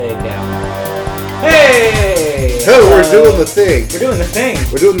Oh, we're doing the thing. We're doing the thing.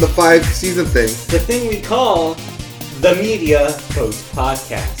 We're doing the 5-season thing. The thing we call the Media Boat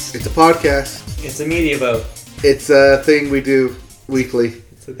Podcast. It's a podcast. It's a media boat. It's a thing we do weekly.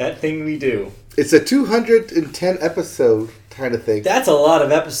 It's that thing we do. It's a 210 episode kind of thing. That's a lot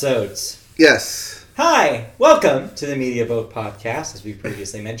of episodes. Yes. Hi, welcome to the Media Boat Podcast, as we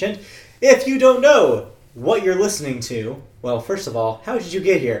previously mentioned. If you don't know what you're listening to, well, first of all, how did you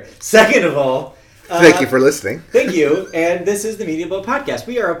get here? Second of all, thank you for listening. Thank you, and this is the Media Boat Podcast.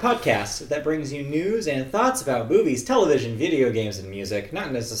 We are a podcast that brings you news and thoughts about movies, television, video games, and music.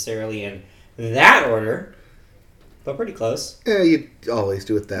 Not necessarily in that order, but pretty close. Yeah, you always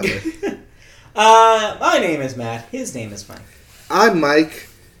do it that way. My name is Matt. His name is Mike. I'm Mike.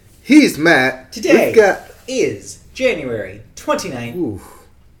 He's Matt. Today is January 29th. Ooh,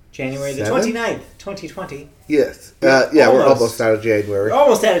 January the 7th? 29th, 2020. yes. We're almost out of January. We're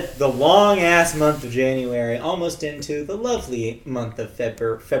almost at the long-ass month of January, almost into the lovely month of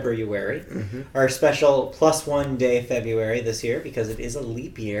February. Mm-hmm. Our special plus 1 day February this year, because it is a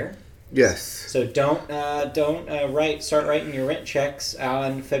leap year. Yes. So don't start writing your rent checks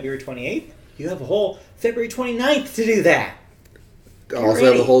on February 28th. You have a whole February 29th to do that. Also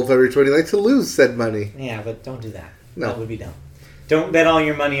have the whole February 29th to lose said money. Yeah, but don't do that. No. That would be dumb. Don't bet all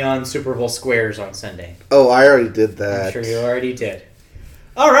your money on Super Bowl squares on Sunday. Oh, I already did that. I'm sure you already did.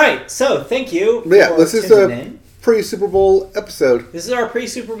 All right, so thank you Yeah, for this is tuning a in. pre-Super Bowl episode. This is our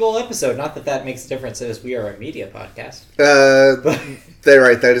pre-Super Bowl episode. Not that makes a difference, as we are a media podcast. They're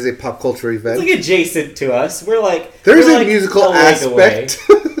right. That is a pop culture It's event. like adjacent to us. We're like There's we're a like musical leg aspect.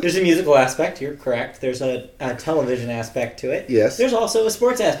 away. There's a musical aspect. You're correct. There's a television aspect to it. Yes. There's also a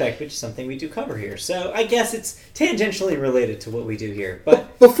sports aspect, which is something we do cover here. So I guess it's tangentially related to what we do here.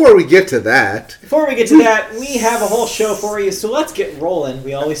 But Before we get to that, before we get to that, we have a whole show for you. So let's get rolling.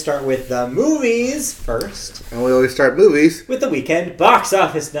 We always start with the movies first, and we always start movies. with the weekend box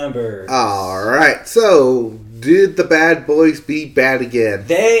office numbers. All right. So, did the bad boys be bad again?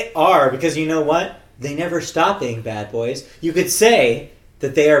 They are, because you know what? They never stop being bad boys. You could say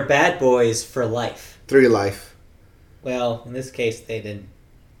that they are bad boys for life. 3 life. Well, in this case, they didn't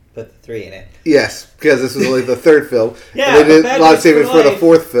put the 3 in it. Yes, because this was only the third film. Yeah, and they did Bad a lot of Boys savings for for the Life.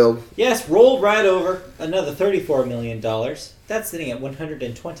 4th film. Yes, rolled right over another $34 million. That's sitting at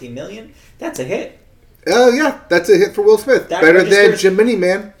 $120 million. That's a hit. Oh, yeah. That's a hit for Will Smith. That Better than registers- Gemini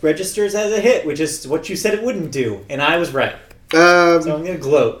Man. Registers as a hit, which is what you said it wouldn't do. And I was right. So I'm going to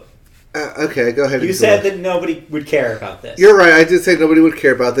gloat. Okay, go ahead. You and said go. that nobody would care about this. You're right. I did say nobody would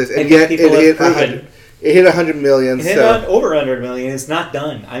care about this, and yet yet people it have hit proven- 100. It hit 100 million. It hit on over 100 million. It's not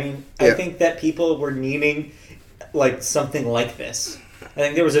done. I mean, I Yeah. think that people were needing like something like this. I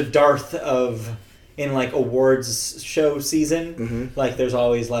think there was a dearth of in like awards show season. Mm-hmm. Like there's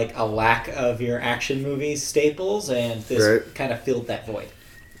always like a lack of your action movie staples, and this Right. kind of filled that void.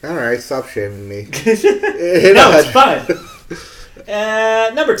 All right, stop shaming me. No, hit it's fun.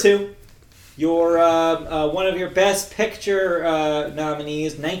 Number 2. Your one of your best picture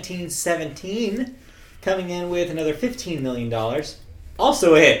nominees, 1917, coming in with another $15 million.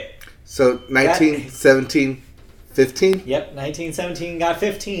 Also a hit. So 1917, 15. Yep, 1917 got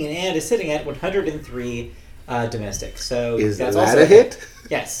 15 and is sitting at 103 domestic. So Is that's that also a hit?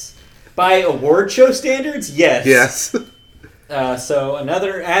 Yes. By award show standards, yes. Yes. So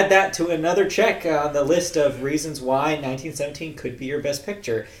add that to another check on the list of reasons why 1917 could be your best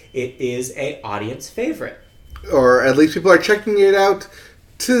picture. It is a audience favorite. Or at least people are checking it out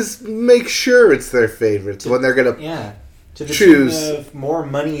to make sure it's their favorite. When they're gonna Yeah. To the choose. tune of more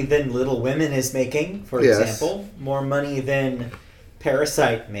money than Little Women is making, for Yes. example. More money than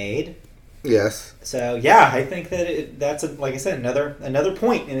Parasite made. Yes. So yeah, I think that that's like I said, another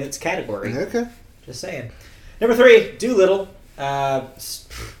point in its category. Okay. Just saying. Number 3, Doolittle.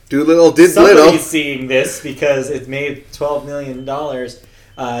 Doolittle did Somebody's little. seeing this because it made $12 million,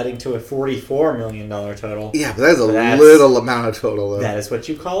 adding to a $44 million total. Yeah, but that's a That's- little amount of total, though. That is what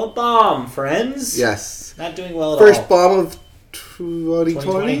you call a bomb, friends. Yes. Not doing well at First all. bomb of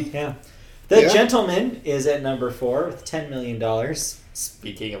 2020? Yeah. The Yeah. Gentleman is at number 4 with $10 million.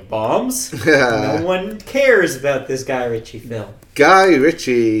 Speaking of bombs, no one cares about this Guy Ritchie film. Guy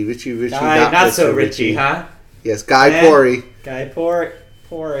Ritchie. Richie. Not so Ritchie, huh? Yes, Guy Eh? Pori. Guy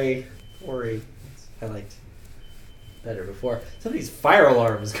Pori. I liked better before. Somebody's fire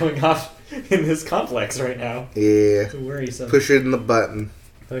alarm is going off in this complex right now. Yeah. It's worrisome. Push it in the button.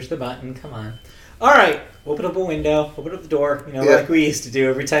 Push the button. Come on. All right. Open up a window. Open up the door. Yep. Like we used to do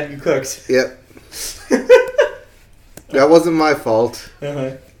every time you cooked. Yep. That wasn't my fault.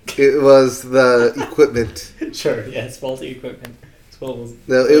 Uh-huh. It was the equipment. Sure. Yeah, it's faulty equipment. It's well,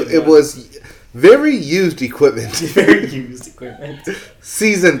 No, it was Very used equipment. Very used equipment.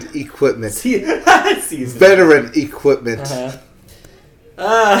 Seasoned equipment. Seasoned. Veteran equipment.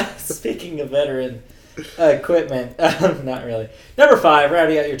 Speaking of veteran equipment, not really. Number 5,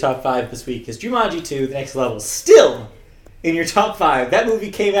 rounding out your top 5 this week, is Jumanji 2, The Next Level. Still in your top 5. That movie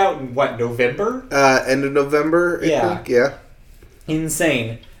came out in, November? End of November, I think. Yeah.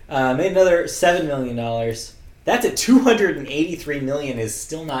 Insane. Made another $7 million. That's at $283 million is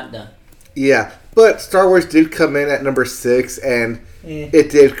still not done. Yeah, but Star Wars did come in at number 6, and it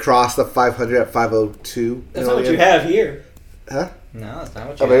did cross the 500 at 502. That's not what you have here. Huh? No, that's not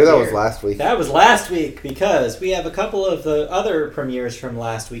what you have maybe that here. was last week. That was last week, because we have a couple of the other premieres from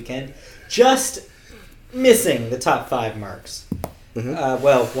last weekend just missing the top 5 marks. Mm-hmm.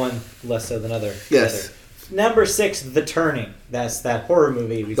 Well, one less so than other. Yes. Other. Number 6, The Turning. That's that horror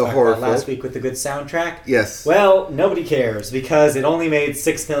movie we talked about last week with the good soundtrack. Yes. Well, nobody cares because it only made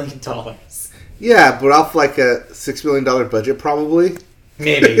 $6 million. Yeah, but off like a $6 million budget, probably.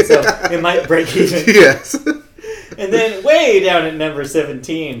 Maybe. So it might break even. Yes. And then way down at number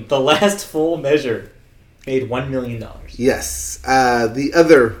 17, The Last Full Measure made $1 million. Yes. The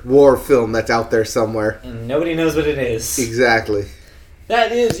other war film that's out there somewhere. And nobody knows what it is. Exactly.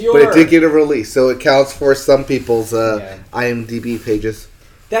 That is your... But it did get a release, so it counts for some people's IMDb pages.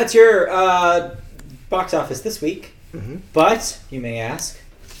 That's your box office this week. Mm-hmm. But, you may ask,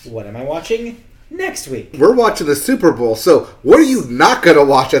 what am I watching next week? We're watching the Super Bowl, so what are you not going to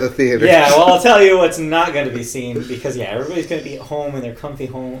watch at the theater? Yeah, well, I'll tell you what's not going to be seen, because, everybody's going to be at home in their comfy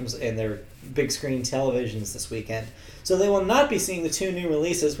homes and their big screen televisions this weekend. So they will not be seeing the 2 new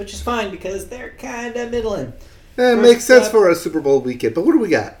releases, which is fine, because they're kind of middling. It makes sense for a Super Bowl weekend, but what do we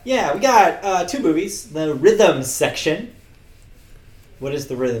got? Yeah, we got 2 movies. The Rhythm section. What is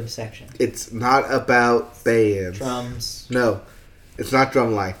the Rhythm section? It's not about bands. Drums. No, it's not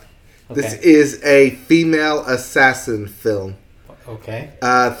Drumline. Okay. This is a female assassin film. Okay.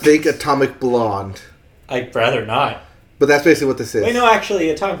 Think Atomic Blonde. I'd rather not. But that's basically what this is. Wait, no, actually,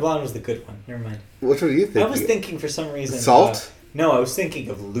 Atomic Blonde was the good one. Never mind. Which one do you think? I was thinking for some reason... Salt? No, I was thinking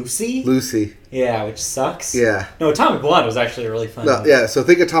of Lucy. Lucy. Yeah, which sucks. Yeah. No, Atomic Blonde was actually a really fun movie. Yeah, so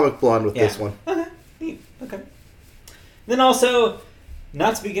think Atomic Blonde with this one. Okay, neat. Okay. Then also,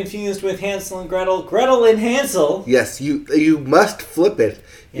 not to be confused with Hansel and Gretel, Gretel and Hansel. Yes, you must flip it.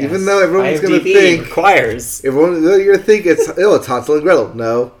 Yes. Even though everyone's going to IMDb think... requires. You're going to think it's Hansel and Gretel.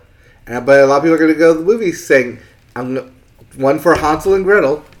 No. But a lot of people are going to go to the movies saying, one for Hansel and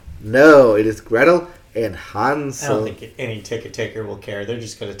Gretel. No, it is Gretel and Hansel. I don't think any ticket taker will care. They're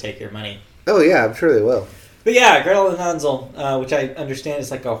just going to take your money. Oh, yeah, I'm sure they will. But yeah, Gretel and Hansel, which I understand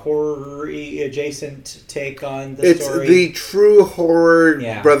is like a horror-adjacent take on the story. It's the true horror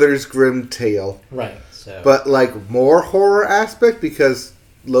Brothers Grimm tale. Right. So. But like more horror aspect because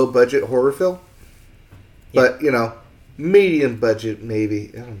low-budget horror film. Yeah. But, medium budget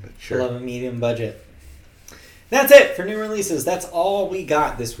maybe. I'm not sure. I love a medium budget. That's it for new releases. That's all we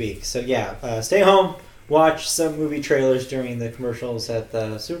got this week. So yeah, stay home, watch some movie trailers during the commercials at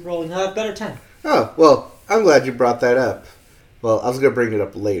the Super Bowl, and you'll have a better time. Oh, well, I'm glad you brought that up. Well, I was going to bring it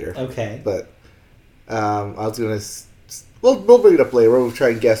up later. Okay. But I was going to... We'll bring it up later. We'll try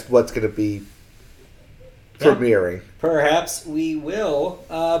and guess what's going to be premiering. Perhaps we will.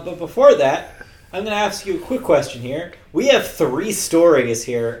 But before that, I'm going to ask you a quick question here. We have 3 stories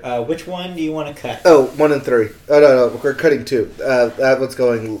here. Which one do you want to cut? Oh, 1 and 3. Oh, no, we're cutting 2. That one's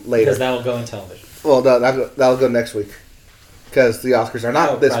going later. Because that will go in television. Well, no, that'll go next week. Because the Oscars are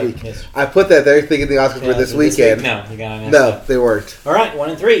not this week. Yes. I put that there thinking the Oscars were this weekend. No, you got it. No, they weren't. All right, 1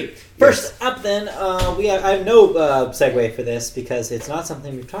 and 3. First up, then, I have no segue for this because it's not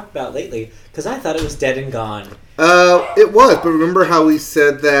something we've talked about lately. Because I thought it was dead and gone. It was, but remember how we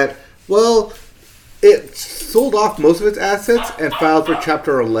said that? Well, it sold off most of its assets and filed for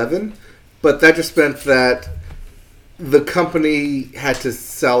Chapter 11, but that just meant that the company had to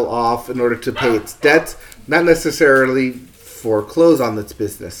sell off in order to pay its debts, not necessarily foreclose on its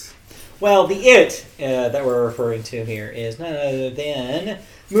business. Well, the it that we're referring to here is none other than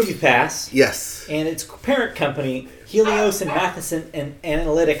MoviePass. Yes. And its parent company, Helios and Matheson and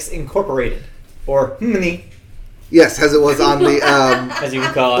Analytics Incorporated, or HMNI. Yes, as it was on the as you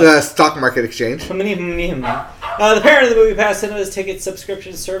can call it, stock market exchange. The parent of the MoviePass Cinemas ticket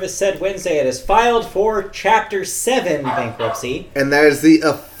subscription service said Wednesday it has filed for Chapter 7 bankruptcy. And that is the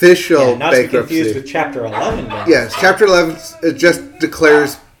official not bankruptcy. to be confused with Chapter 11 bankruptcy. Yes, Chapter 11 it just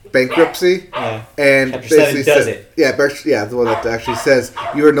declares bankruptcy. Yeah. And Chapter 7 does it. Yeah, the one that actually says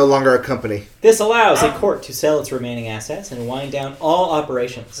you are no longer a company. This allows a court to sell its remaining assets and wind down all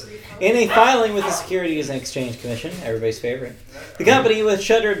operations. In a filing with the Securities and Exchange Commission, everybody's favorite, the company, which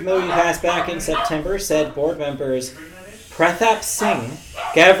shuttered MoviePass back in September, said board members Prathap Singh,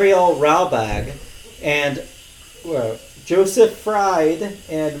 Gabriel Raubag, and Joseph Fried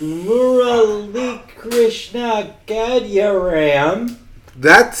and Murali Krishna Gadyaram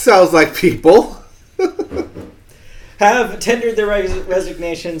That sounds like people. have tendered their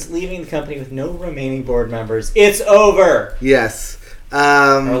resignations, leaving the company with no remaining board members. It's over. Yes.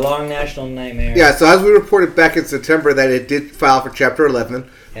 Our long national nightmare. Yeah, so as we reported back in September that it did file for Chapter 11,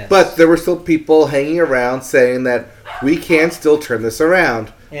 Yes. but there were still people hanging around saying that we can still turn this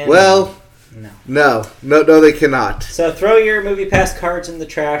around. And well, no, they cannot. So throw your MoviePass cards in the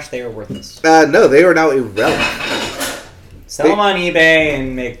trash. They are worthless. No, they are now irrelevant. Sell them on eBay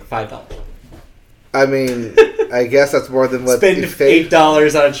and make $5. I mean, I guess that's more than what Spend you paid.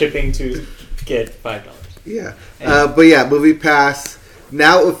 $8 on shipping to get $5. Yeah. But yeah, MoviePass,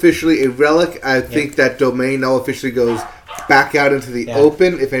 now officially a relic. I think that domain now officially goes back out into the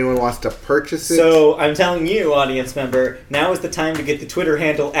open if anyone wants to purchase it. So I'm telling you, audience member, now is the time to get the Twitter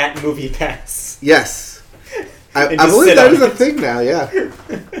handle at MoviePass. Yes. I just believe sit that on is a it. thing now, yeah.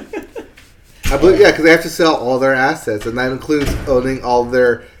 I believe, yeah, because they have to sell all their assets, and that includes owning all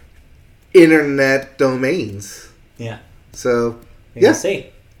their internet domains. Yeah. So, We'll see.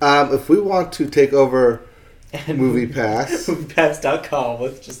 if we want to take over MoviePass. MoviePass.com.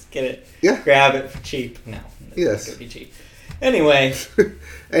 Let's just get it. Yeah. Grab it for cheap. No. It's Yes. not going to be cheap. Anyway.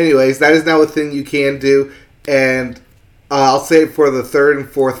 Anyways, that is now a thing you can do, and I'll say it for the third and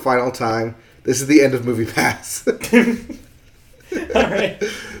fourth final time. This is the end of MoviePass. All right.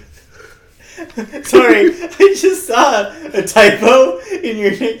 Sorry, I just saw a typo in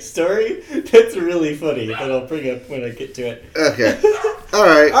your next story. That's really funny. That I'll bring up when I get to it. Okay. All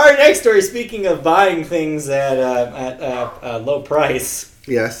right. Our next story, speaking of buying things at a low price.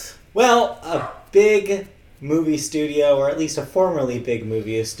 Yes. Well, a big movie studio, or at least a formerly big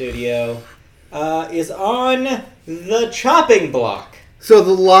movie studio, is on the chopping block. So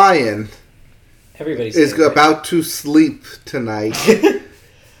the Lion Everybody's is favorite. about to sleep tonight.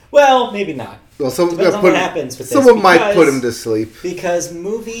 Well, maybe not. Well, someone's Depends gonna on what happens with this. someone might put him to sleep. Because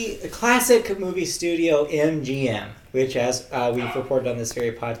classic movie studio MGM, which, as we've reported on this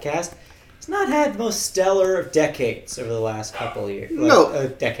very podcast, has not had the most stellar of decades over the last couple of years. No.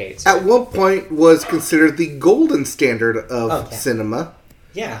 Decades. At one point was considered the golden standard of Okay. cinema.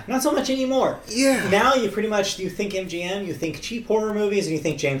 Yeah, not so much anymore. Yeah. Now you think MGM, you think cheap horror movies, and you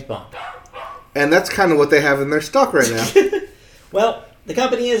think James Bond. And that's kind of what they have in their stock right now. Well, the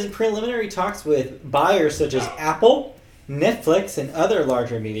company is in preliminary talks with buyers such as Apple, Netflix, and other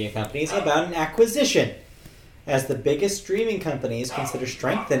larger media companies about an acquisition, as the biggest streaming companies consider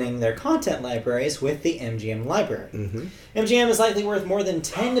strengthening their content libraries with the MGM library. Mm-hmm. MGM is likely worth more than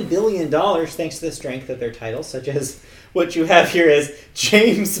 $10 billion thanks to the strength of their titles, such as what you have here as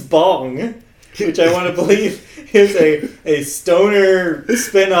James Bong, which I want to believe is a stoner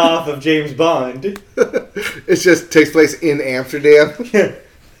spin-off of James Bond. It just takes place in Amsterdam.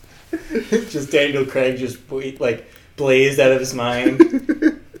 Just Daniel Craig just blazed out of his mind.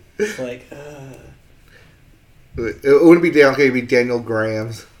 Like, It wouldn't be Daniel Craig, it'd be Daniel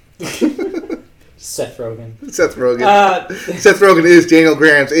Grams. Seth Rogen. Seth Rogen. Seth Rogen is Daniel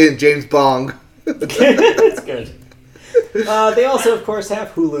Grams in James Bong. That's good. They also, of course, have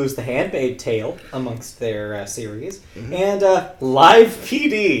Hulu's The Handmaid's Tale amongst their series. Mm-hmm. And Live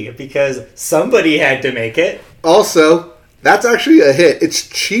PD, because somebody had to make it. Also, that's actually a hit. It's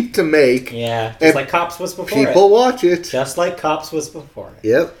cheap to make. Yeah, just And like Cops was before People it. watch it. Just like Cops was before it.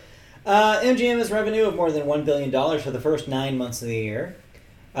 Yep. MGM has revenue of more than $1 billion for the first 9 months of the year,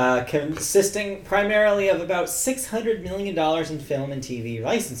 consisting primarily of about $600 million in film and TV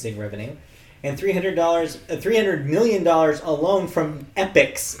licensing revenue, and $300 million alone from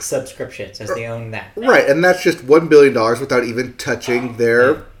Epic's subscriptions, as they own that. Right, and that's just $1 billion without even touching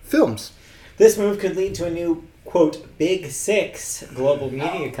their films. This move could lead to a new, quote, Big Six global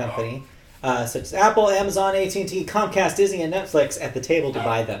media company, such as Apple, Amazon, AT&T, Comcast, Disney, and Netflix at the table to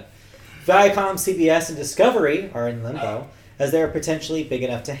buy them. Viacom, CBS, and Discovery are in limbo, as they are potentially big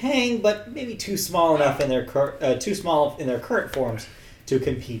enough to hang, but maybe too small in their current forms to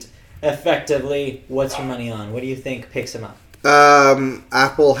compete effectively. What's your money on? What do you think picks them up?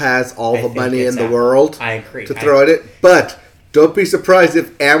 Apple has all I the think money it's in the Apple. world I agree. to throw at it, but don't be surprised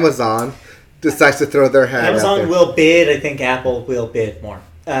if Amazon decides to throw their hat out Amazon there. will bid. I think Apple will bid more.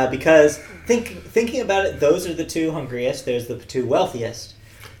 Because thinking about it, those are the two hungriest. There's the two wealthiest.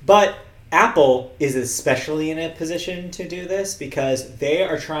 But Apple is especially in a position to do this because they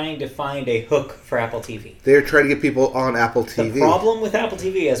are trying to find a hook for Apple TV. They're trying to get people on Apple TV. The problem with Apple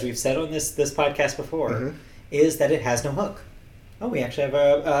TV, as we've said on this podcast before, is that it has no hook. Oh, we actually have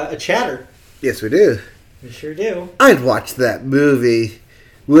a chatter. Yes, we do. We sure do. I'd watch that movie.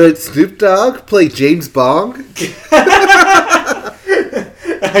 Would Snoop Dogg play James Bond?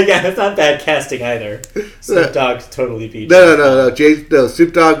 Yeah, that's not bad casting either. Snoop Dogg totally beat. No.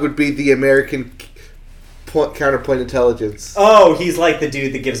 Snoop Dogg would be the American counterpoint intelligence. Oh, he's like the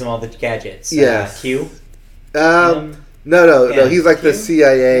dude that gives them all the gadgets. Yes. Q. No. He's like Q? The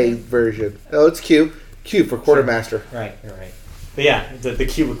CIA version. No, it's Q. Q for quartermaster. Right, you're right. But yeah, the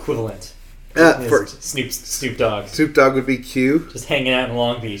Q equivalent. For Snoop Dogg. Snoop Dogg would be Q. Just hanging out in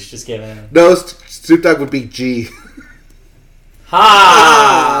Long Beach, just giving. No, Snoop Dogg would be G.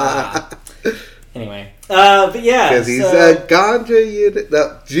 Ha! Anyway, but yeah, because he's a ganja unit.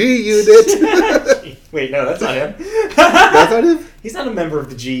 No, G unit. Wait, no, that's not him. That's not him. He's not a member of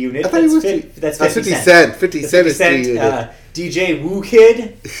the G unit. I thought he was. That's 50 Cent. 50 Cent is G unit. DJ Woo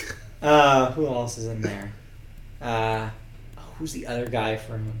Kid. Who else is in there? Who's the other guy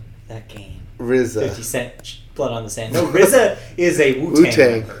from that game? RZA. 50 Cent. Blood on the Sand. No, RZA is a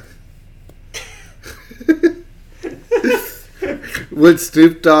Wu-Tang member. Would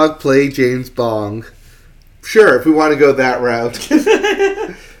Snoop Dogg play James Bond? Sure, if we want to go that route.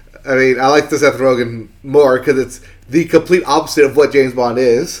 I mean, I like the Seth Rogen more because it's the complete opposite of what James Bond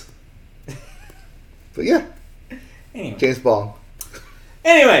is. But yeah, anyway. James Bond.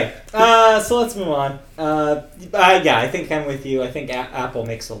 Anyway, so let's move on. Yeah, I think I'm with you. I think Apple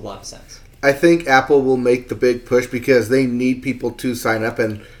makes a lot of sense. I think Apple will make the big push because they need people to sign up,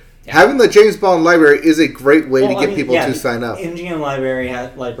 and having the James Bond library is a great way to get people to sign up. MGM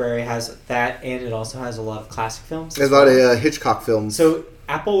library has that, and it also has a lot of classic films. There's a lot of Hitchcock films. So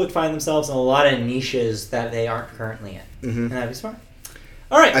Apple would find themselves in a lot of niches that they aren't currently in, and that'd be smart.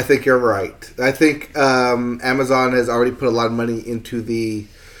 All right. I think you're right. I think Amazon has already put a lot of money into the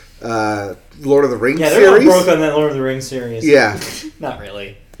Lord of the Rings series. Yeah, they're broke on that Lord of the Rings series. Yeah. Not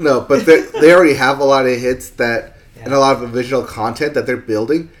really. No, but they already have a lot of hits and a lot of original content that they're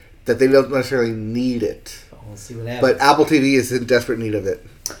building that they don't necessarily need it. We'll see what happens. But Apple TV is in desperate need of it.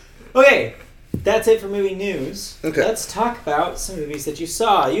 Okay, that's it for movie news. Okay. Let's talk about some movies that you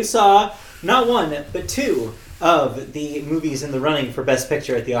saw. You saw not one, but two of the movies in the running for Best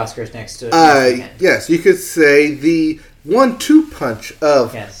Picture at the Oscars next weekend. Yes, you could say the 1-2 punch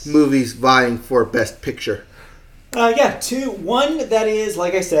of movies vying for Best Picture. Two. One that is,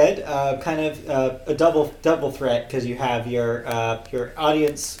 like I said, kind of a double threat because you have your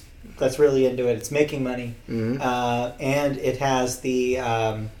audience that's really into it. It's making money, and it has the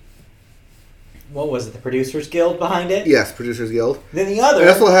the Producers Guild behind it. Yes, Producers Guild. Then the other, it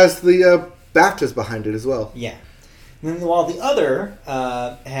also has the BAFTAs behind it as well. Yeah. And then while the other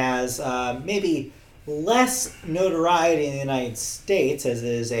has maybe less notoriety in the United States as it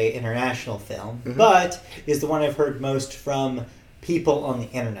is a international film, but is the one I've heard most from people on the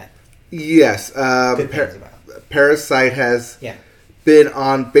internet. Yes. Parasite has been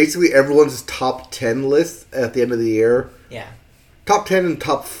on basically everyone's top 10 list at the end of the year. Yeah. Top 10 and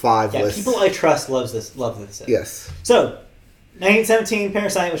top 5 lists. People I trust love this. Yes. So, 1917,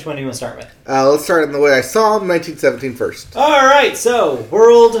 Parasite, which one do you want to start with? Let's start in the way I saw him, 1917 first. All right, so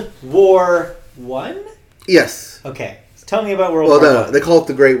World War I? Yes. Okay. So tell me about World War I. They call it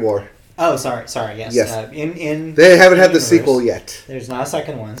the Great War. Oh, sorry, yes. In they haven't had the sequel yet. There's not a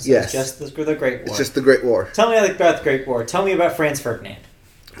second one, so yes. It's just the Great War. It's just the Great War. Tell me about the Great War. Tell me about Franz Ferdinand.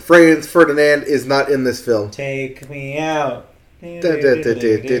 Franz Ferdinand is not in this film. Take me out. No,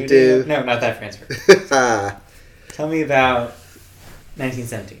 not that Franz Ferdinand. Tell me about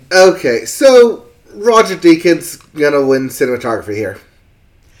 1917. Okay, so Roger Deakins gonna win cinematography here.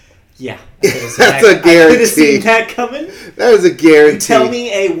 Yeah. That's a guarantee. I could have seen that coming. That is a guarantee. You tell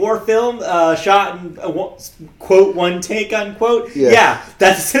me a war film shot in, quote, one take, unquote. Yeah,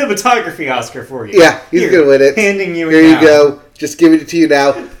 that's a cinematography Oscar for you. Yeah, he's going to win it. Handing you Here you go. Just giving it to you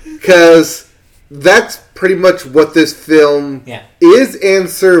now. Because that's pretty much what this film is and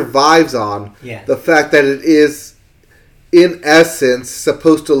survives on. Yeah. The fact that it is, in essence,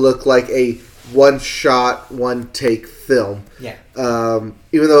 supposed to look like a one-shot, one-take film. Yeah.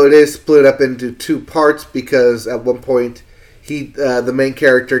 Even though it is split up into two parts because at one point the main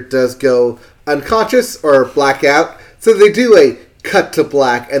character does go unconscious or black out. So they do a cut to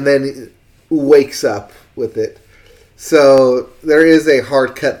black and then wakes up with it. So there is a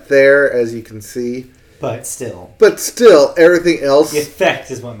hard cut there, as you can see. But still, everything else... The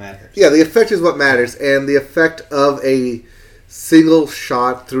effect is what matters. Yeah, the effect is what matters. And the effect of a single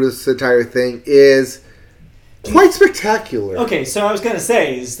shot through this entire thing is quite spectacular. Okay, so I was going to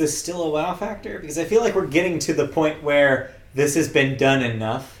say, is this still a wow factor? Because I feel like we're getting to the point where this has been done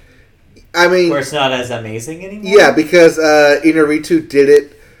enough. I mean, where it's not as amazing anymore. Yeah, because Inarritu did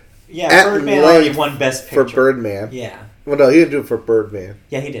it. Yeah, Birdman already won Best Picture for Birdman. Yeah. Well, no, he didn't do it for Birdman.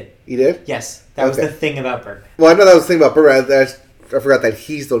 Yeah, he did. He did? Yes, that was the thing about Birdman. Well, I know that was the thing about Birdman. I forgot that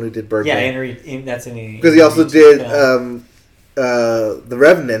he's the one who did Birdman. Yeah, that's in because he also did The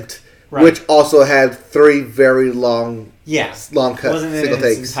Revenant, right, which also had 3 very long, long cut. It wasn't in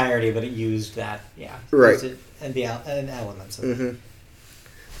its entirety, but it used that. Yeah, right, used it and elements of it. Mm-hmm.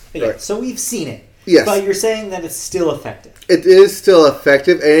 But yeah, so we've seen it. Yes, but you're saying that it's still effective. It is still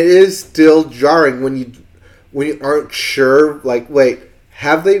effective, and it is still jarring when you aren't sure. Like, wait,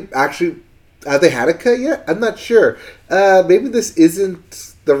 have they had a cut yet? I'm not sure. Maybe this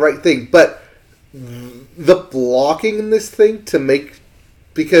isn't the right thing, but the blocking in this thing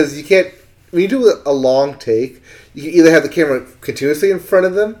because you can't, when you do a long take, you can either have the camera continuously in front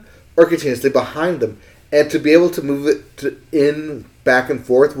of them or continuously behind them, and to be able to move it back and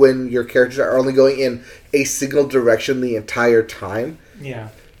forth when your characters are only going in a single direction the entire time. Yeah.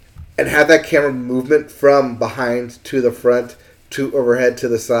 And have that camera movement from behind to the front to overhead to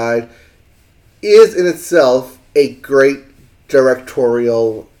the side is in itself a great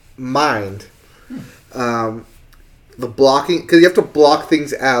directorial mind. The blocking, because you have to block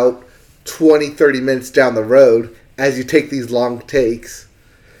things out 20, 30 minutes down the road as you take these long takes.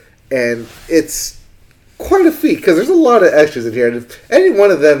 And it's quite a feat, because there's a lot of extras in here. And if any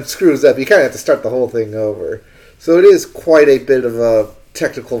one of them screws up, you kind of have to start the whole thing over. So it is quite a bit of a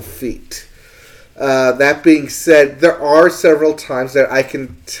technical feat. That being said, there are several times that I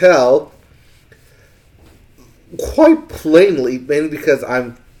can tell quite plainly, mainly because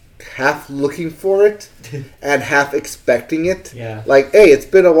I'm half looking for it and half expecting it. Yeah. Like, hey, it's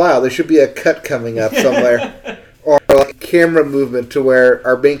been a while. There should be a cut coming up somewhere. Or like camera movement to where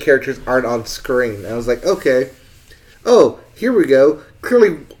our main characters aren't on screen. And I was like, okay. Oh, here we go.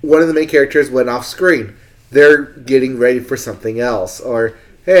 Clearly one of the main characters went off screen. They're getting ready for something else. Or,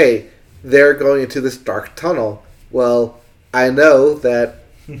 hey, they're going into this dark tunnel. Well, I know that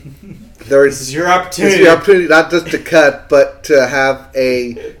this is your opportunity. This is your opportunity not just to cut, but to have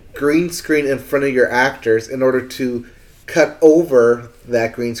a green screen in front of your actors in order to cut over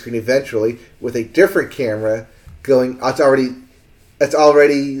that green screen eventually with a different camera going. It's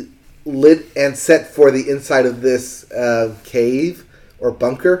already lit and set for the inside of this cave or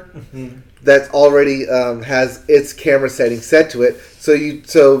bunker. Mm-hmm. That's already has its camera setting set to it. So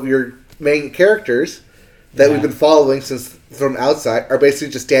your main characters that we've been following since from outside are basically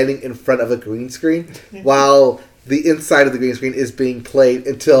just standing in front of a green screen while the inside of the green screen is being played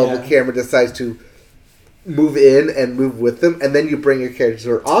until the camera decides to move in and move with them, and then you bring your characters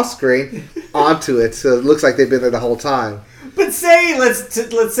who are off screen onto it, so it looks like they've been there the whole time. But let's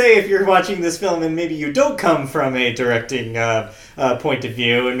say if you're watching this film and maybe you don't come from a directing point of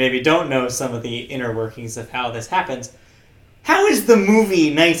view and maybe don't know some of the inner workings of how this happens. How is the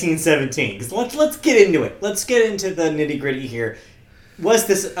movie 1917? Because let's get into it. Let's get into the nitty gritty here. Was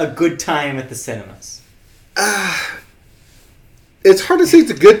this a good time at the cinemas? It's hard to say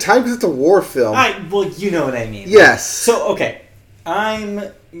it's a good time because it's a war film. Well, you know what I mean. Yes. So okay, I'm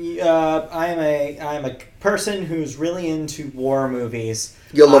a person who's really into war movies.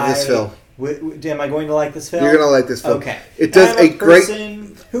 You'll love this film. Am I going to like this film? You're going to like this film. Okay. It does I'm a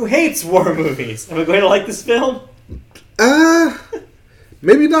person who hates war movies. Am I going to like this film?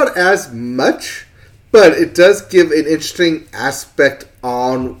 Maybe not as much, but it does give an interesting aspect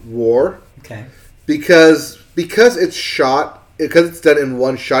on war. Okay. Because it's done in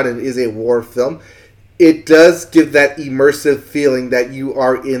one shot and is a war film, it does give that immersive feeling that you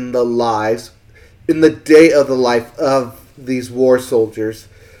are in the day of the life of these war soldiers,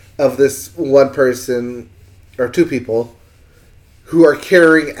 of this one person or two people who are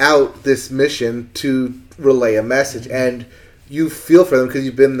carrying out this mission to relay a message, and you feel for them because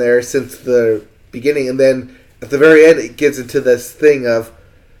you've been there since the beginning, and then at the very end it gets into this thing of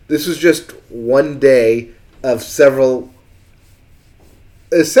this was just one day of several.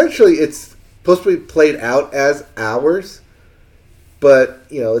 Essentially, it's supposed to be played out as hours, but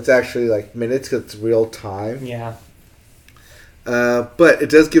it's actually like minutes because it's real time. Yeah. But it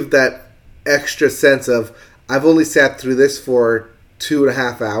does give that extra sense of I've only sat through this for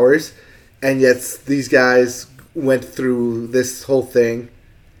 2.5 hours, and yet these guys went through this whole thing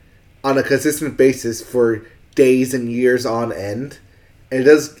on a consistent basis for days and years on end. And it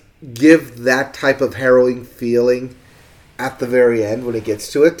does give that type of harrowing feeling at the very end when it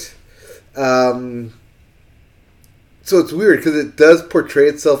gets to it. so it's weird because it does portray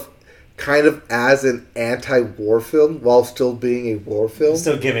itself kind of as an anti-war film while still being a war film.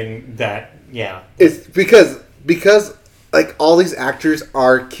 Still giving that, yeah. It's because like all these actors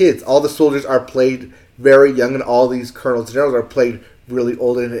are kids. All the soldiers are played very young, and all these colonels and generals are played really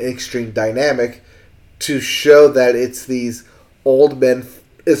old in an extreme dynamic to show that it's these old men,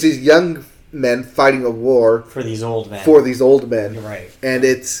 it's these young men fighting a war for these old men. You're right. And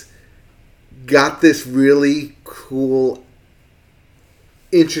it's got this really cool,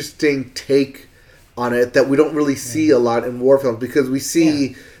 interesting take on it that we don't really see a lot in war films, because we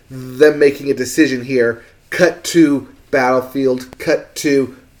see them making a decision here, cut to battlefield, cut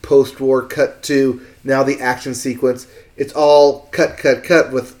to post-war, cut to now the action sequence. It's all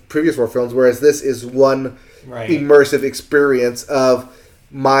cut with previous war films, whereas this is one immersive experience of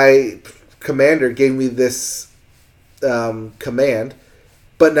my commander gave me this command,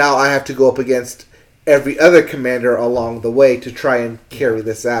 but now I have to go up against every other commander along the way to try and carry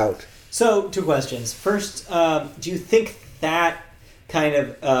this out. So, 2 questions. First, do you think that kind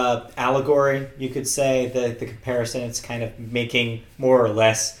of allegory, you could say, the comparison it's kind of making more or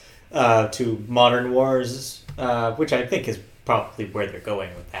less to modern wars, which I think is probably where they're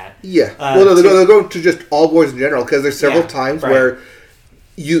going with that. Yeah. Well, no, they're going to just all wars in general, because there's several times where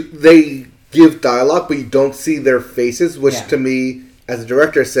they give dialogue, but you don't see their faces, which to me, as a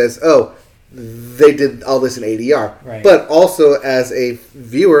director, says, oh, they did all this in ADR. Right. But also, as a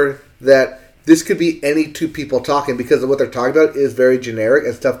viewer, that this could be any 2 people talking, because of what they're talking about is very generic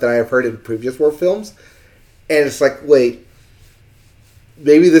and stuff that I have heard in previous war films. And it's like, wait,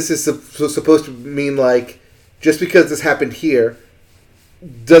 maybe this is supposed to mean, like, just because this happened here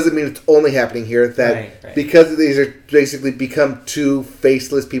doesn't mean it's only happening here. That because these are basically become 2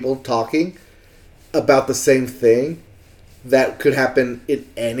 faceless people talking about the same thing, that could happen in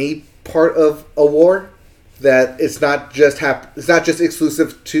any part of a war. That it's not just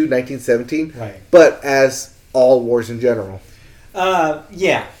exclusive to 1917, but as all wars in general.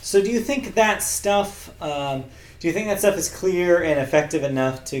 Yeah. So do you think that stuff? Is clear and effective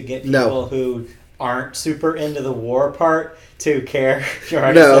enough to get people who aren't super into the war part to care?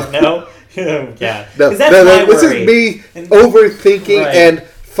 No. Yeah. No. This is me overthinking and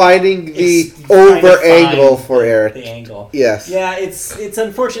finding the over angle for Eric. The angle. Yes. Yeah. It's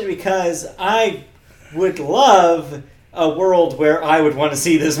unfortunate because I would love a world where I would want to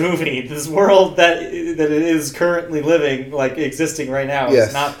see this movie. This world that it is currently living, like existing right now,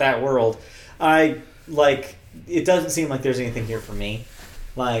 is not that world. It doesn't seem like there's anything here for me.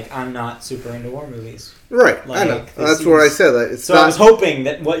 Like, I'm not super into war movies. Right, I know. That's what I said. I was hoping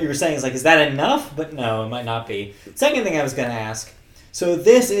that what you were saying is like, is that enough? But no, it might not be. Second thing I was going to ask, so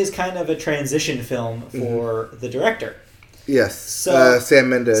this is kind of a transition film for the director. Yes, so Sam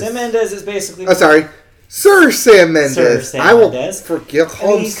Mendes. Sam Mendes is basically... Sir Sam Mendes. Sir Sam I will Mendes. forgive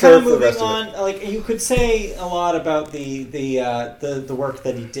him. He's kind of moving on. Like, you could say a lot about the work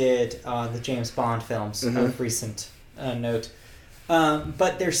that he did on the James Bond films of recent note,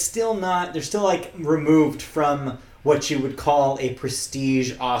 but they're still not. They're still like removed from what you would call a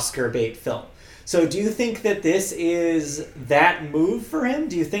prestige Oscar bait film. So, do you think that this is that move for him?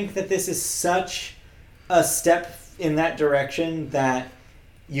 Do you think that this is such a step in that direction that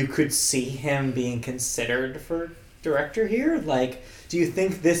you could see him being considered for director here? Like, do you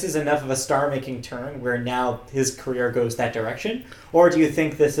think this is enough of a star-making turn where now his career goes that direction? Or do you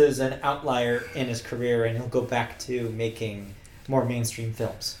think this is an outlier in his career and he'll go back to making more mainstream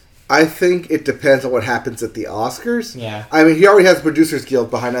films? I think it depends on what happens at the Oscars. Yeah. I mean, he already has the Producers Guild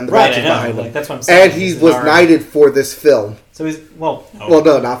behind him. Behind him. That's what I'm saying. And he was knighted for this film. So he's... Well,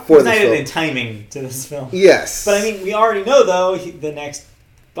 no, not for this film. He's knighted in timing to this film. Yes. But I mean, we already know, though, the next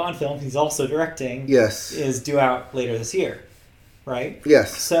Bond film he's also directing is due out later this year, right?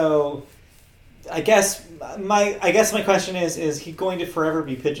 Yes. So I guess my question is he going to forever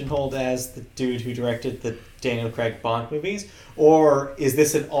be pigeonholed as the dude who directed the Daniel Craig Bond movies, or is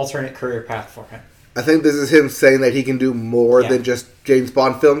this an alternate career path for him? I think this is him saying that he can do more than just James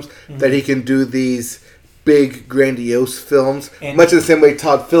Bond films, that he can do these big, grandiose films, much the same way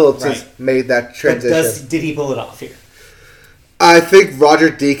Todd Phillips has made that transition. But did he pull it off here? I think Roger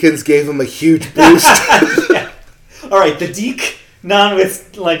Deakins gave him a huge boost. Yeah. All right, the Deke,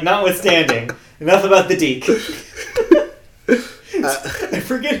 notwithstanding. Enough about the Deke. I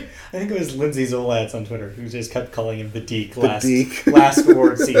forget. I think it was Lindsay Zolatz on Twitter who just kept calling him the Deke last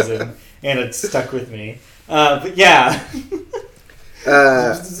award season, and it stuck with me. But yeah.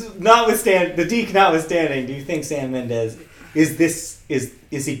 Notwithstanding the Deke, do you think Sam Mendes is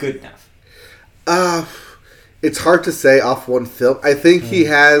he good enough? It's hard to say off one film. I think he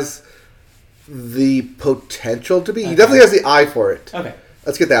has the potential to be. He Okay. definitely has the eye for it. Okay.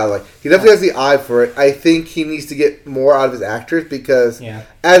 Let's get that out of the way. He definitely has the eye for it. I think he needs to get more out of his actors because, Yeah.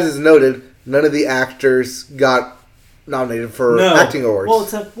 as is noted, none of the actors got nominated for acting awards. Well,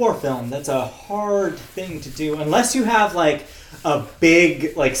 it's a war film. That's a hard thing to do unless you have like a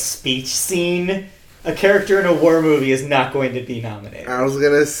big like speech scene. A character in a war movie is not going to be nominated I was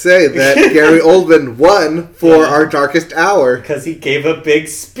going to say that Gary Oldman won for Our Darkest Hour. because he gave a big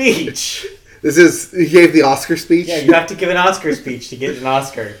speech. He gave the Oscar speech? Yeah, you have to give an Oscar speech to get an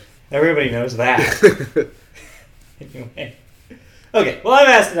Oscar. Everybody knows that. Anyway. Okay, well, I've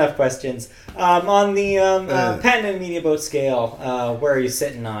asked enough questions. On the patent and media boat scale, where are you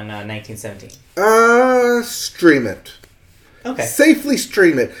sitting on 1917? Stream it. Okay. Safely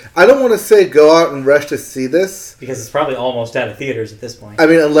stream it. I don't want to say go out and rush to see this. Because it's probably almost out of theaters at this point. I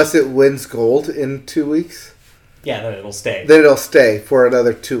mean, unless it wins gold in 2 weeks. Yeah, then it'll stay. Then it'll stay for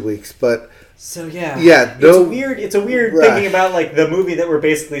another 2 weeks. But So yeah, It's a weird rush. thinking about like the movie that we're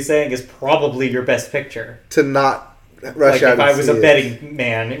basically saying is probably your best picture. to not rush Like out if and I was see a it. betting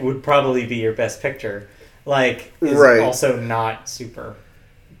man, it would probably be your best picture. Like is Right. also not super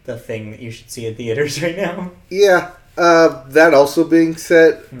the thing that you should see in theaters right now. Yeah. That also being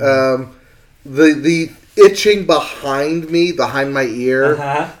said, the itching behind my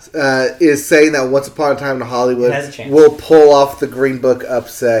ear, is saying that Once Upon a Time in Hollywood It has a chance. will pull off the Green Book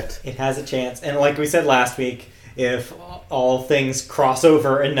upset. It has a chance, and like we said last week, if all things cross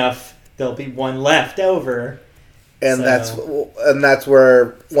over enough, there'll be one left over. And So- that's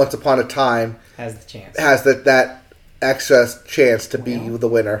where Once Upon a Time Has the chance. has that extra chance to be Well. the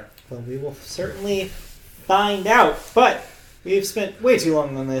winner. Well, we will certainly find out. But we've spent way too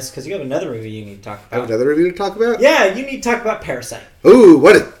long on this because you have another movie you need to talk I have about. another review to talk about? Yeah, you need to talk about Parasite. Ooh,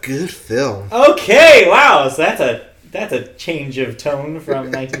 what a good film. Okay, wow. So that's a change of tone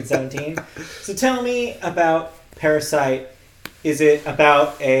from 1917. So tell me about Parasite. Is it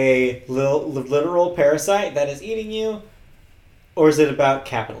about a literal parasite that is eating you, or is it about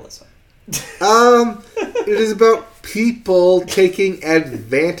capitalism? It is about people taking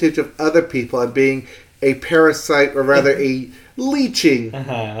advantage of other people and being a parasite, or rather a leeching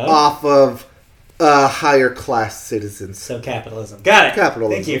off of higher class citizens. So capitalism. Got it.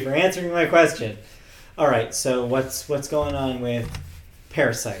 Capitalism. Thank you for answering my question. All right. So what's going on with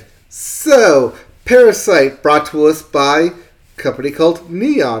Parasite? So, Parasite brought to us by a company called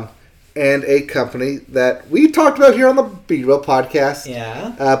Neon, and a company that we talked about here on the B-Roll podcast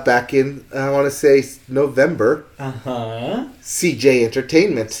Yeah. back in, I want to say, November. CJ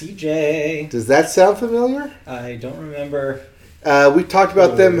Entertainment. CJ. Does that sound familiar? I don't remember. We talked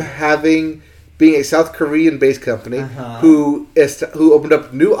about them being a South Korean-based company who opened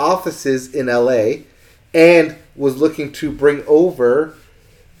up new offices in LA and was looking to bring over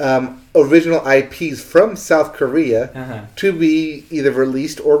original IPs from South Korea to be either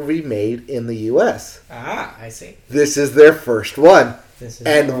released or remade in the U.S. Ah, I see. This is their first one. This is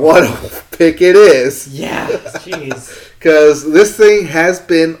And what a pick it is. Yeah, jeez. Because this thing has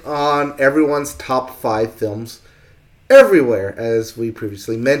been on everyone's top 5 films everywhere, as we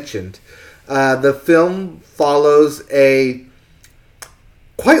previously mentioned. The film follows a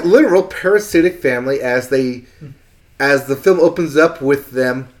quite literal parasitic family as the film opens up with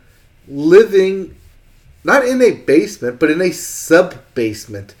them living not in a basement, but in a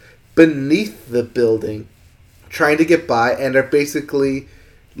sub-basement beneath the building, trying to get by, and are basically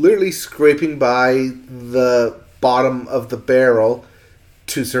literally scraping by the bottom of the barrel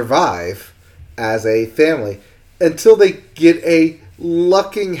to survive as a family until they get a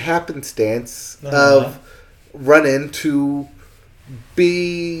lucking happenstance of run into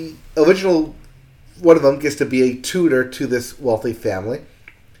be original. One of them gets to be a tutor to this wealthy family,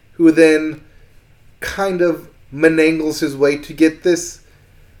 who then kind of menangles his way to get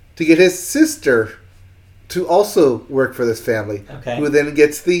his sister to also work for this family. Okay. Who then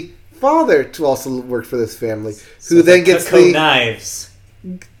gets the father to also work for this family. So Who then it's gets Coco the knives.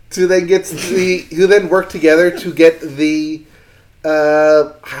 who then work together to get the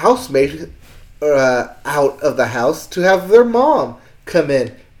housemaid out of the house to have their mom come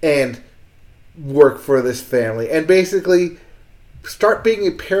in and work for this family and basically start being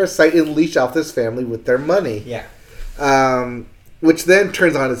a parasite and leech off this family with their money. Yeah. Which then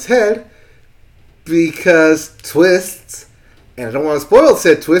turns on its head because twists, and I don't want to spoil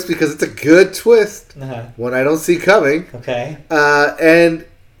said twist because it's a good twist, one I don't see coming. Okay. And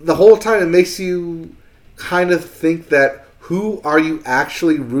the whole time it makes you kind of think that who are you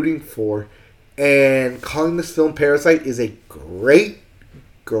actually rooting for? And calling this film Parasite is a great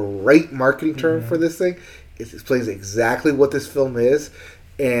marketing term for this thing. It explains exactly what this film is,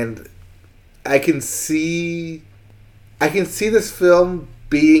 and I can see this film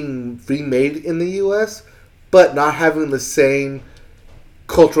being remade in the U.S., but not having the same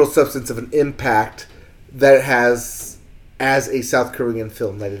cultural substance of an impact that it has as a South Korean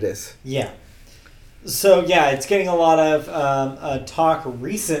film that it is. Yeah. So, yeah, it's getting a lot of talk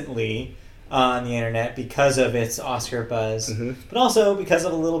recently on the internet because of its Oscar buzz, but also because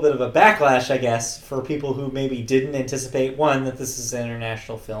of a little bit of a backlash, I guess, for people who maybe didn't anticipate, one, that this is an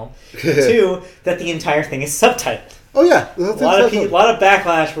international film, two, that the entire thing is subtitled. Oh, yeah. A lot of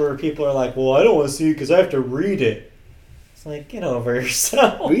backlash where people are like, well, I don't want to see it because I have to read it. It's like, get over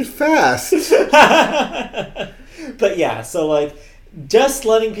yourself. Read fast. But yeah, so like, just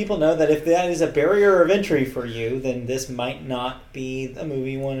letting people know that if that is a barrier of entry for you, then this might not be a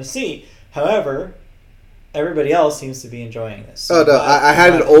movie you want to see. However, everybody else seems to be enjoying this. So I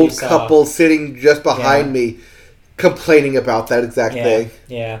had an old couple sitting just behind me complaining about that exact thing.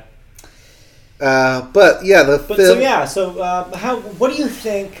 Yeah. But yeah, the film... So what do you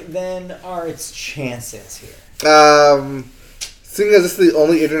think then are its chances here? Seeing as this is the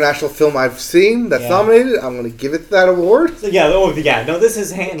only international film I've seen that's nominated, I'm going to give it that award. So this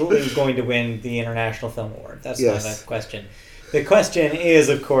is handily going to win the International Film Award. That's not a question. The question is,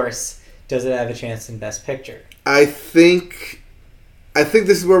 of course, does it have a chance in Best Picture? I think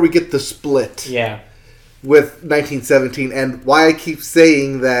this is where we get the split. Yeah. With 1917, and why I keep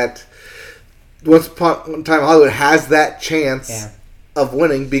saying that Once Upon a Time Hollywood has that chance of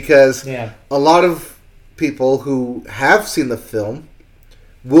winning, because a lot of people who have seen the film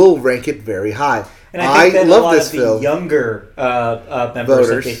will rank it very high. And I think that love a lot of the younger members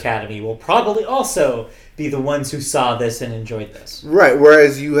of the Academy will probably also be the ones who saw this and enjoyed this. Right,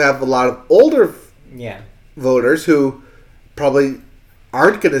 whereas you have a lot of older voters who probably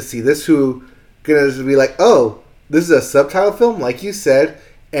aren't going to see this, who going to be like, oh, this is a subtitle film, like you said,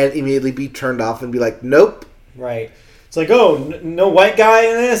 and immediately be turned off and be like, nope. Right. It's like, oh, no white guy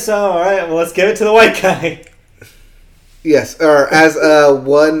in this? Oh, all right, well, let's give it to the white guy. Yes, or as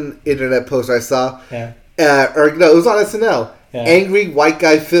one internet post I saw, it was on SNL, angry white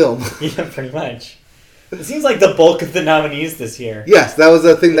guy film. Yeah, pretty much. It seems like the bulk of the nominees this year. Yes, that was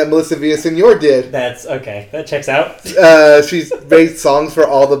a thing that Melissa Villaseñor did. That's okay. That checks out. She's made songs for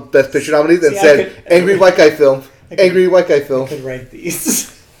all the Best Picture nominees and said, angry white guy film. Angry white guy film. I could write these.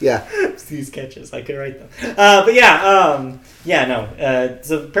 Yeah. These sketches. I could write them.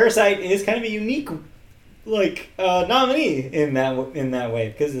 So Parasite is kind of a unique nominee in that way,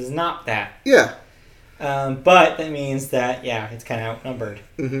 because it's not that. Yeah. But that means that, it's kind of outnumbered.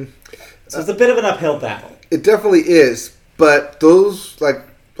 Mm-hmm. So it's a bit of an uphill battle. It definitely is. But those, like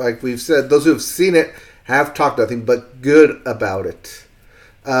we've said, those who have seen it have talked nothing but good about it.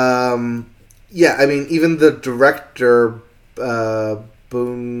 Even the director,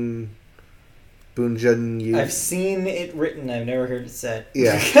 Boon Jun-yoo. I've seen it written. I've never heard it said.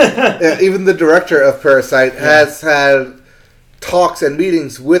 Yeah. Even the director of Parasite has had talks and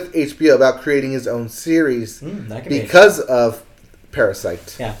meetings with HBO about creating his own series because of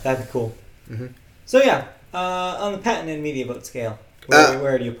Parasite. Yeah, that'd be cool. Mm-hmm. So on the patented media vote scale,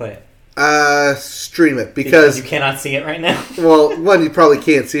 where do you put it? Stream it because you cannot see it right now. Well, one, you probably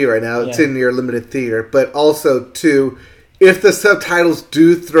can't see it right now. It's in your limited theater, but also two, if the subtitles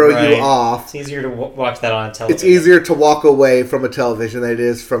do throw you off, it's easier to watch that on a television. It's easier to walk away from a television than it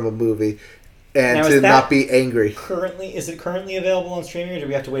is from a movie, and now, to not be angry. Is it currently available on streaming, or do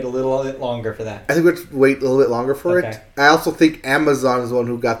we have to wait a little bit longer for that? I think we have to wait a little bit longer for it. I also think Amazon is the one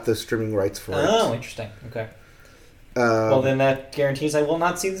who got the streaming rights for it. Oh, interesting. Okay. Well, then that guarantees I will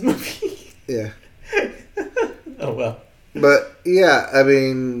not see this movie. Yeah. Oh, well. But,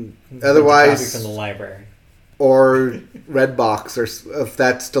 otherwise... from the library. Or Redbox, or if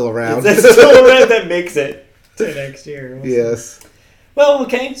that's still around. That's still around, that makes it to next year. Yes. Well,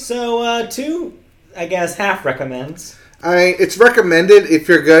 okay, so 2, I guess, half recommends. It's recommended if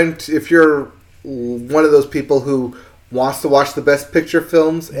you're one of those people who wants to watch the Best Picture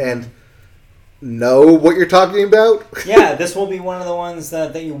films and know what you're talking about. Yeah, this will be one of the ones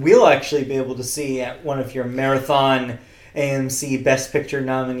that you will actually be able to see at one of your marathon AMC Best Picture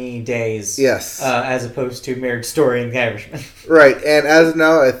nominee days. Yes. As opposed to Marriage Story and The Irishman. Right, and as of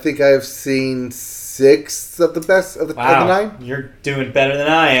now, I think I've seen 6 of the best of the 9. You're doing better than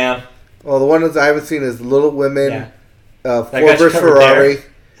I am. Well, the ones I haven't seen is Little Women, Ford vs. Ferrari,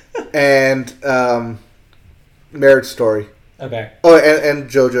 and Marriage Story. Okay. Oh, and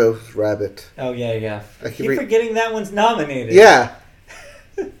Jojo's Rabbit. Oh, yeah. I keep forgetting that one's nominated. Yeah.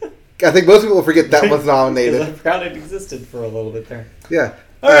 I think most people forget that one's nominated. Because I forgot it existed for a little bit there. Yeah.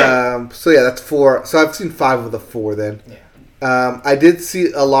 All right. So, that's 4. So, I've seen 5 of the 4 then. Yeah. I did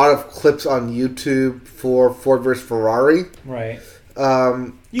see a lot of clips on YouTube for Ford vs. Ferrari. Right.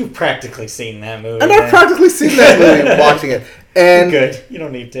 Um, You've practically seen that movie. and I've practically seen that movie watching it. And good. You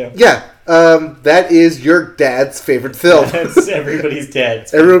don't need to. Yeah. That is your dad's favorite film. That's everybody's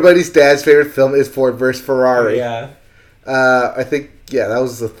dad's. Everybody's dad's favorite film is Ford vs. Ferrari. Yeah. I think, that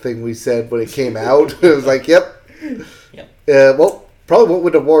was the thing we said when it came out. It was like, yep. Yep. Well, probably won't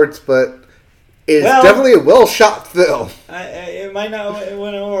win awards, but it's definitely a well-shot film. It might not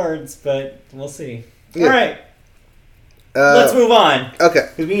win awards, but we'll see. Yeah. All right. Let's move on. Okay.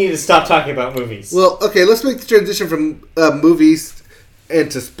 Because we need to stop talking about movies. Well, okay, let's make the transition from movies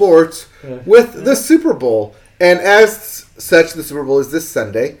into sports with the Super Bowl. And as such, the Super Bowl is this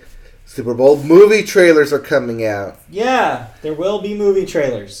Sunday. Super Bowl movie trailers are coming out. Yeah, there will be movie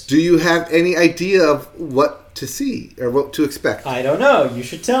trailers. Do you have any idea of what to see or what to expect? I don't know. You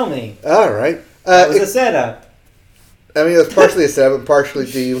should tell me. All right. That was a setup. I mean, it was partially a setup and partially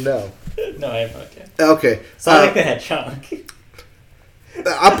do you know? No, I have no idea. Okay. Sonic the Hedgehog.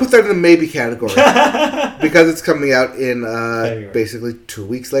 I'll put that in the maybe category because it's coming out in basically 2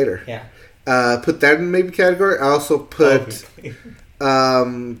 weeks later. Yeah. Put that in the maybe category. I also put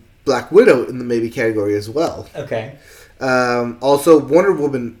Black Widow in the maybe category as well. Okay. Also, Wonder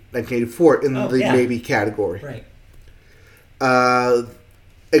Woman 1984 in the maybe category. Right.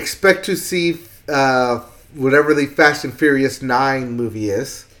 Expect to see whatever the Fast and Furious 9 movie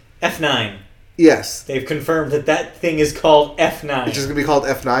is. F9. Yes. They've confirmed that thing is called F9. It's just going to be called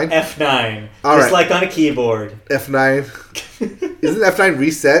F9? F9. All just right. like on a keyboard. F9. Isn't F9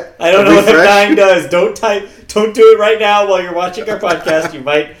 reset? I don't know what F9 does. Don't do it right now while you're watching our podcast. You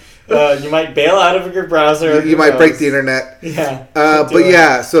might bail out of your browser. You might break the internet.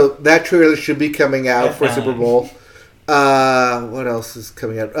 Yeah. So that trailer should be coming out for Super Bowl. What else is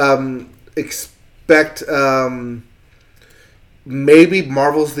coming out? Expect maybe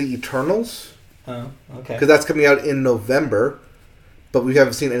Marvel's The Eternals. Oh, okay. Because that's coming out in November, but we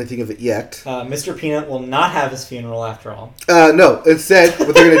haven't seen anything of it yet. Mr. Peanut will not have his funeral after all. No. Instead,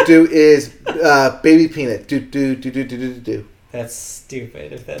 what they're going to do is Baby Peanut. Do. That's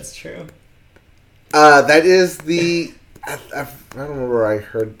stupid if that's true. That is the... I don't remember where I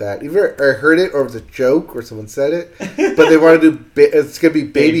heard that. Either I heard it or it was a joke or someone said it. But they want to do... It's going to be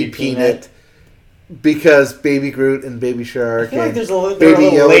Baby Peanut. Because Baby Groot and Baby Shark. I feel like they're a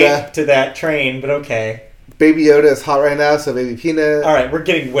little Yoda. late to that train, but okay. Baby Yoda is hot right now, so Baby Peanut. All right, we're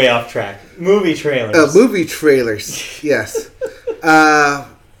getting way off track. Movie trailers. Movie trailers. Yes. What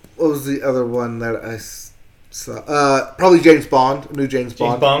was the other one that I saw? Probably James Bond. New James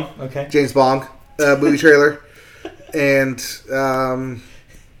Bond. James Bond. Okay. James Bond movie trailer, and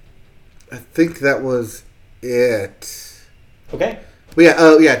I think that was it. Okay.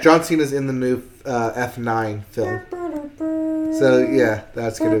 But John Cena's in the new F9 film. So yeah,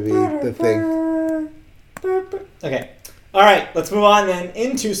 that's gonna be the thing. Okay. All right, let's move on then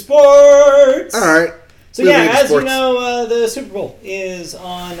into sports. All right. So yeah, as you know, the Super Bowl is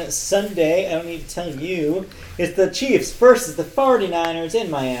on Sunday. I don't need to tell you. It's the Chiefs versus the 49ers in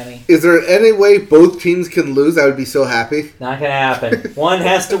Miami. Is there any way both teams can lose? I would be so happy. Not going to happen. One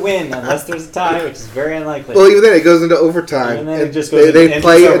has to win unless there's a tie, which is very unlikely. Well, even then, it goes into overtime. And then it just goes they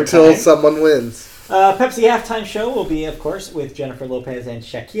play until someone wins. Pepsi halftime show will be, of course, with Jennifer Lopez and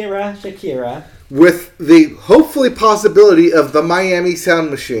Shakira. With the hopefully possibility of the Miami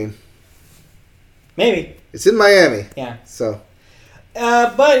Sound Machine. Maybe. It's in Miami. Yeah. So.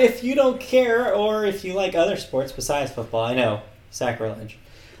 But if you don't care, or if you like other sports besides football, I know, sacrilege.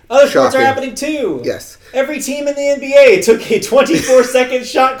 Other sports are happening too. Yes. Every team in the NBA took a 24-second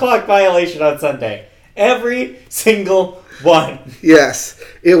shot clock violation on Sunday. Every single one. Yes.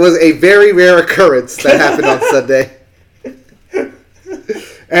 It was a very rare occurrence that happened on Sunday.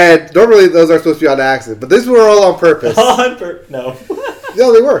 And normally those are supposed to be on accident, but these were all on purpose. No.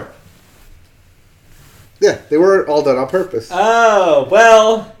 No, they were. Yeah, they were all done on purpose. Oh,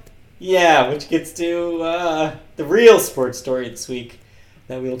 well, yeah, which gets to the real sports story this week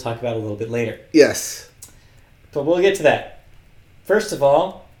that we will talk about a little bit later. Yes. But we'll get to that. First of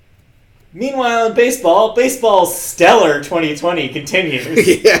all, meanwhile in baseball's stellar 2020 continues.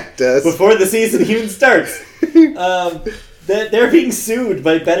 Yeah, it does. Before the season even starts. They're being sued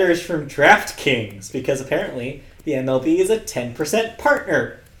by bettors from DraftKings because apparently the MLB is a 10%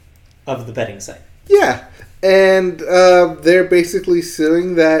 partner of the betting site. Yeah, and they're basically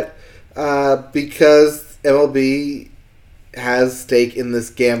suing that because MLB has stake in this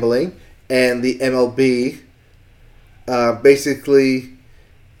gambling, and the MLB basically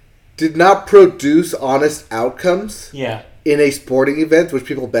did not produce honest outcomes in a sporting event, which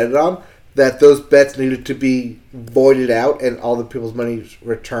people betted on, that those bets needed to be voided out and all the people's money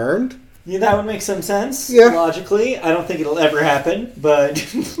returned. Yeah, that would make some sense. Yeah. Logically, I don't think it'll ever happen, but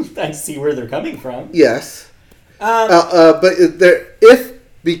I see where they're coming from. Yes. Because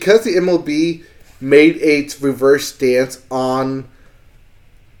the MLB made a reverse stance on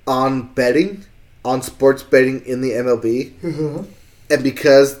betting, on sports betting in the MLB, and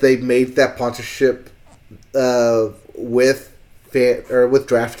because they made that sponsorship with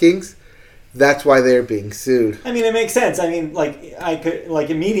DraftKings, that's why they're being sued. I mean, it makes sense. I mean, I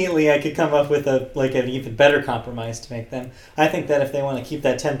could come up with an even better compromise to make them. I think that if they want to keep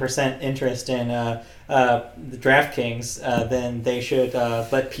that 10% interest in the DraftKings, then they should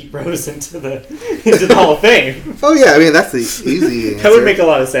let Pete Rose into the Hall of Fame. Oh yeah, I mean that's the easy answer. That would make a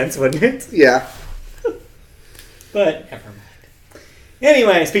lot of sense, wouldn't it? Yeah. But never mind.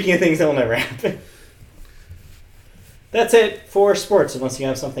 Anyway, speaking of things that will never happen. That's it for sports, unless you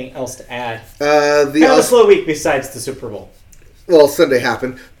have something else to add. Kind of a slow week besides the Super Bowl. Well, Sunday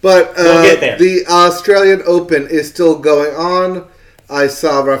happened. But we'll get there. The Australian Open is still going on. I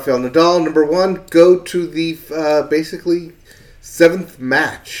saw Rafael Nadal, number 1, go to the basically 7th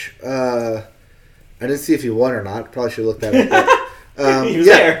match. I didn't see if he won or not. Probably should have looked that up. He was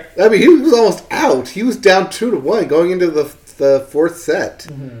there. I mean, he was almost out. He was down 2-1 going into the 4th set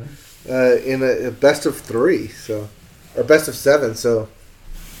in a best of 3. So. Or best of 7, so...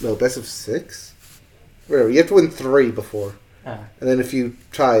 No, best of 6? Whatever, you have to win 3 before. And then if you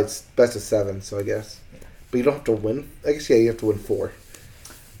tie, it's best of 7, so I guess. But you don't have to win... I guess, yeah, you have to win 4.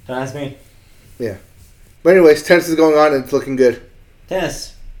 Don't ask me. Yeah. But anyways, tennis is going on and it's looking good.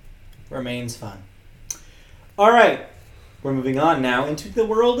 Tennis remains fun. Alright, we're moving on now into the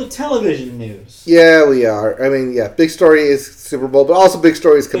world of television news. Yeah, we are. I mean, yeah, big story is Super Bowl, but also big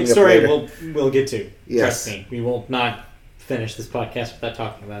story is coming up later. Big story we'll get to. Yes. Trust me, we will not finish this podcast without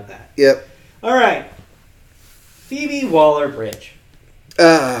talking about that. Yep. All right. Phoebe Waller-Bridge.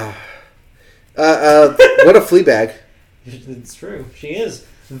 What a Fleabag. It's true. She is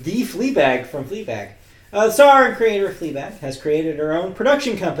the Fleabag from Fleabag. The star and creator of Fleabag has created her own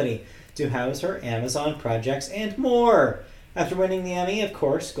production company to house her Amazon projects and more. After winning the Emmy, of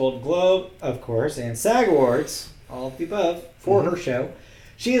course, Golden Globe, of course, and SAG Awards, all of the above, for her show,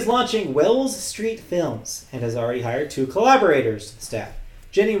 she is launching Wells Street Films and has already hired 2 collaborators to the staff.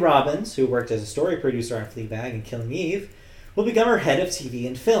 Jenny Robbins, who worked as a story producer on Fleabag and Killing Eve, will become her head of TV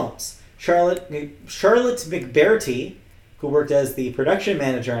and films. Charlotte McBearty, who worked as the production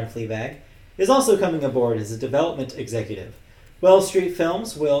manager on Fleabag, is also coming aboard as a development executive. Wells Street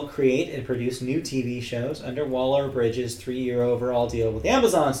Films will create and produce new TV shows under Waller-Bridge's 3-year overall deal with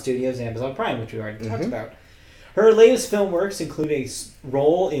Amazon Studios and Amazon Prime, which we already talked about. Her latest film works include a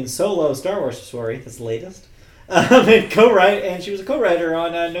role in Solo, Star Wars story, that's the latest, and she was a co-writer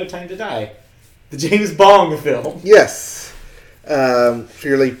on No Time to Die, the James Bond film. Yes.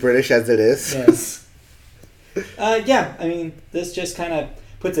 Purely British as it is. Yes. Yeah, I mean, this just kind of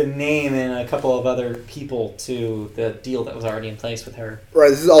puts a name and a couple of other people to the deal that was already in place with her. Right,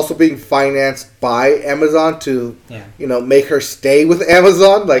 this is also being financed by Amazon to, make her stay with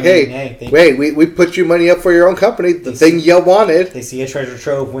Amazon. Like, we put you money up for your own company, the thing you wanted. They see a treasure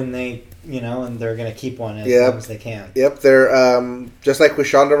trove when they, and they're going to keep one as long as they can. Yep, they're, just like with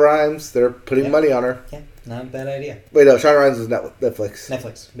Shonda Rhimes, they're putting money on her. Yeah, not a bad idea. Wait, no, Shonda Rhimes is Netflix.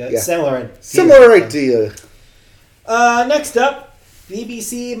 Netflix. Yeah. Similar idea. Next up,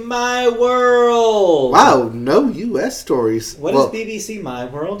 BBC My World. Wow, no U.S. stories. What is BBC My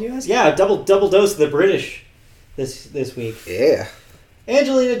World, you ask? Yeah, double dose of the British this week. Yeah.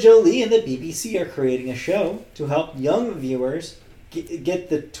 Angelina Jolie and the BBC are creating a show to help young viewers get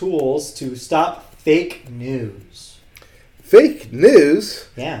the tools to stop fake news. Fake news?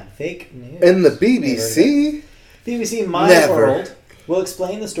 Yeah, fake news. In the BBC? BBC My World will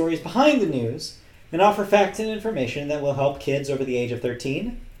explain the stories behind the news and offer facts and information that will help kids over the age of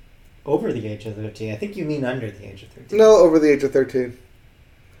 13. Over the age of 13. I think you mean under the age of 13. No, over the age of 13.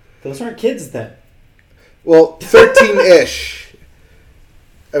 Those aren't kids then. Well, 13-ish.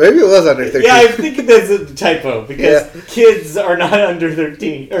 Maybe it was under 13. Yeah, I think that's a typo because kids are not under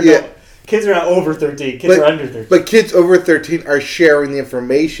 13. No, kids are not over 13. Kids are under 13. But kids over 13 are sharing the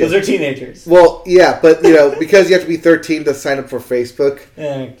information. Those are teenagers. Well, yeah, but, because you have to be 13 to sign up for Facebook.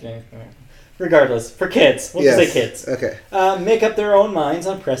 Okay. Regardless, for kids. We'll just say kids. Okay. Make up their own minds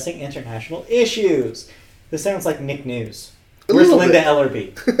on pressing international issues. This sounds like Nick News. Where's Linda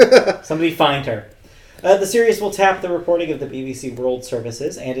Ellerby? Somebody find her. The series will tap the reporting of the BBC World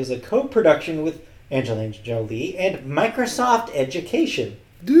Services and is a co-production with Angelina Jolie and Microsoft Education.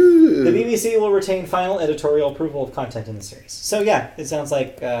 Dude. The BBC will retain final editorial approval of content in the series. So yeah, it sounds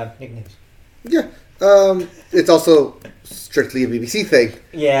like Nick News. Yeah. It's also strictly a BBC thing.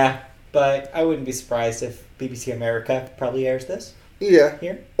 Yeah, but I wouldn't be surprised if BBC America probably airs this. Yeah.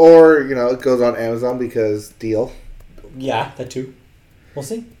 Here. Or, it goes on Amazon because deal. Yeah, that too. We'll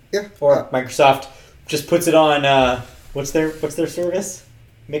see. Yeah. Or Microsoft just puts it on, what's their service?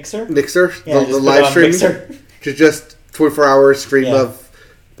 Mixer? Mixer? Yeah, the live stream? To just 24-hour stream of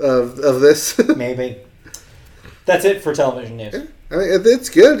this. Maybe. That's it for television news. Yeah. I mean, it's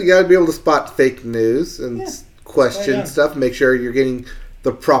good. You got to be able to spot fake news and question stuff. Make sure you're getting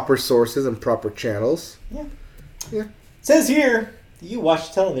the proper sources and proper channels. Yeah. Yeah. It says here you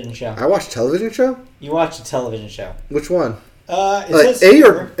watched a television show. I watched a television show? You watched a television show. Which one? It says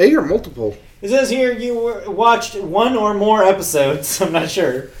A or multiple? It says here you watched one or more episodes, I'm not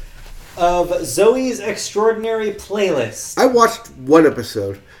sure, of Zoe's Extraordinary Playlist. I watched one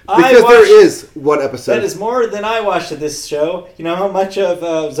episode. Because there is one episode. That is more than I watched of this show. You know how much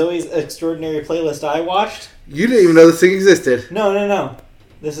of Zoe's Extraordinary Playlist I watched? You didn't even know this thing existed. No.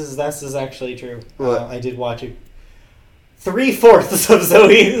 This is actually true. What? I did watch it.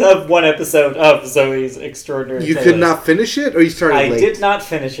 3/4 of one episode of Zoe's Extraordinary Playlist. You could not finish it, or you started late? I did not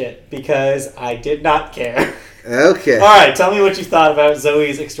finish it because I did not care. Okay. All right, tell me what you thought about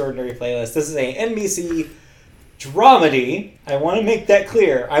Zoe's Extraordinary Playlist. This is a NBC dramedy. I want to make that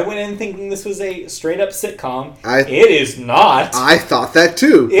clear. I went in thinking this was a straight-up sitcom. It is not. I thought that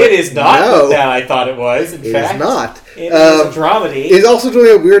too. It is not that I thought it was. In fact, it is not. It is a dramedy. It's also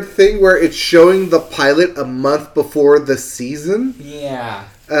doing a weird thing where it's showing the pilot a month before the season. Yeah.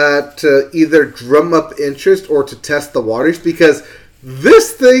 To either drum up interest or to test the waters, because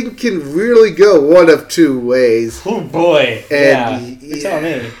this thing can really go one of two ways. Oh boy. You're telling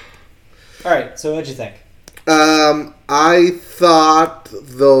me. All right, so what'd you think? I thought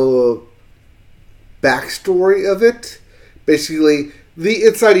the backstory of it, basically the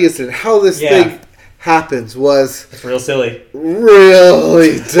inside incident, how this thing happens was... It's real silly.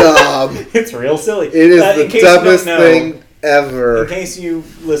 Really dumb. It's real silly. It is the dumbest thing ever. In case you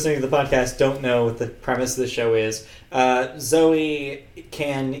listening to the podcast don't know what the premise of the show is, Zoe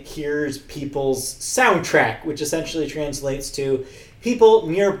hears people's soundtrack, which essentially translates to people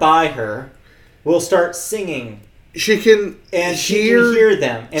nearby her will start singing. She can hear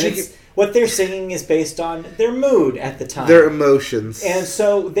them. And what they're singing is based on their mood at the time. Their emotions. And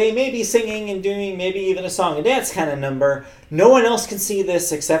so they may be singing and doing maybe even a song and dance kind of number. No one else can see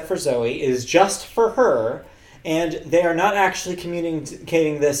this except for Zoe. It is just for her. And they are not actually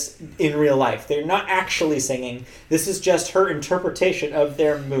communicating this in real life. They're not actually singing. This is just her interpretation of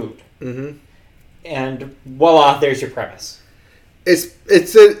their mood. Mm-hmm. And voila, there's your premise.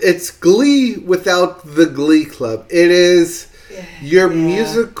 It's Glee without the Glee Club. It is your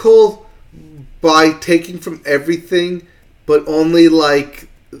musical by taking from everything, but only like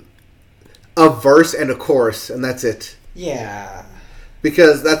a verse and a chorus, and that's it. Yeah.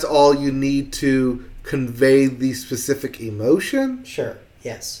 Because that's all you need to convey the specific emotion. Sure.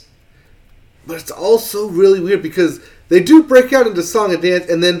 Yes. But it's also really weird because they do break out into song and dance,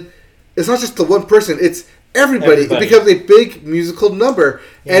 and then it's not just the one person, it's everybody. It becomes a big musical number.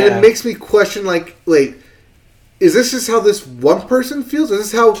 Yeah. And it makes me question, like, wait, is this just how this one person feels?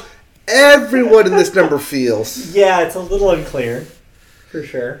 Is this how everyone in this number feels? Yeah, it's a little unclear. For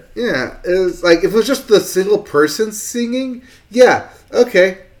sure. Yeah. It's like, if it was just the single person singing, yeah,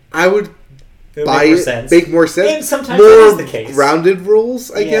 okay, I would buy it. Make more sense. And sometimes more that is the case. Grounded rules,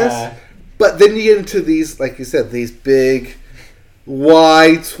 I guess. But then you get into these, like you said, these big,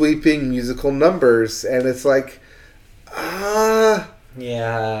 wide sweeping musical numbers, and it's like,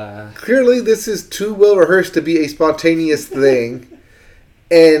 clearly this is too well rehearsed to be a spontaneous thing,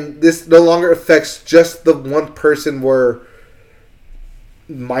 and this no longer affects just the one person we're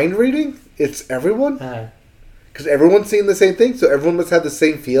mind reading. It's everyone, because everyone's seeing the same thing, so everyone must have the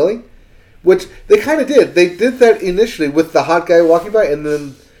same feeling, which they kind of did. They did that initially with the hot guy walking by, and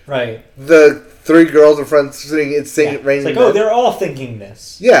then the three girls in front singing "It's Raining." It's like, they're all thinking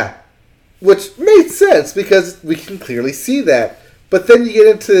this. Yeah, which made sense because we can clearly see that. But then you get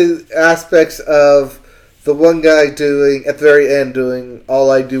into aspects of the one guy doing, at the very end, doing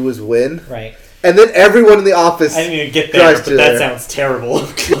 "All I Do Is Win." Right. And then everyone in the office. I didn't even get there, but that sounds terrible.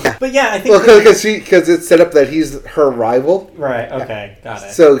 But yeah, I think. Well, because it's set up that he's her rival. Right. Okay. Got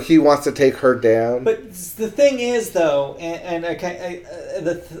it. So he wants to take her down. But the thing is, though,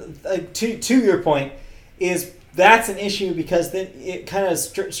 to your point, is that's an issue because then it kind of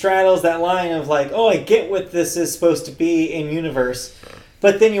straddles that line of like, oh, I get what this is supposed to be in universe,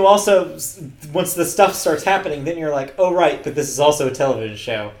 but then you also, once the stuff starts happening, then you're like, oh right, but this is also a television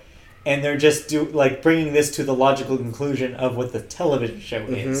show. And they're just bringing this to the logical conclusion of what the television show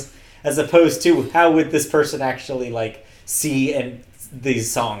is. as opposed to how would this person actually like see and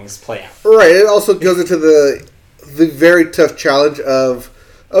these songs play out. Right. It also goes into the very tough challenge of,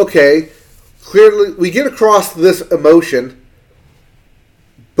 okay, clearly we get across this emotion,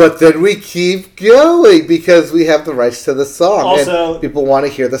 but then we keep going because we have the rights to the song. Also, and people want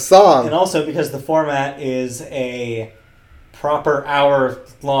to hear the song. And also because the format is a proper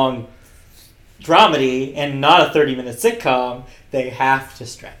hour-long dramedy and not a 30-minute sitcom, they have to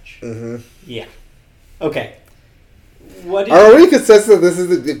stretch. Mm-hmm. Yeah. Okay. Are we consensus that this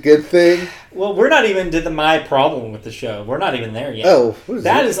is a good thing? Well, we're not even to my problem with the show. We're not even there yet. Oh,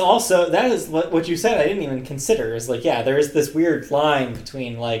 that is what you said. I didn't even consider. Is like, yeah, there is this weird line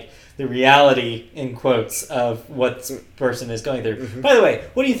between like the reality in quotes of what this person is going through. Mm-hmm. By the way,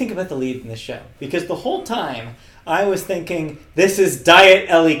 what do you think about the lead in this show? Because the whole time I was thinking this is Diet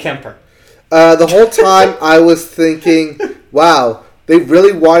Ellie Kemper. The whole time I was thinking, wow, they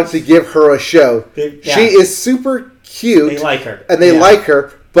really wanted to give her a show. She is super cute. They like her. And they like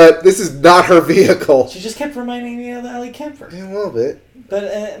her, but this is not her vehicle. She just kept reminding me of Ellie Kemper. Yeah, a little bit. But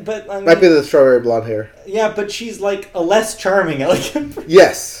I mean, might be the strawberry blonde hair. Yeah, but she's like a less charming Ellie Kemper.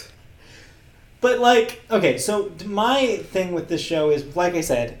 Yes. But like, okay, so my thing with this show is, like I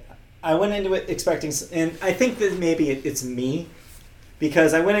said, I went into it expecting, and I think that maybe it's me,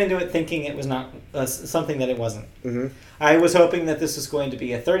 because I went into it thinking it was not something that it wasn't. Mm-hmm. I was hoping that this was going to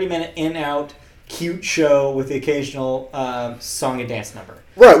be a 30-minute in-out cute show with the occasional song and dance number.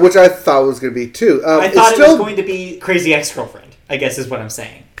 Right, which I thought was going to be too. I thought it was going to be Crazy Ex-Girlfriend, I guess is what I'm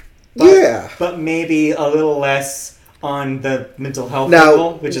saying. But maybe a little less on the mental health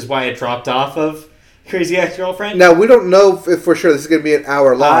level, which is why it dropped off of Crazy Ex-Girlfriend. Now, we don't know if for sure this is going to be an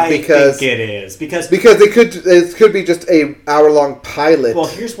hour long. I think it is. Because it could be just a hour-long pilot. Well,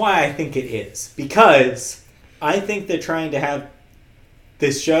 here's why I think it is. Because I think they're trying to have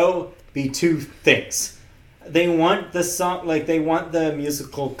this show be two things. They want the song, like they want the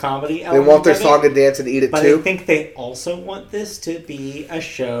musical comedy element. They want their song and dance and eat it but too. I think they also want this to be a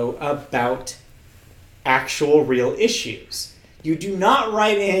show about actual real issues. You do not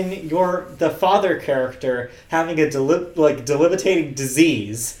write in the father character having a debilitating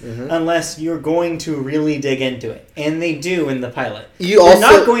disease unless you're going to really dig into it, and they do in the pilot. You're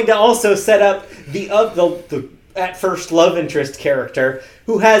not going to also set up the at first love interest character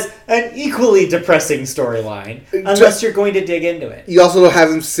who has an equally depressing storyline unless you're going to dig into it. You also don't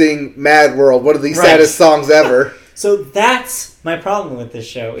have him sing Mad World, one of the saddest songs ever. So that's my problem with this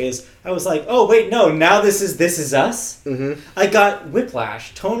show is I was like, oh wait, no, now this is us. Mm-hmm. I got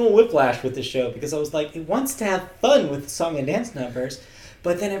tonal whiplash with the show because I was like, it wants to have fun with song and dance numbers,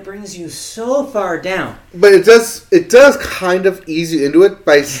 but then it brings you so far down. But it does kind of ease you into it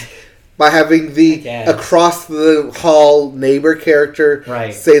by having the across the hall neighbor character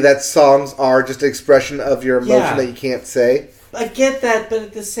say that songs are just an expression of your emotion that you can't say. I get that, but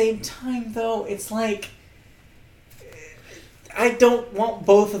at the same time, though, it's like I don't want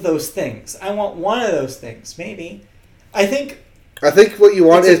both of those things. I want one of those things, maybe. I think what you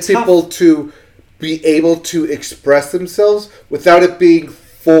want is people to be able to express themselves without it being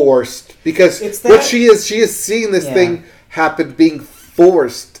forced. Because what she is seeing this thing happen being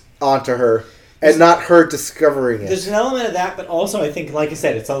forced onto her and not her discovering it. There's an element of that, but also I think, like I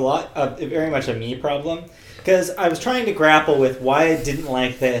said, it's very much a me problem. Because I was trying to grapple with why I didn't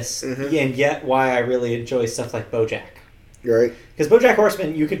like this, and yet why I really enjoy stuff like BoJack. Right. Because BoJack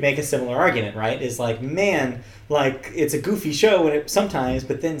Horseman, you could make a similar argument, right? Is like, man, like it's a goofy show sometimes,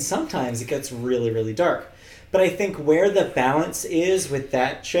 but then sometimes it gets really, really dark. But I think where the balance is with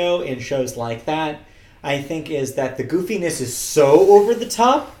that show and shows like that, I think is that the goofiness is so over the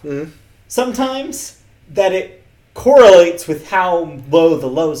top sometimes that it correlates with how low the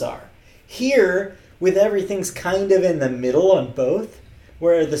lows are. Here, with everything's kind of in the middle on both,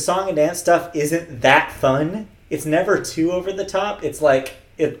 where the song and dance stuff isn't that fun. It's never too over the top. It's like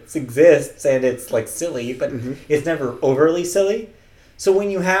it exists and it's like silly, but it's never overly silly. So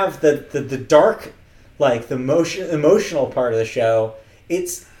when you have the dark, like the emotional part of the show,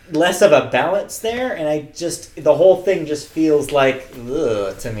 it's less of a balance there, and the whole thing just feels like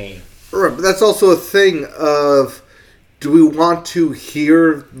ugh to me. Right, but that's also a thing of, do we want to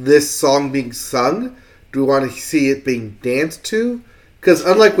hear this song being sung? Do we want to see it being danced to? Because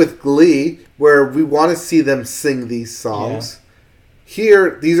unlike with Glee, where we want to see them sing these songs,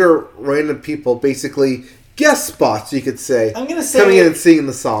 here, these are random people, basically guest spots, you could say, coming in and singing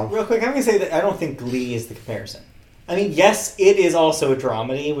the song. Real quick, I'm going to say that I don't think Glee is the comparison. I mean, yes, it is also a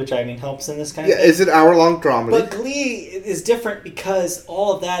dramedy, which I mean helps in this kind of thing. Yeah, it's an hour-long dramedy. But Glee is different because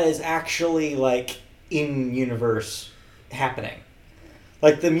all of that is actually, like, in-universe happening.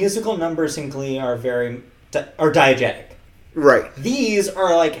 Like, the musical numbers in Glee are are diegetic. Right. These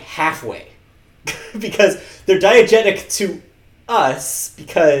are, like, halfway. Because they're diegetic to us,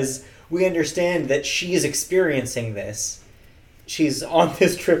 because we understand that she is experiencing this. She's on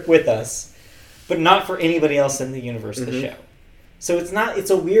this trip with us, but not for anybody else in the universe of the show. So it's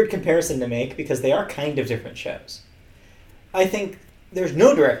a weird comparison to make, because they are kind of different shows. I think there's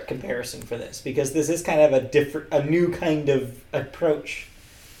no direct comparison for this, because this is kind of a new kind of approach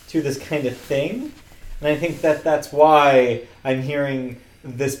to this kind of thing. And I think that's why I'm hearing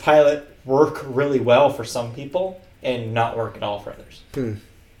this pilot work really well for some people and not work at all for others.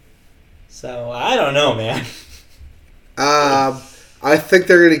 So, I don't know, man. I think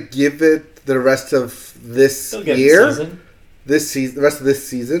they're going to give it the rest of this year. The rest of this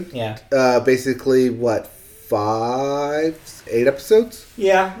season. Yeah. Basically, what, 8 episodes?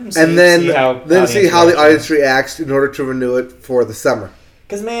 Yeah. And then see how the audience reacts in order to renew it for the summer.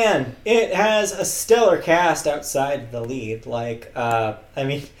 Because, man, it has a stellar cast outside the lead. Like, I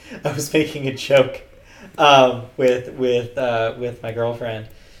was making a joke with my girlfriend.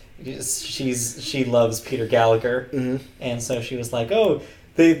 She loves Peter Gallagher, and so she was like, "Oh,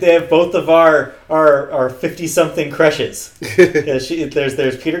 they have both of our 50-something crushes."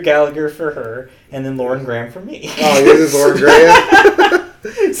 There's Peter Gallagher for her, and then Lauren Graham for me. Oh, yours is Lauren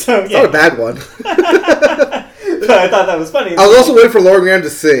Graham. So it's not a bad one. But I thought that was funny. I was also waiting for Lauren Graham to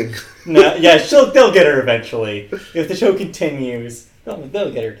sing. No, yeah, they'll get her eventually. If the show continues,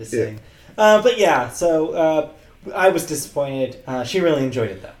 they'll get her to sing. Yeah. But yeah, so I was disappointed. She really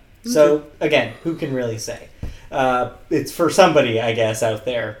enjoyed it, though. So, again, who can really say? It's for somebody, I guess, out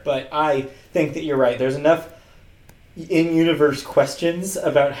there. But I think that you're right. There's enough in-universe questions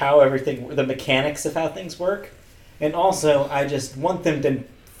about how the mechanics of how things work. And also, I just want them to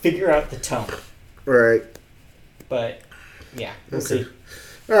figure out the tone. Right. But, yeah, we'll see.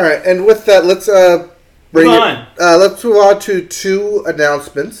 All right, and with that, let's let's move on to 2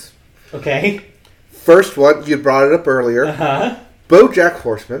 announcements. Okay. First one, you brought it up earlier. BoJack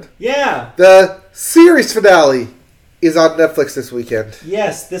Horseman. Yeah. The series finale is on Netflix this weekend.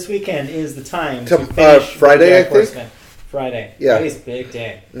 Yes, this weekend is the time to finish Friday, BoJack I think. Horseman. Friday. Yeah. Friday's a big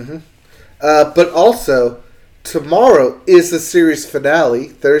day. But also, tomorrow is the series finale,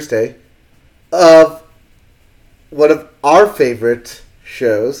 Thursday, of one of our favorite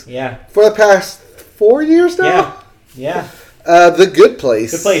shows. Yeah. For the past 4 years now? Yeah. The Good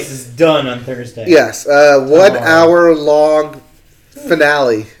Place. Good Place is done on Thursday. Yes. 1 hour long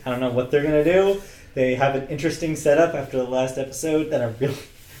finale. I don't know what they're going to do. They have an interesting setup after the last episode that I'm really,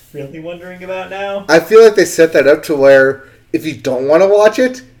 really wondering about now. I feel like they set that up to where if you don't want to watch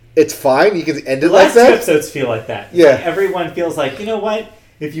it, it's fine. You can end it like that. The last 2 episodes feel like that. Yeah. Like everyone feels like, you know what?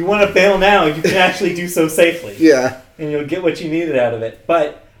 If you want to bail now, you can actually do so safely. Yeah. And you'll get what you needed out of it.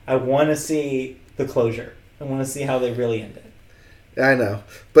 But I want to see the closure. I want to see how they really end it. I know.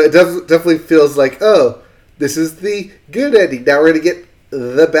 But it definitely feels like, oh, this is the good ending. Now we're going to get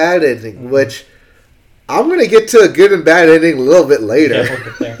the bad ending, which I'm going to get to a good and bad ending a little bit later. Yeah, we'll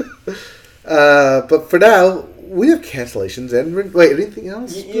get there. But for now, we have cancellations. And wait, anything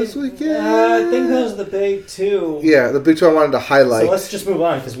else this weekend? I think those are the big 2. Yeah, the big 2 I wanted to highlight. So let's just move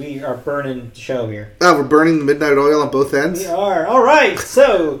on because we are burning the show here. Oh, we're burning the midnight oil on both ends? We are. All right.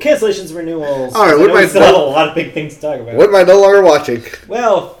 So, cancellations, renewals. All right. We still have a lot of big things to talk about. What am I no longer watching?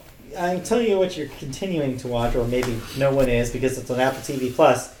 Well, I'm telling you what you're continuing to watch, or maybe no one is because it's on Apple TV+.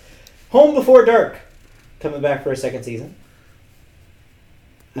 Home Before Dark. Coming back for a 2nd season.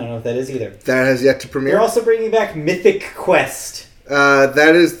 I don't know if that is either. That has yet to premiere. They're also bringing back Mythic Quest.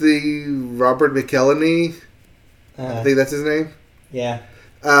 That is the Robert McElhenney. I think that's his name. Yeah.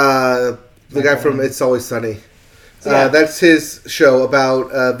 The guy from It's Always Sunny. So, yeah. That's his show about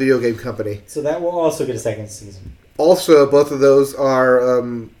a video game company. So that will also get a 2nd season. Also, both of those are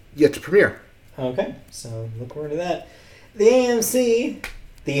yet to premiere. Okay, so look forward to that. The AMC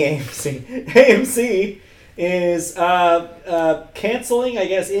is canceling, I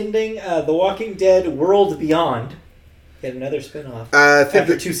guess, ending The Walking Dead World Beyond. Get another spin-off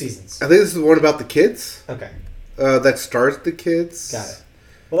after 2 seasons. I think this is the one about the kids. Okay. That stars the kids. Got it.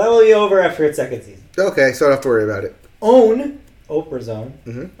 Well, that will be over after its 2nd season. Okay, so I don't have to worry about it. Oprah's Own,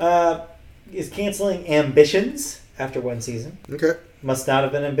 is canceling Ambitions after 1 season. Okay. Must not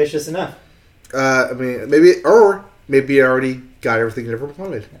have been ambitious enough. I mean, maybe I already got everything I ever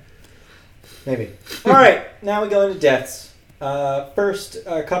wanted. Maybe. All right, now we go into deaths. First,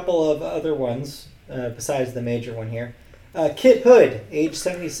 a couple of other ones besides the major one here. Kit Hood, age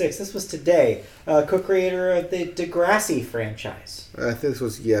 76. This was today. Co-creator of the Degrassi franchise. I think this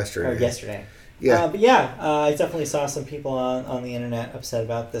was yesterday. Or yesterday. Yeah. But yeah, I definitely saw some people on the internet upset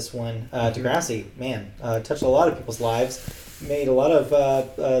about this one. Degrassi, man, touched a lot of people's lives, made a lot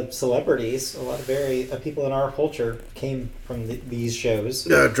of celebrities, a lot of people in our culture came from these shows.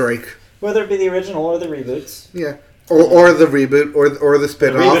 Drake. Whether it be the original or the reboots. Yeah. Or the reboot, or the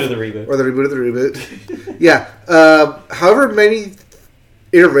spin-off. The reboot of the reboot. Or the reboot of the reboot. Yeah. However many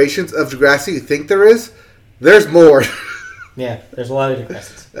iterations of Degrassi you think there is, there's more. Yeah, there's a lot of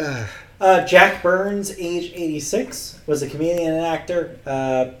Degrassis. Jack Burns, age 86, was a comedian and actor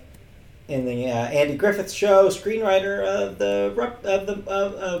in the Andy Griffith Show, screenwriter of the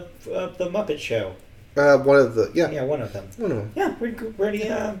Muppet Show. One of the One of them. One of them. Yeah, pretty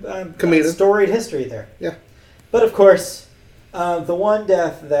Comedian. Storied history there. Yeah. But of course, the one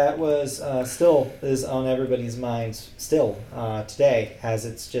death that was still is on everybody's minds still today, as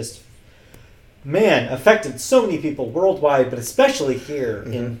it's just affected so many people worldwide, but especially here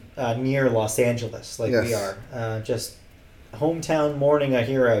in near Los Angeles, like we are. Just hometown mourning a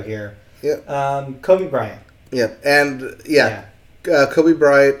hero here. Yeah. Kobe Bryant. Yeah, and Kobe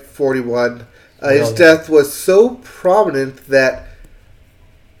Bryant, 41. His death was so prominent that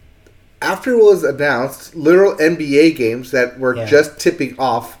after it was announced, literal NBA games that were just tipping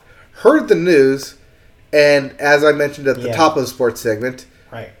off heard the news, and as I mentioned at the top of the sports segment,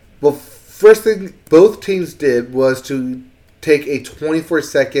 well, first thing both teams did was to take a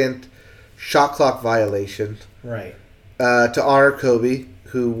 24-second shot clock violation to honor Kobe,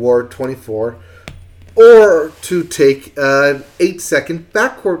 who wore 24, or to take an 8-second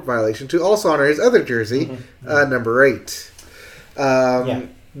backcourt violation to also honor his other jersey, number 8.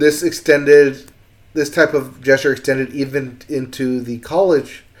 This type of gesture extended even into the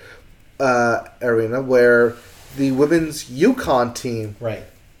college arena, where the women's UConn team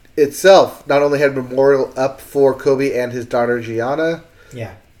itself not only had a memorial up for Kobe and his daughter Gianna,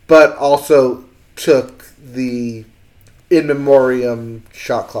 but also took the in memoriam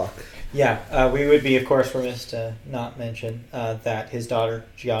shot clock. We would be, of course, remiss to not mention that his daughter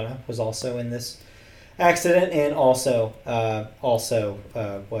Gianna was also in this accident and also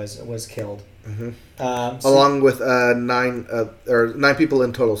was killed. Along with 9 people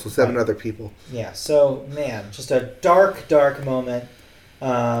in total, so 7 other people. Yeah. So just a dark moment.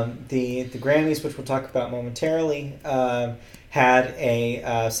 The Grammys, which we'll talk about momentarily, had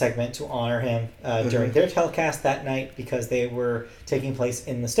a segment to honor him during their telecast that night because they were taking place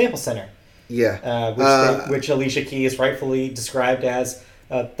in the Staples Center. Which Alicia Keys rightfully described as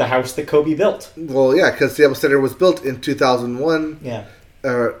the house that Kobe built. Well, yeah, because Staples Center was built in 2001. Yeah.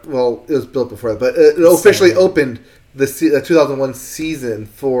 It was built before that, but it officially opened the 2001 season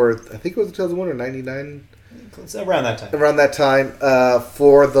for, I think it was 2001 or 99? It's around that time. Around that time,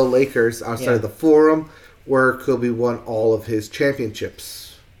 for the Lakers outside of the Forum, where Kobe won all of his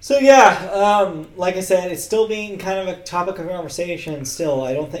championships. So like I said, it's still being kind of a topic of conversation. Still,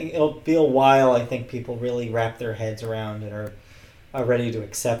 I don't think it'll be a while. I think people really wrap their heads around it or are ready to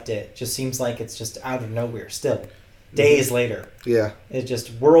accept it. Just seems like it's just out of nowhere. Still, days later, it's just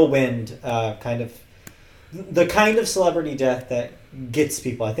whirlwind the kind of celebrity death that gets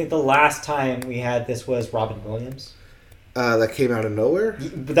people. I think the last time we had this was Robin Williams. That came out of nowhere?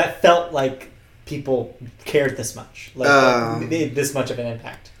 But that felt like people cared this much. Like made this much of an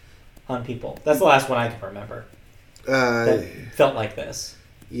impact on people. That's the last one I can remember. That felt like this.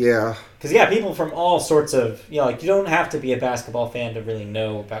 Yeah. Because, people from all sorts of... you don't have to be a basketball fan to really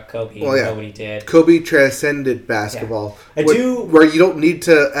know about Kobe and know what he did. Kobe transcended basketball. Yeah. Where you don't need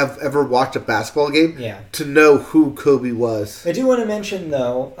to have ever watched a basketball game to know who Kobe was. I do want to mention,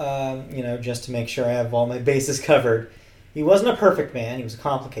 though, just to make sure I have all my bases covered, he wasn't a perfect man. He was a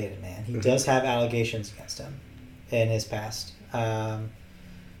complicated man. He does have allegations against him in his past.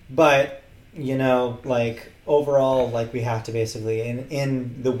 But, overall, we have to basically,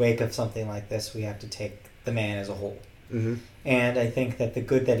 in the wake of something like this, we have to take the man as a whole. And I think that the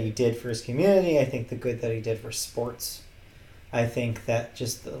good that he did for his community, I think the good that he did for sports, I think that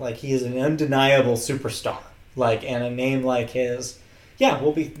just, he is an undeniable superstar. And a name like his,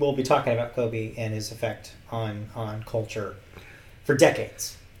 we'll be talking about Kobe and his effect on culture for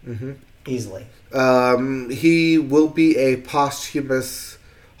decades. Easily. He will be a posthumous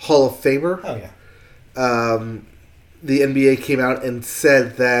Hall of Famer. Oh, yeah. The NBA came out and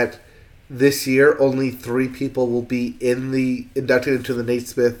said that this year only 3 people will be inducted into the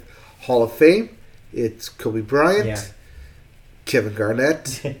Naismith Hall of Fame. It's Kobe Bryant, Kevin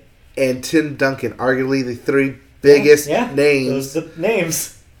Garnett, and Tim Duncan. Arguably the 3 biggest names. Those are the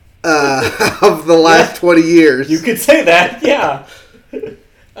names of the last 20 years. You could say that,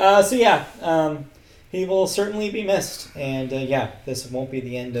 He will certainly be missed. And, this won't be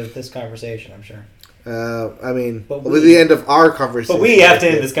the end of this conversation, I'm sure. With the end of our conversation. But we have to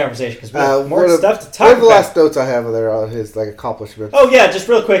end this conversation because we have more stuff to talk what are about. the last notes I have there on his accomplishments? Oh, yeah, just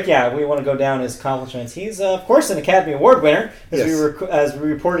real quick, we want to go down his accomplishments. He's, of course, an Academy Award winner. As we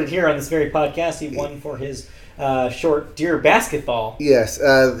reported here on this very podcast, he won for his short Dear Basketball. Yes,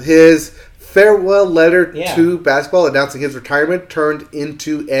 his farewell letter to basketball announcing his retirement turned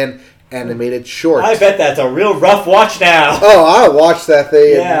into an animated short. I bet that's a real rough watch now. Oh, I watched that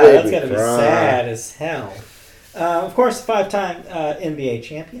thing. Yeah, that's going to be sad as hell. Of course, 5-time NBA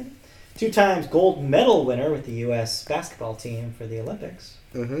champion. 2 times gold medal winner with the U.S. basketball team for the Olympics.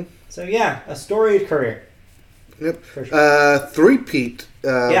 Mm-hmm. So, a storied career. Yep. For sure. Three-peat,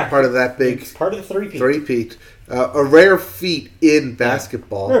 part of that big... It's part of the three-peat. Three-peat. A rare feat in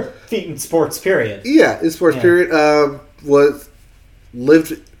basketball. Rare feat in sports, period. Yeah, in sports, period.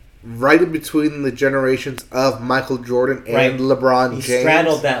 Lived right in between the generations of Michael Jordan and LeBron James. He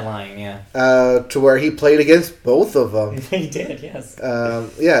straddled that line, to where he played against both of them. He did, yes.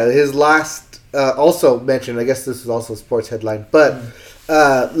 His last, also mentioned, I guess this is also a sports headline, but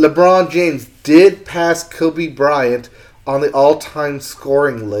LeBron James did pass Kobe Bryant on the all-time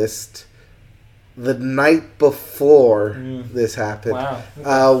scoring list the night before this happened. Wow.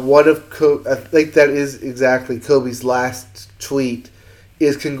 Okay. I think that is exactly Kobe's last tweet,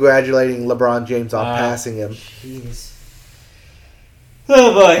 is congratulating LeBron James on passing him. Jeez.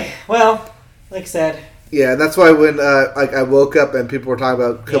 Oh boy. Well, like I said. Yeah, that's why when I woke up and people were talking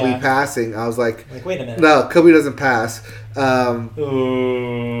about Kobe passing, I was like, wait a minute. No, Kobe doesn't pass. LeBron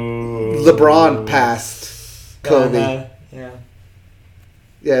passed Kobe.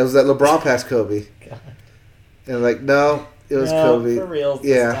 Yeah, it was that LeBron passed Kobe. God. And no, it was Kobe. For real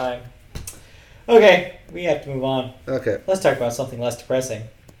this time. Okay, we have to move on. Okay. Let's talk about something less depressing.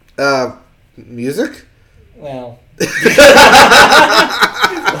 Music? Well.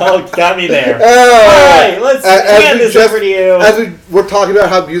 Got me there. All right, let's hand this over to you. As we're talking about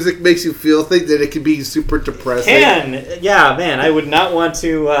how music makes you feel things, that it can be super depressing. I would not want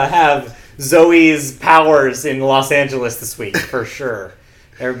to have Zoe's powers in Los Angeles this week, for sure.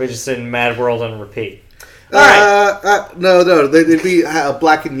 Everybody's just in Mad World on repeat. All right. No. They'd be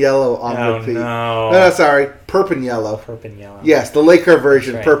black and yellow on repeat. No, sorry. Purp and yellow. Purp and yellow. Yes, the Laker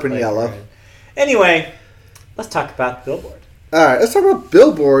version, right, purp and yellow. Anyway, let's talk about Billboard. All right, let's talk about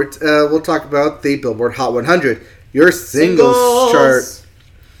Billboard. We'll talk about the Billboard Hot 100. Your singles chart.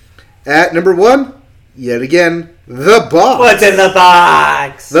 At number 1, yet again, The Box. What's in the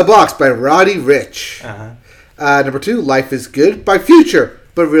box? The Box by Roddy Ricch. Number 2, Life is Good by Future,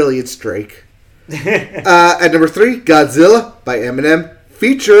 but really it's Drake. At number 3, Godzilla by Eminem,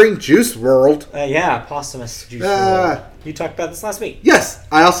 featuring Juice WRLD. Posthumous Juice WRLD. You talked about this last week. Yes,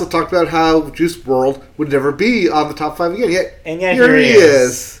 I also talked about how Juice WRLD would never be on the top 5 again. Yet here he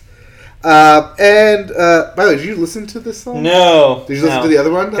is. By the way, did you listen to this song? No. Did you listen to the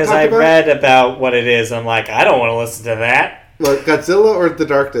other one? Because I read about what it is. I'm like, I don't want to listen to that. What, Godzilla or The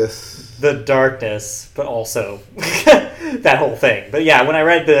Darkness? The Darkness, but also that whole thing. But when I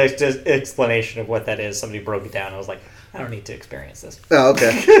read the explanation of what that is, somebody broke it down. I was like, I don't need to experience this. Oh,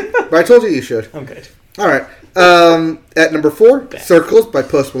 okay. But I told you should. I'm good. All right. At number 4, Circles by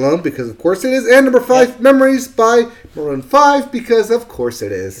Post Malone, because of course it is. And number 5, Memories by Maroon 5, because of course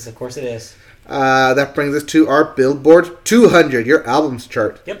it is. Because of course it is. That brings us to our Billboard 200, your albums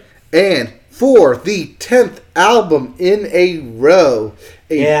chart. Yep. And for the 10th album in a row,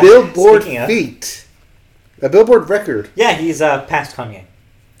 a Billboard feat. A Billboard record. Yeah, he's past Kanye.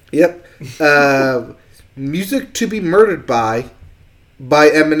 Yep. Music to be Murdered by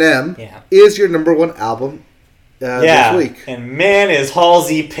Eminem is your number 1 album this week. And man, is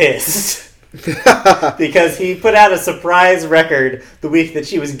Halsey pissed. Because he put out a surprise record the week that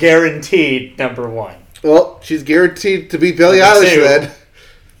she was guaranteed number 1. Well, she's guaranteed to be Billie Eilish then.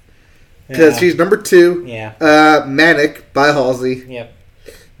 Because she's number 2. Yeah. Manic by Halsey. Yep.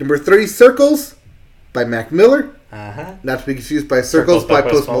 Number 3, Circles by Mac Miller. Uh-huh. Not to be confused by Circles by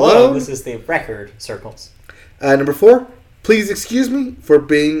Post Malone. This is the record, Circles. Number 4, Please Excuse Me for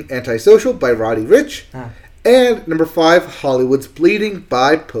Being Antisocial by Roddy Ricch. And number 5, Hollywood's Bleeding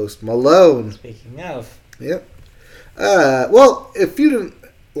by Post Malone. Speaking of. Yep. Well, if you didn't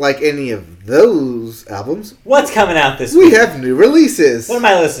like any of those albums... What's coming out this week? We have new releases. What am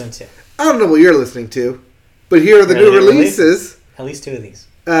I listening to? I don't know what you're listening to, but here are the new releases. At least 2 of these.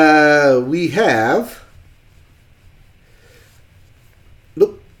 We have...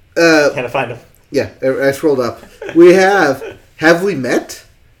 Nope. Gotta find them. Yeah, I scrolled up. We Have We Met?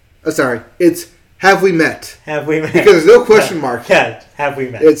 Oh, sorry. It's Have We Met? Have We Met? Because there's no question mark. Yeah, Have We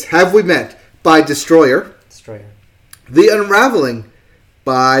Met? It's Have We Met by Destroyer. Destroyer. The Unraveling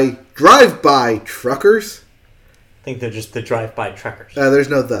by Drive-By Truckers. I think they're just the drive-by truckers. There's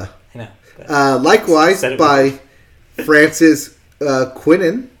no the. I know. Likewise by Francis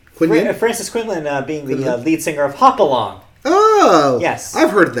Quinlan. Francis Quinlan being the lead singer of Hop Along. Oh! Yes.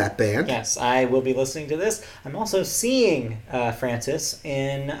 I've heard of that band. Yes, I will be listening to this. I'm also seeing Francis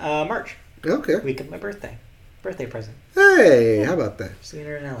in March. Okay. Week of my birthday. Birthday present. Hey, how about that? Seeing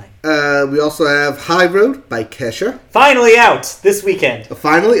her in LA. We also have High Road by Kesha. Finally out this weekend.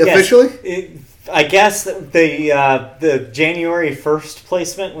 Finally? Yes. Officially? I guess the January 1st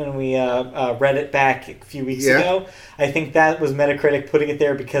placement when we read it back a few weeks ago, I think that was Metacritic putting it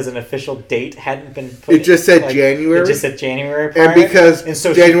there because an official date hadn't been put. It just said January? It just said January prior. And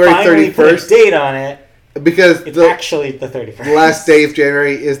so January she finally 31st. put a date on it. Because it's actually the 31st. The last day of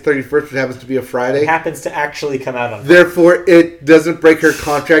January is 31st, which happens to be a Friday. It happens to actually come out on Friday. Therefore, it doesn't break her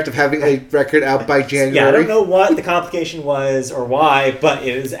contract of having a record out by January. Yeah, I don't know what the complication was or why, but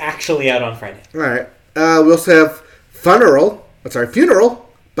it is actually out on Friday. All right. We also have Funeral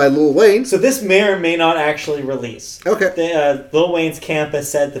by Lil Wayne. So this may or may not actually release. Okay. Lil Wayne's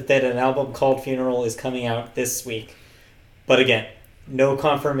campus said that an album called Funeral is coming out this week. But again, no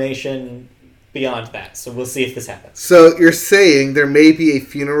confirmation beyond that. So we'll see if this happens. So you're saying there may be a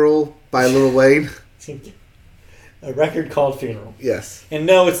funeral by Lil Wayne? A record called Funeral. Yes. And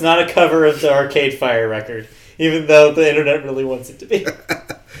no, it's not a cover of the Arcade Fire record, even though the internet really wants it to be.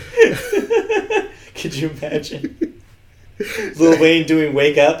 Could you imagine? Lil Wayne doing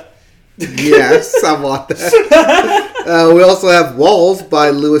Wake Up? Yes, I want that. We also have Walls by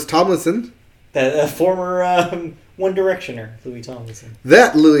Louis Tomlinson. A former One Directioner, Louis Tomlinson.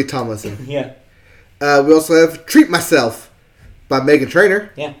 That Louis Tomlinson. Yeah. We also have Treat Myself by Meghan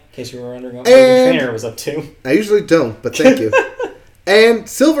Trainor. Yeah, in case you were wondering what Meghan Trainor was up to. I usually don't, but thank you. And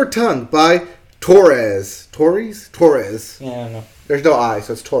Silver Tongue by Torres. Torres? Yeah, I don't know. There's no I,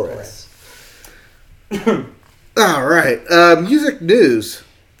 so it's Torres. All right. Music news.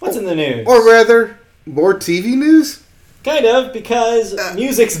 What's in the news? Or rather, more TV news? Kind of, because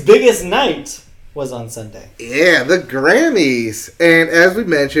music's biggest night was on Sunday. Yeah, the Grammys. And as we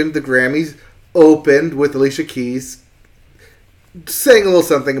mentioned, the Grammys opened with Alicia Keys saying a little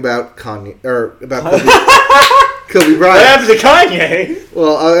something about Kanye, or about Kobe Bryant. What happened to Kanye?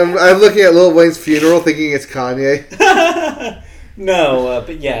 Well, I'm looking at Lil Wayne's funeral thinking it's Kanye. No,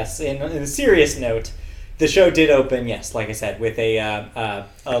 but yes, in a serious note, the show did open, yes, like I said, with a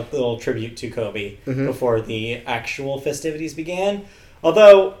little tribute to Kobe before the actual festivities began.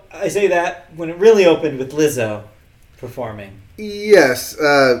 Although, I say that when it really opened with Lizzo performing. Yes,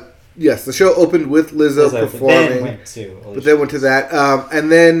 yes, the show opened with Lizzo performing. But then went to that.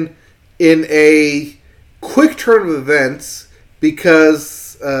 And then in a quick turn of events,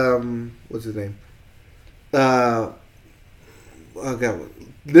 because, what's his name? Oh God,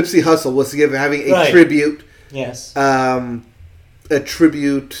 Nipsey Hussle was having a tribute. Yes. A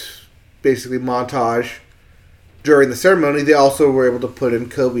tribute, basically, montage. During the ceremony, they also were able to put in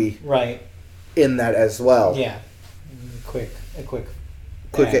Kobe in that as well. Yeah. A quick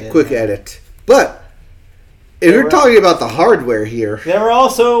edit. But if you're talking about the hardware here, there were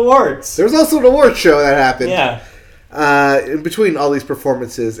also awards. There was also an award show that happened. Yeah. In between all these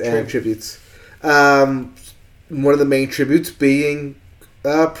performances and tributes. One of the main tributes being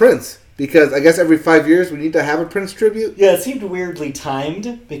Prince. Because I guess every 5 years we need to have a Prince tribute. Yeah, it seemed weirdly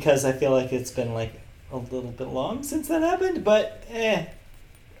timed because I feel like it's been like a little bit long since that happened, but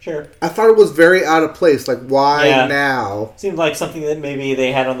sure. I thought it was very out of place. Like, why now? Seemed like something that maybe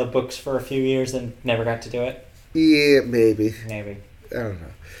they had on the books for a few years and never got to do it. Yeah, maybe. Maybe. I don't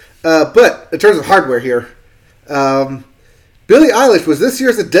know. But in terms of hardware here, Billie Eilish was this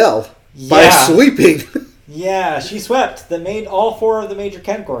year's Adele by sweeping. Yeah, she swept. That made all 4 of the major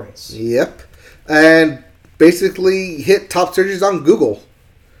categories. Yep. And basically hit top searches on Google.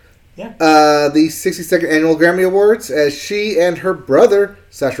 Yeah. The 62nd Annual Grammy Awards, as she and her brother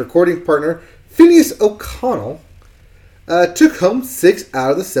 / recording partner, Phineas O'Connell, took home 6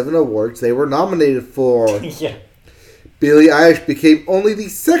 out of the 7 awards they were nominated for. Yeah. Billie Eilish became only the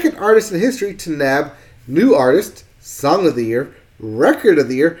second artist in history to nab New Artist, Song of the Year, Record of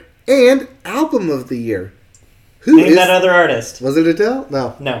the Year, and Album of the Year. Name that other artist. Was it Adele?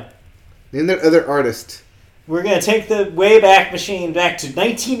 No. Name that other artist. We're going to take the Wayback Machine back to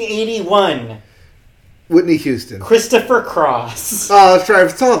 1981. Whitney Houston. Christopher Cross. Oh, that's right. I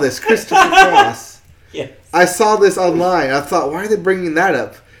saw this. Christopher Cross. Yes. I saw this online. I thought, why are they bringing that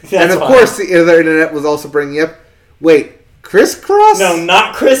up? That's and of course, the internet was also bringing up, wait, Crisscross? No,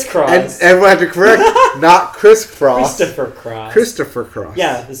 not crisscross. And everyone had to correct, not crisscross. Christopher Cross. Christopher Cross.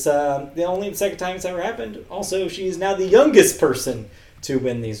 Yeah, this the second time it's ever happened. Also, she is now the youngest person to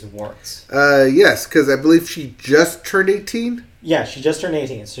win these awards. Yes, because I believe she just turned 18. Yeah, she just turned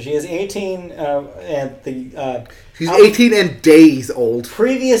 18. So she is 18 at the... She's 18 and days old.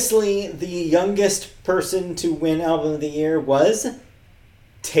 Previously, the youngest person to win Album of the Year was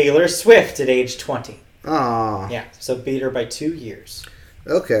Taylor Swift at age 20. Ah. Yeah, so beat her by 2 years.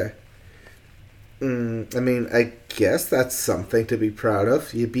 Okay. I mean, I guess that's something to be proud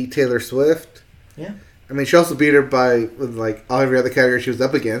of. You beat Taylor Swift. Yeah. I mean, she also beat her by, like, every other category she was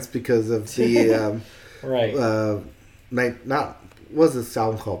up against because of the... right. What was this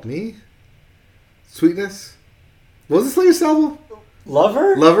album called? Me? Sweetness? What was this latest album?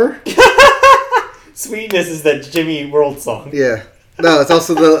 Lover? Lover? Sweetness is that Jimmy World song. Yeah. No, it's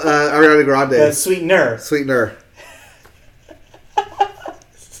also the Ariana Grande. Sweetener. Sweetener.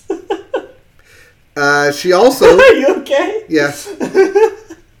 She also... Are you okay? Yes.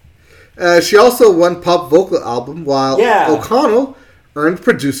 She also won Pop Vocal Album, while O'Connell earned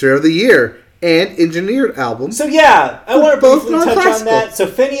Producer of the Year and Engineered Album. So yeah, I want to both briefly touch on that. So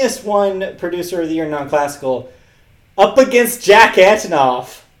Phineas won Producer of the Year non-classical up against Jack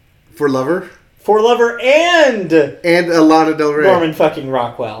Antonoff For Lover. for Lover and Lana Del Rey. Norman fucking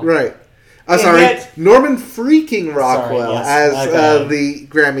Rockwell. Right. Yet, Norman freaking Rockwell, as the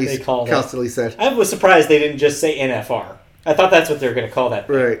Grammys constantly said. I was surprised they didn't just say NFR. I thought that's what they were going to call that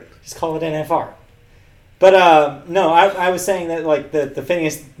thing. Right. Just call it NFR. But no, I was saying that like the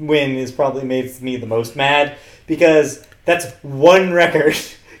Phineas win is probably made me the most mad because that's one record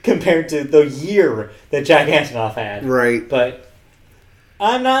compared to the year that Jack Antonoff had. Right. But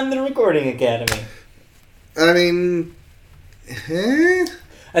I'm not in the Recording Academy. I mean,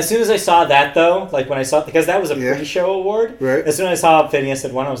 As soon as I saw that, though, like when I saw... Because that was a pre-show award. Right. As soon as I saw Phineas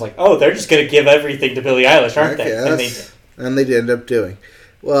had won, I was like, oh, they're just going to give everything to Billie Eilish, aren't they? And they did. And they did end up doing.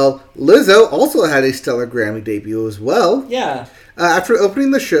 Well, Lizzo also had a stellar Grammy debut as well. Yeah. After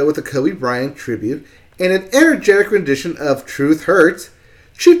opening the show with a Kobe Bryant tribute and an energetic rendition of Truth Hurts,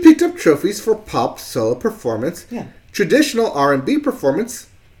 she picked up trophies for pop solo performance, traditional R&B performance,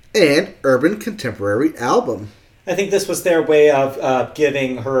 and urban contemporary album. I think this was their way of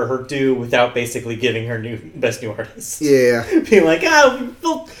giving her due without basically giving her best new artist. Yeah. Being like,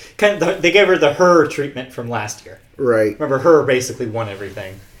 they gave her the Her treatment from last year. Right. Remember, Her basically won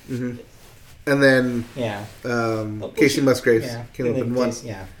everything. Mm-hmm. And then Casey Musgraves came up and won.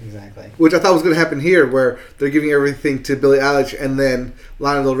 Yeah, exactly. Which I thought was going to happen here, where they're giving everything to Billie Eilish, and then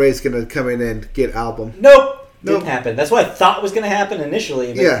Lana Del Rey's going to come in and get album. Nope. Didn't happen. That's what I thought was going to happen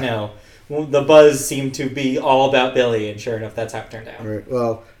initially, but no. Well, the buzz seemed to be all about Billie, and sure enough, that's how it turned out. Right.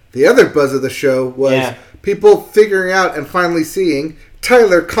 Well, the other buzz of the show was people figuring out and finally seeing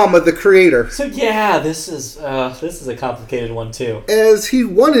Tyler, the Creator. So this is a complicated one too. As he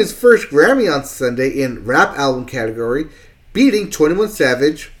won his first Grammy on Sunday in Rap Album category, beating 21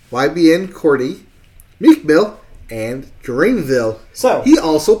 Savage, YBN Cordae, Meek Mill, and Dreamville. So he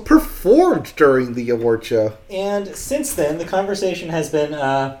also performed during the award show. And since then, the conversation has been,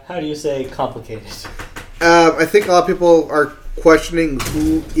 complicated? I think a lot of people are questioning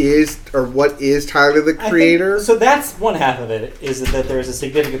who is or what is Tyler, the Creator. So that's one half of it, is that there's a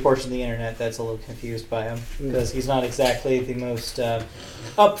significant portion of the internet that's a little confused by him, because he's not exactly the most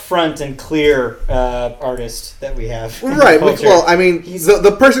upfront and clear artist that we have. Right. Well, I mean,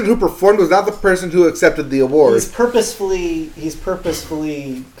 the person who performed was not the person who accepted the award. He's purposefully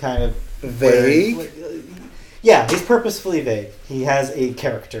kind of vague. He's purposefully vague. He has a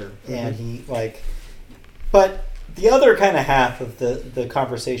character, and he but the other kind of half of the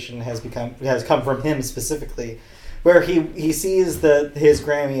conversation has come from him specifically, where he sees his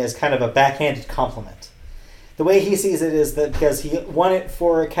Grammy as kind of a backhanded compliment. The way he sees it is that because he won it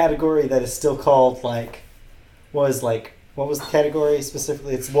for a category that is still called what was the category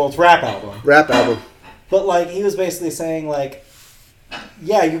specifically? It's Rap Album. Rap Album. But he was basically saying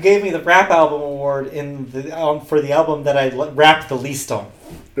you gave me the Rap Album award for the album that I rapped the least on.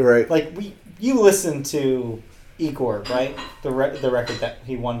 Right. You listened to Igor, right? The record that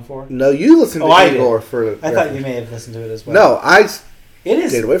he won for? No, you listened to Igor for the I thought you may have listened to it as well. No, I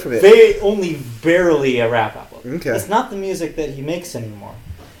stayed away from it. Only barely a rap album. Okay. It's not the music that he makes anymore.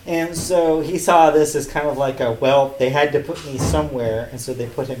 And so he saw this as kind of they had to put me somewhere, and so they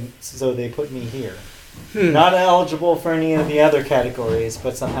put me here. Not eligible for any of the other categories,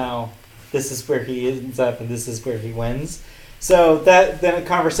 but somehow this is where he ends up and this is where he wins. So then a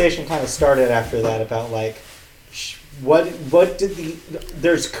conversation kind of started after that about what did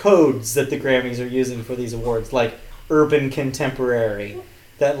there's codes that the Grammys are using for these awards, like urban contemporary.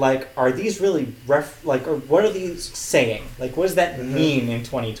 That, like, are these really or what are these saying? Like, what does that mean in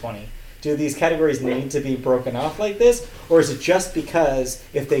 2020? Do these categories need to be broken off like this? Or is it just because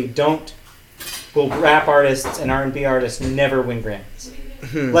if they don't, will rap artists and R&B artists never win Grammys?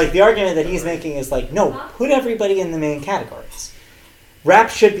 Like, the argument that he's making is like, no, put everybody in the main categories.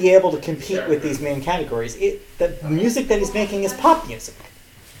 Rap should be able to compete with these main categories. The music that he's making is pop music.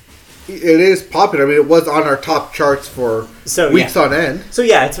 It is popular. I mean, it was on our top charts for weeks on end. So,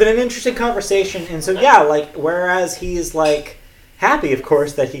 yeah, it's been an interesting conversation. And so, yeah, like, whereas he's, like, happy, of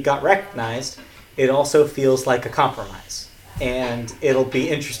course, that he got recognized, it also feels like a compromise. And it'll be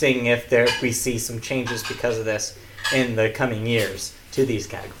interesting if we see some changes because of this in the coming years to these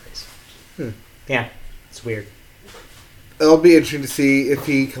categories. Yeah, it's weird. It'll be interesting to see if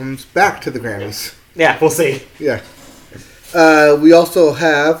he comes back to the Grammys. Yeah, we'll see. Yeah. We also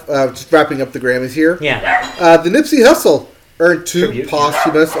have, just wrapping up the Grammys here. Yeah. The Nipsey Hussle earned 2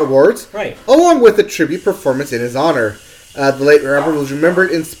 posthumous awards, right, along with a tribute performance in his honor. The late rapper was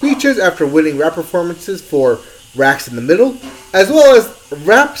remembered in speeches after winning rap performances for Racks in the Middle, as well as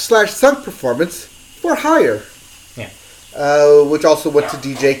rap/sung performance for Higher. Yeah. Which also went to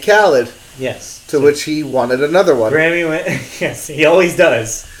DJ Khaled. Yes. To which he wanted another one. Grammy went. Yes, he always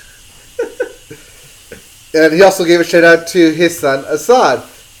does. And he also gave a shout out to his son Assad,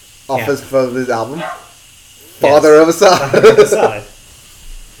 off of his album, Father of Assad.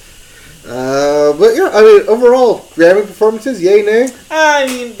 But yeah, I mean, overall, Grammy performances, yay, nay? I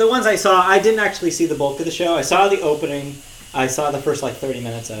mean, the ones I saw, I didn't actually see the bulk of the show. I saw the opening. I saw the first, 30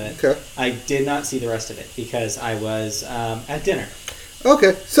 minutes of it. Okay. I did not see the rest of it because I was at dinner.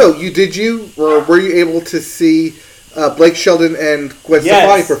 Okay. So, were you able to see Blake Shelton and Gwen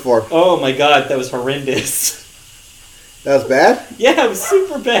Stefani perform? Oh my god, that was horrendous. That was bad? Yeah, it was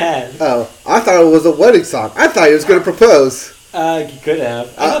super bad. Oh, I thought it was a wedding song. I thought he was going to propose. You could have.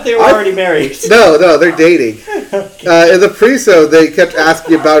 I thought they were already married. No, they're dating. Okay. In the pre-show, they kept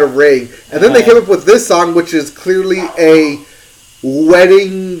asking about a ring. And then they came up with this song, which is clearly a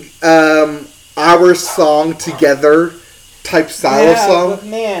wedding our song together type style song. But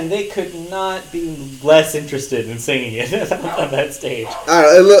man, they could not be less interested in singing it on that stage.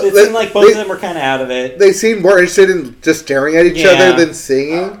 It seemed like both of them were kind of out of it. They seemed more interested in just staring at each other than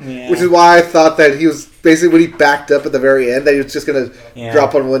singing, which is why I thought that he was basically, when he backed up at the very end, that he was just going to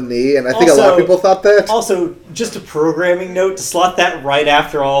drop on one knee, and I think a lot of people thought that. Also, just a programming note, to slot that right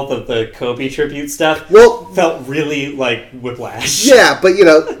after all the Kobe tribute stuff felt really like whiplash. Yeah, but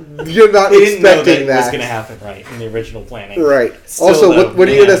you're not they expecting didn't know that that. It was going to happen right in the original planning. Right. Still, also, though, what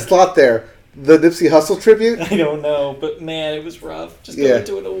are you going to slot there? The Nipsey Hussle tribute? I don't know, but man, it was rough. Just going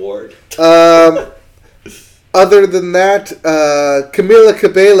to an award. Other than that, Camila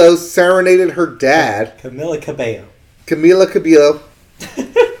Cabello serenaded her dad. Camila Cabello.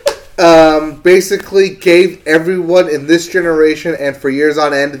 Basically gave everyone in this generation and for years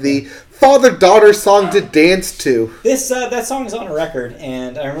on end the father-daughter song to dance to. That song is on a record,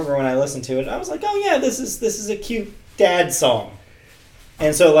 and I remember when I listened to it, I was like, oh yeah, this is a cute dad song.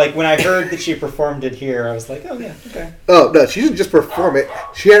 And so, when I heard that she performed it here, I was like, oh, yeah, okay. Oh, no, she didn't just perform it.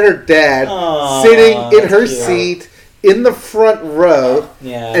 She had her dad sitting in her seat in the front row.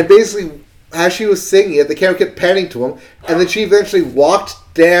 Yeah. And basically, as she was singing it, the camera kept panning to him. And then she eventually walked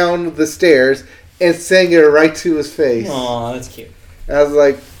down the stairs and sang it right to his face. Aw, that's cute. And I was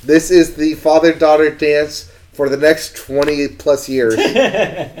like, this is the father-daughter dance for the next 20-plus years.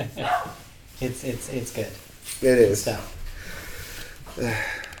 It's good. It is. Good stuff.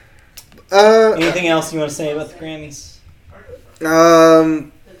 Anything else you want to say about the Grammys?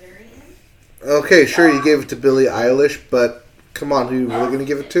 Okay, sure, you gave it to Billie Eilish, but come on, who are you really going to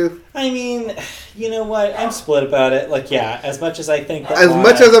give it to? I mean, you know what? I'm split about it. As much as I think that... As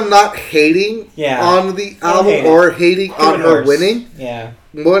much as I'm not hating on the album or hating on her winning,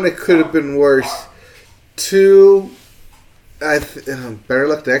 one, it could have been worse. Two... better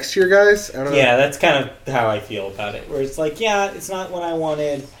luck next year, guys. I don't know. Yeah, that's kind of how I feel about it. Where it's it's not what I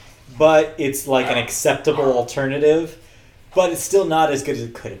wanted, but it's an acceptable alternative. But it's still not as good as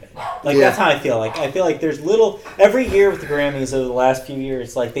it could have been. That's how I feel. I feel like there's every year with the Grammys over the last few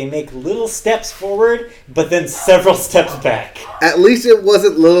years, they make little steps forward, but then several steps back. At least it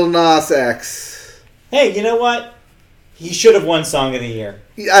wasn't Lil Nas X. Hey, you know what? He should have won Song of the Year.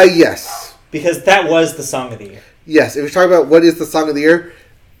 Yes. Because that was the Song of the Year. Yes, if you're talking about what is the Song of the Year,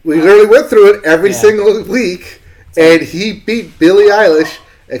 we literally went through it every single week, and he beat Billie Eilish,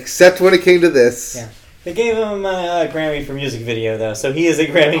 except when it came to this. Yeah. They gave him a Grammy for music video, though, so he is a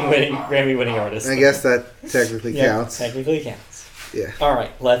Grammy winning artist. I guess that technically counts. Technically counts. Yeah. All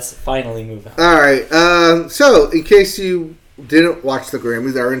right, let's finally move on. All right. So, in case you didn't watch the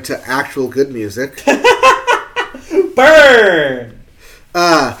Grammys, are into actual good music. Burn!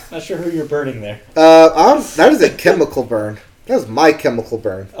 Not sure who you're burning there. That is a chemical burn. That was My Chemical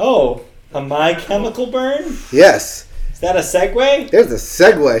Burn. Oh, a My Chemical Burn? Yes. Is that a segue? There's a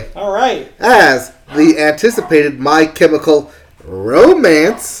segue. All right. As the anticipated My Chemical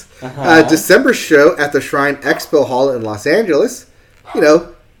Romance December show at the Shrine Expo Hall in Los Angeles,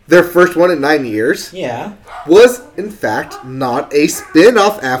 their first one in 9 years, was in fact not a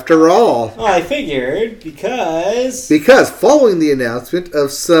spin-off after all. Well, I figured because following the announcement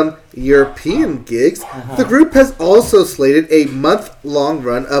of some European gigs, the group has also slated a month-long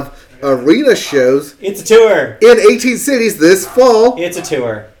run of arena shows. It's a tour. In 18 cities this fall. It's a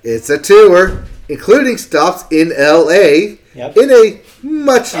tour. It's a tour, including stops in L.A. In a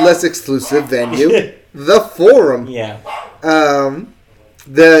much less exclusive venue, the Forum. Yeah.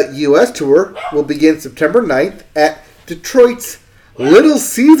 The U.S. tour will begin September 9th at Detroit's Little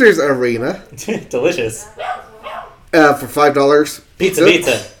Caesars Arena. Delicious. For $5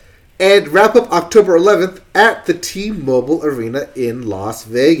 Pizza. And wrap up October 11th at the T-Mobile Arena in Las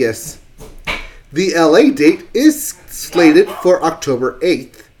Vegas. The L.A. date is slated for October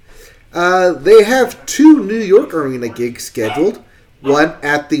 8th. They have 2 New York Arena gigs scheduled. One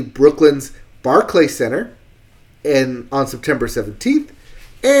at the Brooklyn's Barclays Center on September 17th.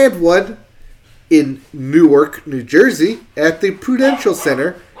 And one in Newark, New Jersey at the Prudential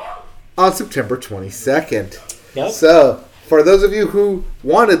Center on September 22nd. Yep. So, for those of you who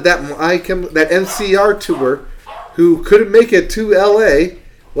wanted that MCR tour, who couldn't make it to LA,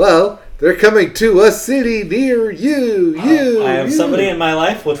 well, they're coming to a city near you. I have somebody in my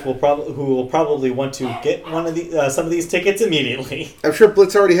life who will probably want to get one of some of these tickets immediately. I'm sure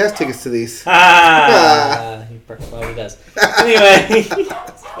Blitz already has tickets to these. He probably does. Anyway,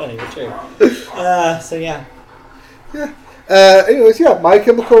 it's funny but true. So yeah. Anyways, My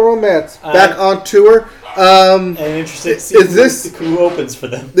Chemical Romance back on tour. And interested to see who opens for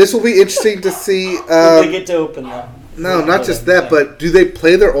them. This will be interesting to see. They get to open them. No, not just that, but do they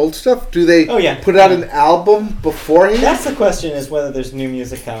play their old stuff? Do they put out an album beforehand? That's the question, is whether there's new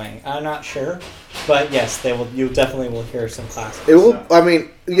music coming. I'm not sure. But yes, they will. You definitely will hear some classics. It will. I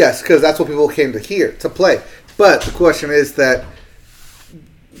mean, yes, because that's what people came to play. But the question is that,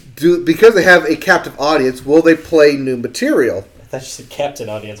 because they have a captive audience, will they play new material? I thought you said captain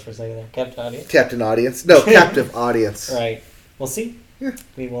audience for a second there. Captain audience? Captain audience. No, captive audience. Right. We'll see. Yeah.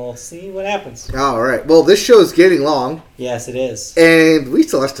 We will see what happens. All right. Well, this show is getting long. Yes, it is. And we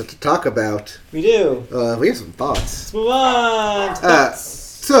still have stuff to talk about. We do. We have some thoughts. Let's move on.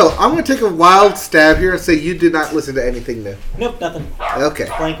 So, I'm going to take a wild stab here and say you did not listen to anything new. Nope, nothing. Okay.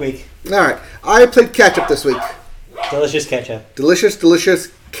 Blank week. All right. I played catch-up this week. Delicious catch-up.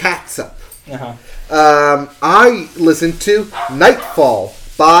 Delicious catsup. I listened to Nightfall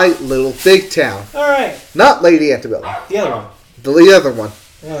by Little Big Town. All right. Not Lady Antebellum. The other one. The other one.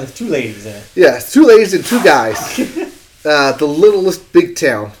 Well, there's 2 ladies in it. Yes, 2 ladies and 2 guys. The Littlest Big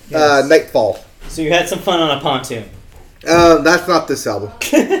Town. Yes. Nightfall. So you had some fun on a pontoon. That's not this album.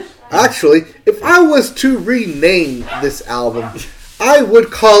 Actually, if I was to rename this album, I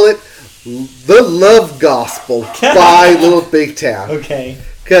would call it The Love Gospel by Little Big Town. Okay.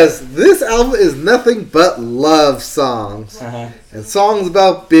 Because this album is nothing but love songs. And songs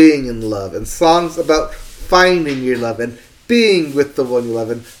about being in love. And songs about finding your love. And being with the one you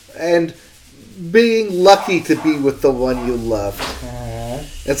love. And being lucky to be with the one you love.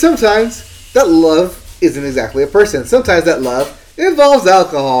 And sometimes that love isn't exactly a person. Sometimes that love involves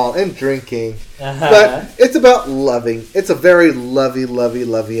alcohol and drinking. But it's about loving. It's a very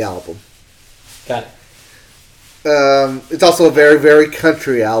lovey album. Got it. It's also a very, very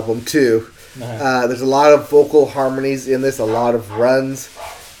country album, too. There's a lot of vocal harmonies in this, a lot of runs.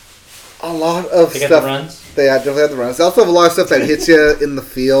 A lot of stuff. Got the runs? They definitely have the runs. They also have a lot of stuff that hits you in the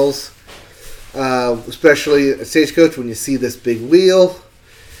feels. Especially at Stagecoach when you see this big wheel.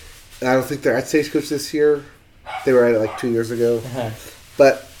 I don't think they're at Stagecoach this year. They were at it like 2 years ago.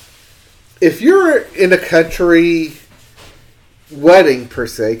 But if you're in a country wedding, per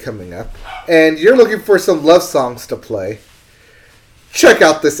se, coming up, and you're looking for some love songs to play, check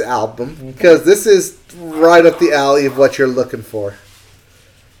out this album. Because this is right up the alley of what you're looking for.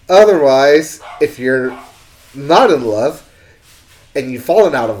 Otherwise, if you're not in love, and you've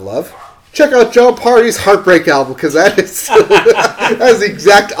fallen out of love, check out Jon Pardi's Heartbreak album, because that is the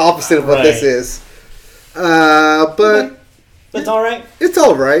exact opposite of what this is. But it's all right. It's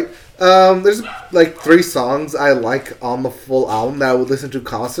all right. There's like 3 songs I like on the full album that I would listen to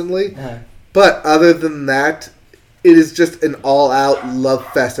constantly. But other than that, it is just an all-out love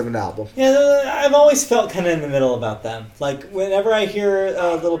fest of an album. Yeah, I've always felt kind of in the middle about them. Like, whenever I hear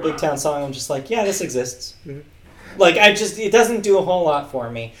a Little Big Town song, I'm just like, yeah, this exists. Mhm. Like, it doesn't do a whole lot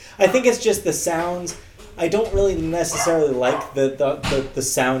for me. I think it's just the sounds. I don't really necessarily like the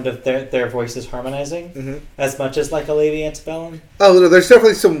sound of their voices harmonizing as much as like a Lady Antebellum. Oh, no, there's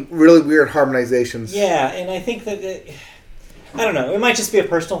definitely some really weird harmonizations. Yeah, and I think that I don't know. It might just be a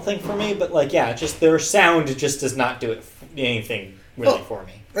personal thing for me, but like, yeah, just their sound just does not do anything really for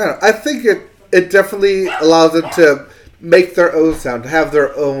me. I don't know. I think it definitely allows them to make their own sound, to have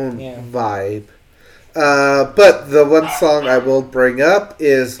their own vibe. But the one song I will bring up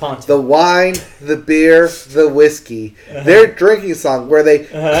is the wine, the beer, the whiskey. Their drinking song where they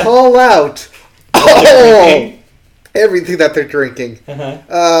call out everything that they're drinking.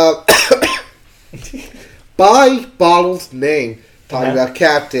 By bottle's name. Talking about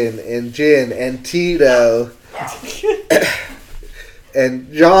Captain and Gin and Tito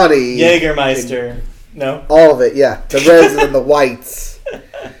and Johnny. Jägermeister. No? All of it, yeah. The reds and the whites.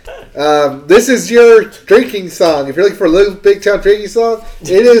 This is your drinking song. If you're looking for a Little Big Town drinking song, it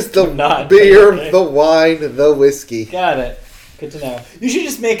is the beer, the wine, the whiskey. Got it. Good to know. You should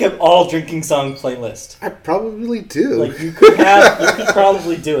just make an all drinking song playlist. I probably do. Like you could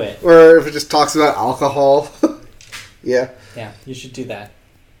probably do it. Or if it just talks about alcohol. Yeah. Yeah, you should do that.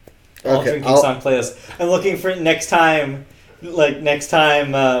 All drinking song playlist. I'm looking for next time. Like next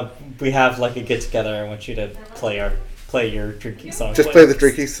time we have like a get together. I want you to play your drinking song. Just play the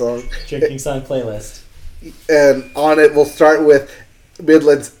drinking song. Drinking song playlist. And on it, we'll start with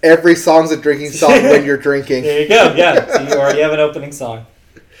Midland's "Every Song's a Drinking Song When You're Drinking." There you go. Yeah, so you already have an opening song.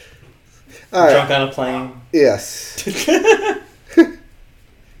 Drunk on a plane. Yes. It's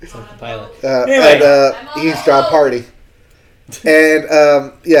like the pilot. Anyway. And he's John Party.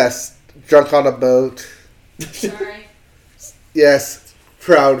 And yes, drunk on a boat. Sorry. Yes,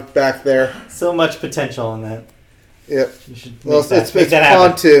 crowd back there. So much potential in that. Yep. You should it's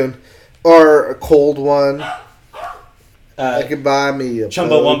pontoon or a cold one. I could buy me a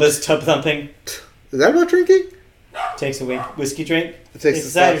Chumbawamba's tub thumping. Is that about drinking? Takes a whiskey drink. It takes a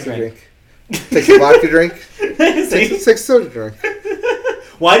cider drink. Takes a vodka drink. Takes a soda drink.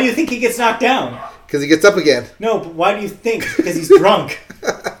 Why do you think he gets knocked down? Because he gets up again. No, but why do you think? Because he's drunk.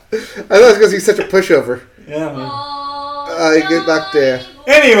 I thought it was because he's such a pushover. Yeah, man. I get back there.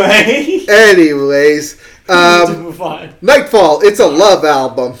 Anyways. To move on. Nightfall. It's a love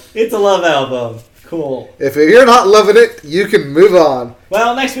album. It's a love album. Cool. If you're not loving it, you can move on.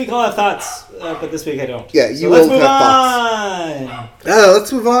 Well, next week I'll have thoughts, but this week I don't. Yeah, you will have thoughts.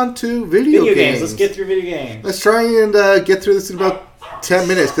 Let's move on to video games. Let's get through video games. Let's try and get through this in about 10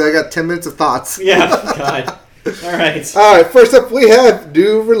 minutes, because I got 10 minutes of thoughts. Yeah, God. All right. All right, first up we have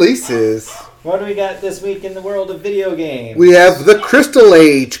new releases. What do we got this week in the world of video games? We have The Crystal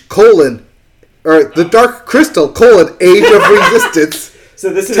Age, The Dark Crystal, Age of Resistance. So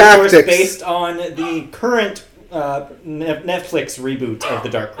this is, Tactics. of course, based on the current Netflix reboot of The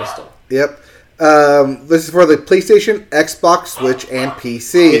Dark Crystal. Yep. This is for the PlayStation, Xbox, Switch, and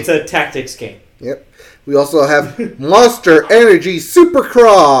PC. It's a tactics game. Yep. We also have Monster Energy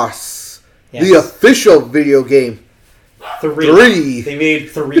Supercross, the official video game. Three. They made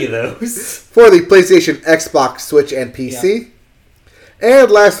 3 of those. For the PlayStation, Xbox, Switch, and PC. Yeah.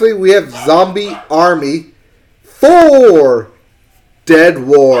 And lastly, we have Zombie Army 4 Dead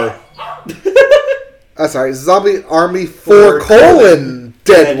War. Zombie Army 4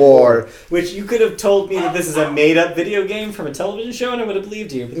 Dead War. Which you could have told me that this is a made-up video game from a television show and I would have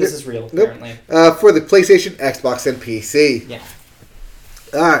believed you, but this is real, apparently. For the PlayStation, Xbox, and PC. Yeah.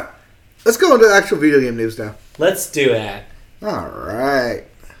 Alright. Let's go into actual video game news now. Let's do that. Alright.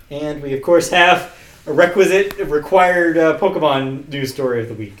 And we, of course, have a required Pokemon news story of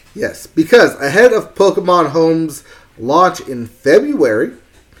the week. Yes, because ahead of Pokemon Home's launch in February,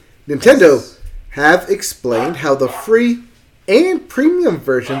 Nintendo have explained how the free and premium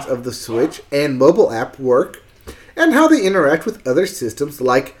versions of the Switch and mobile app work, and how they interact with other systems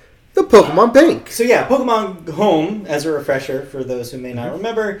like the Pokemon Bank. So yeah, Pokemon Home, as a refresher for those who may not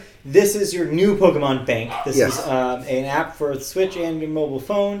remember, this is your new Pokemon Bank. This is an app for the Switch and your mobile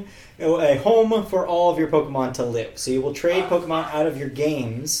phone, a home for all of your Pokemon to live. So you will trade Pokemon out of your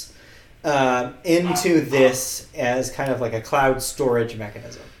games into this as kind of like a cloud storage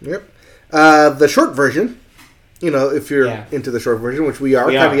mechanism. Yep. The short version, if you're into the short version, which we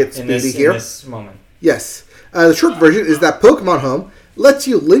are kind of get speedy here. In this moment. Yes. The short version is that Pokemon Home lets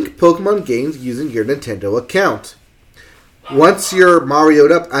you link Pokemon games using your Nintendo account. Once you're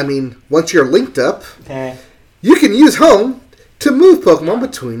once you're linked up, you can use Home to move Pokemon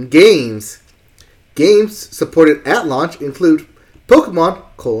between games. Games supported at launch include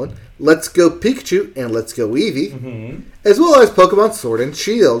Pokemon, Let's Go Pikachu and Let's Go Eevee, as well as Pokemon Sword and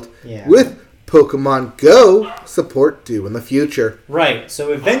Shield, with Pokemon Go support due in the future. Right,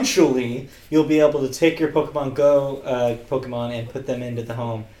 so eventually you'll be able to take your Pokemon Go Pokemon and put them into the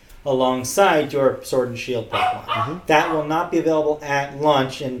home alongside your Sword and Shield Pokemon. That will not be available at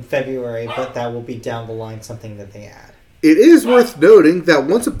launch in February, but that will be down the line something that they add. It is worth noting that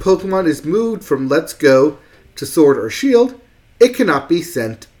once a Pokemon is moved from Let's Go to Sword or Shield, it cannot be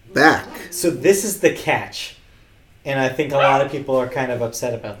sent back. So this is the catch. And I think a lot of people are kind of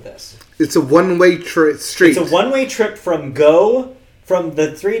upset about this. It's a one-way street. It's a one-way trip from Go, from the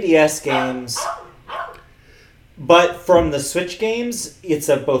 3DS games, but from the Switch games, it's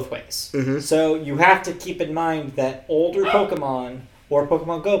a both ways. So you have to keep in mind that older Pokemon, or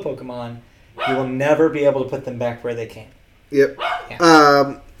Pokemon Go Pokemon, you will never be able to put them back where they came. Yep.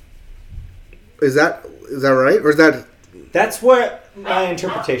 Yeah. Is that right? Or is that... That's what my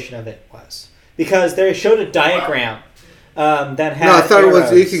interpretation of it was. Because they showed a diagram that had No, I thought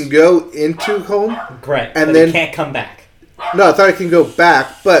arrows. it was you can go into home. Correct. And but then it can't come back. No, I thought it can go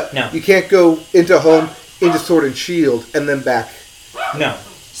back, but No. you can't go into home, into Sword and Shield, and then back. No.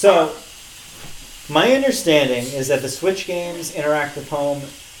 So, my understanding is that the Switch games interact with home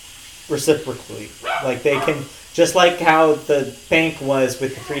reciprocally. Like, they can... Just like how the bank was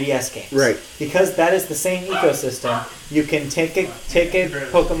with the 3DS games. Right. Because that is the same ecosystem, you can take a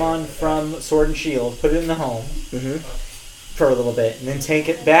Pokemon from Sword and Shield, put it in the home for a little bit, and then take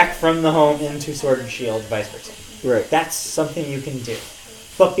it back from the home into Sword and Shield, vice versa. Right. That's something you can do.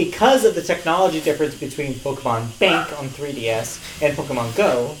 But because of the technology difference between Pokemon Bank on 3DS and Pokemon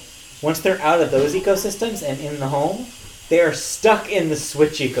Go, once they're out of those ecosystems and in the home, they are stuck in the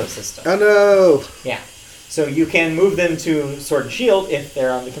Switch ecosystem. Oh no! Yeah. So you can move them to Sword and Shield if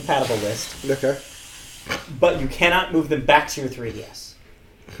they're on the compatible list. Okay. But you cannot move them back to your 3DS.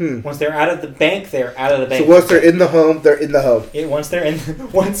 Once they're out of the bank, they're out of the bank. So once they're in the home, they're in the home.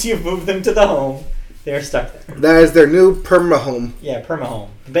 Once you've moved them to the home, they're stuck there. That is their new perma-home. Yeah,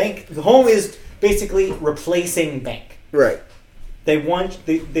 perma-home. The home is basically replacing bank. Right. They want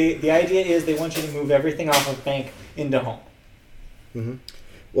the idea is they want you to move everything off of bank into home.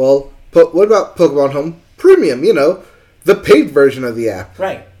 Well, what about Pokemon Home Premium? You know, the paid version of the app.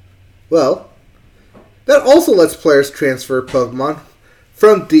 Right. Well, that also lets players transfer Pokemon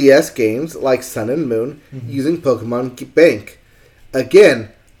from DS games like Sun and Moon using Pokemon Bank.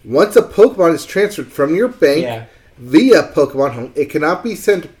 Again, once a Pokemon is transferred from your bank via Pokemon Home, it cannot be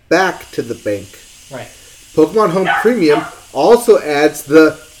sent back to the bank. Right. Pokemon Home Premium also adds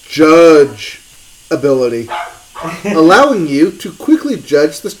the Judge ability, allowing you to quickly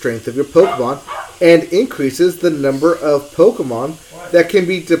judge the strength of your Pokemon and increases the number of Pokemon that can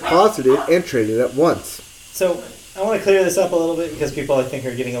be deposited and traded at once. So, I want to clear this up a little bit because people, I think,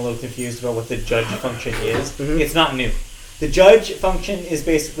 are getting a little confused about what the Judge function is. It's not new. The Judge function is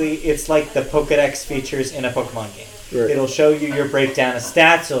basically, it's like the Pokedex features in a Pokemon game. Right. It'll show you your breakdown of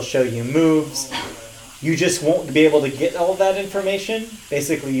stats, it'll show you moves. You just won't be able to get all that information.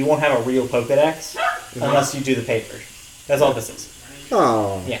 Basically, you won't have a real Pokedex unless you do the paid version. That's all this is.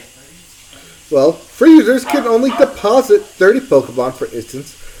 Oh. Yeah. Well, free users can only deposit 30 Pokemon, for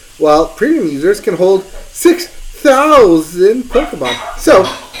instance, while premium users can hold 6,000 Pokemon. So,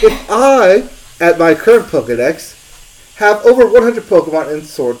 if I, at my current Pokedex, have over 100 Pokemon in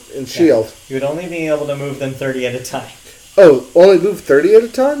Sword and Shield. You would only be able to move them 30 at a time. Oh, only move 30 at a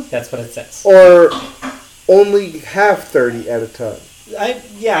time? That's what it says. Or only have 30 at a time?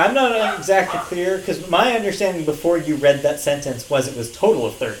 I'm not exactly clear, because my understanding before you read that sentence was it was total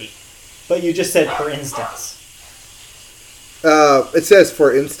of 30. But you just said per instance. It says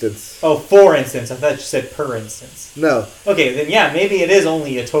for instance. Oh, for instance. I thought you said per instance. No. Okay, then yeah, maybe it is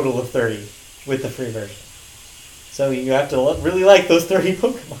only a total of 30 with the free version. So you have to really like those 30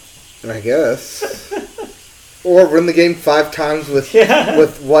 Pokemon. I guess. Or run the game 5 times with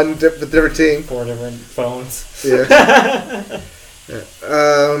one different team. 4 different phones. Yeah.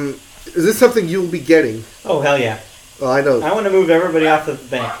 Is this something you'll be getting? Oh, hell yeah. Oh, I know. I want to move everybody off the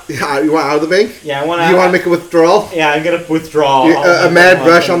bank. Yeah, you want out of the bank? Yeah, I want to... You want to make a withdrawal? Yeah, I'm going to withdraw. A mad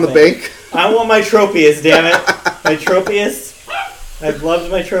rush on the bank? I want my Tropius, damn it. My Tropius. I've loved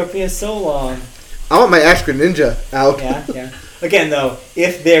my Tropius so long. I want my Ash Greninja out. Yeah. Again, though,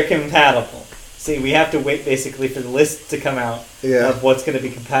 if they're compatible. See, we have to wait basically for the list to come out of what's going to be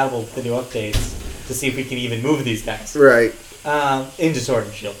compatible with the new updates to see if we can even move these guys. Right. Into Sword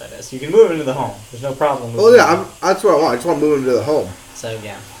and Shield, that is. You can move them into the home. There's no problem moving that's what I want. I just want to move them to the home. So,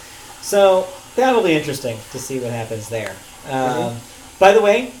 yeah. So, that'll be interesting to see what happens there. By the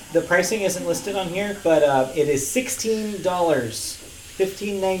way, the pricing isn't listed on here, but it is $16,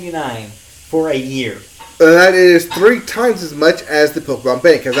 $15.99 for a year. That is 3 times as much as the Pokemon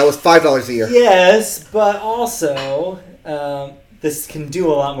Bank, because that was $5 a year. Yes, but also this can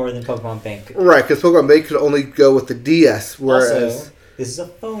do a lot more than Pokemon Bank. Right, because Pokemon Bank could only go with the DS, whereas... Also, this is a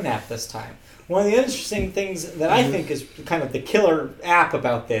phone app this time. One of the interesting things that I think is kind of the killer app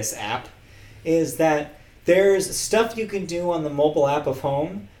about this app is that there's stuff you can do on the mobile app of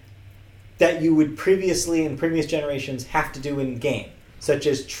Home that you would previously, in previous generations, have to do in-game, such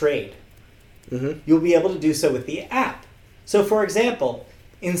as trade. Mm-hmm. You'll be able to do so with the app. So, for example,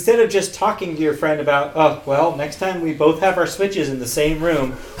 instead of just talking to your friend about, oh, well, next time we both have our Switches in the same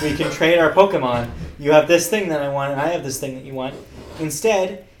room, we can trade our Pokemon. You have this thing that I want, and I have this thing that you want.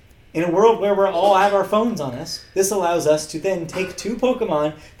 Instead, in a world where we all have our phones on us, this allows us to then take 2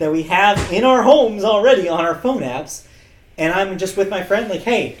 Pokemon that we have in our homes already on our phone apps, and I'm just with my friend like,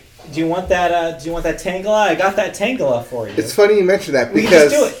 hey, do you want that Tangela? I got that Tangela for you. It's funny you mention that, We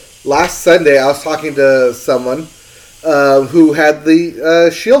because can just do it. Last Sunday I was talking to someone who had the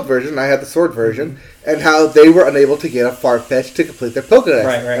Shield version, I had the Sword version, and how they were unable to get a Farfetch to complete their Pokedex.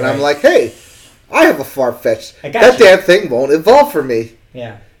 Right. I'm like, hey, I have a Farfetch. I got That you. damn thing won't evolve for me.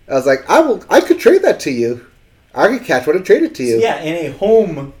 Yeah. I was like, I could trade that to you. I could catch one and trade it to you. So yeah, in a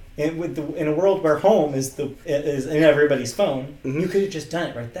home, in a world where home is in everybody's phone, you could have just done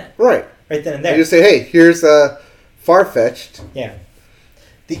it right then. Right. Right then and there. You just say, hey, here's Farfetched. Yeah.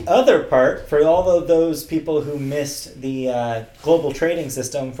 The other part, for all of those people who missed the global trading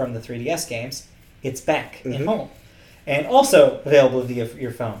system from the 3DS games, it's back in home. And also available via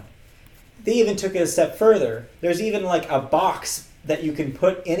your phone. They even took it a step further. There's even like a box that you can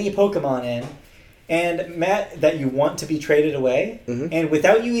put any Pokemon in and that you want to be traded away. And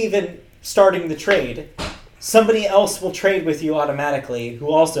without you even starting the trade, somebody else will trade with you automatically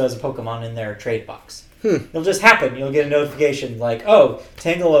who also has a Pokemon in their trade box. It'll just happen. You'll get a notification like, oh,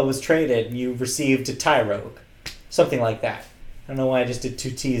 Tangela was traded and you received a Tyrogue. Something like that. I don't know why I just did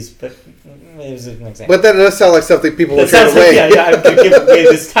 2 T's, but it was an example. But that does sound like something people will trade Like, away. yeah, I'm going to give away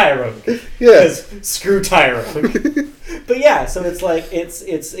this Tyrogue. Yeah. Because screw Tyrogue. But yeah, so it's like,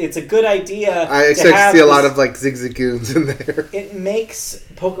 it's a good idea. I expect to see a lot of like Zigzagoons in there. It makes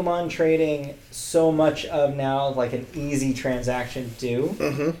Pokemon trading so much of now like an easy transaction to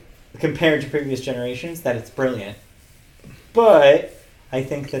do compared to previous generations that it's brilliant. But I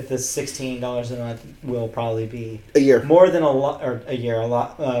think that this $16 a month will probably be A year. more than a lot, or a year. A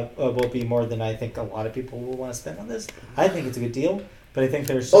lot will be more than I think a lot of people will want to spend on this. I think it's a good deal, but I think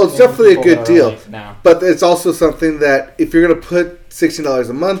there's so it's many definitely a people good that are deal. like, now. But it's also something that if you're gonna put $16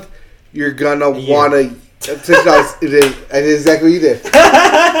 a month, you're gonna want to $6. It is exactly what you did.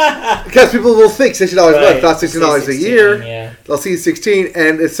 Because people will think $16 a month, not $16 a year. Yeah. They'll see 16,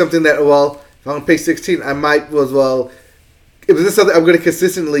 and it's something that, well, if I'm gonna pay 16, I might as well. If this is something I'm going to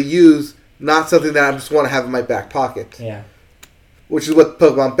consistently use, not something that I just want to have in my back pocket. Yeah. Which is what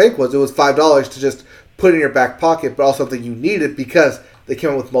Pokemon Bank was. It was $5 to just put in your back pocket, but also something you needed because they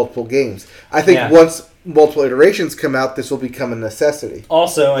came out with multiple games. I think once multiple iterations come out, this will become a necessity.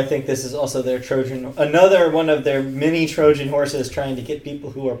 Also, I think this is also their another one of their mini Trojan horses trying to get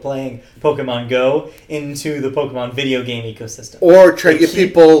people who are playing Pokemon Go into the Pokemon video game ecosystem. Or try to get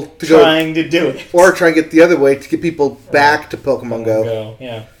people to trying to do it. Or try and get the other way to get people back to Pokemon Go.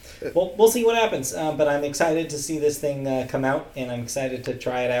 Yeah. Well, we'll see what happens. But I'm excited to see this thing come out, and I'm excited to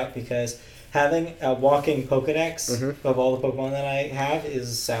try it out because having a walking Pokedex of all the Pokemon that I have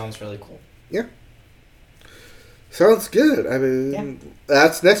sounds really cool. Yeah. Sounds good. I mean,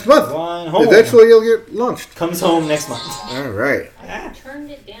 that's next month. Home. Eventually, you'll get launched. Comes home next month. All right. I turned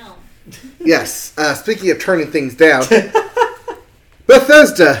it down. Yes. Speaking of turning things down,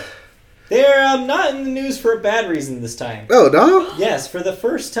 Bethesda. They're not in the news for a bad reason this time. Oh, no? Yes, for the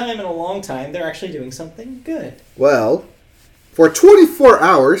first time in a long time, they're actually doing something good. Well, for 24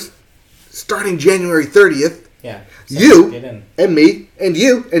 hours, starting January 30th, you and me and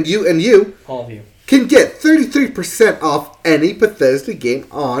you and you and you, all of you, can get 33% off any Bethesda game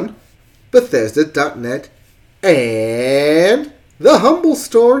on Bethesda.net and the Humble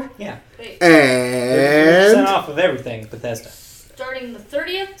Store. Yeah. Wait, and 33% off of everything Bethesda. starting the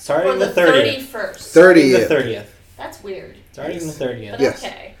 30th? Starting or the 30th. 31st? 30th. The 30th. That's weird. Starting the 30th. But Yes.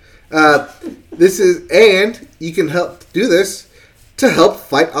 okay. And you can help do this to help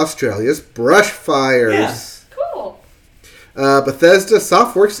fight Australia's brush fires. Yeah. Cool. Bethesda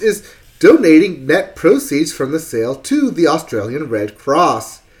Softworks is donating net proceeds from the sale to the Australian Red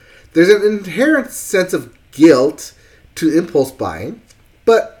Cross. There's an inherent sense of guilt to impulse buying,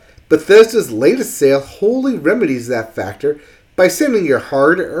 but Bethesda's latest sale wholly remedies that factor by sending your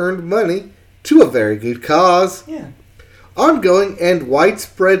hard-earned money to a very good cause. Yeah. Ongoing and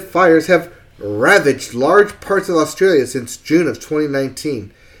widespread fires have ravaged large parts of Australia since June of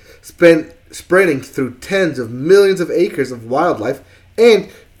 2019, spreading through tens of millions of acres of wildlife and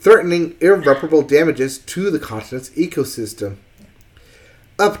threatening irreparable damages to the continent's ecosystem.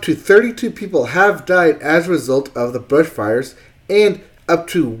 Up to 32 people have died as a result of the bushfires, and up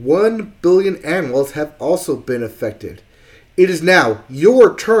to 1 billion animals have also been affected. It is now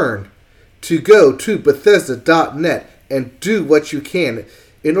your turn to go to Bethesda.net and do what you can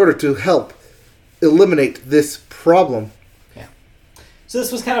in order to help eliminate this problem. Yeah. So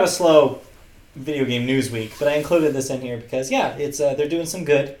this was kind of a slow video game news week, but I included this in here because, it's they're doing some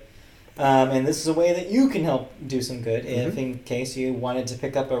good. And this is a way that you can help do some good if, in case you wanted to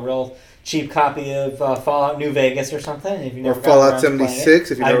pick up a real cheap copy of Fallout New Vegas or something. If you never or Fallout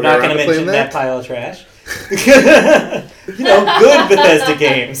 76, if you never I'm not going to mention that pile of trash. Good Bethesda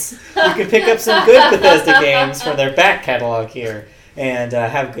games. You can pick up some good Bethesda games from their back catalog here and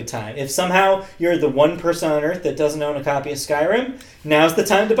have a good time. If somehow you're the one person on Earth that doesn't own a copy of Skyrim, now's the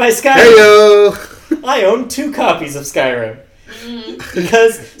time to buy Skyrim. Heyo! I own 2 copies of Skyrim.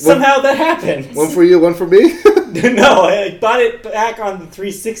 Because somehow that happens. One for you, one for me? No, I bought it back on the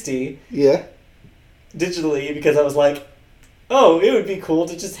 360 Yeah. digitally because I was like, oh, it would be cool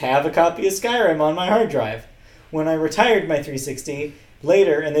to just have a copy of Skyrim on my hard drive. When I retired my 360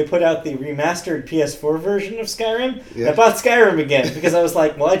 later and they put out the remastered PS4 version of Skyrim, I bought Skyrim again because I was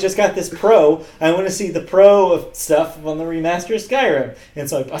like, well, I just got this Pro. I want to see the Pro of stuff on the remastered Skyrim. And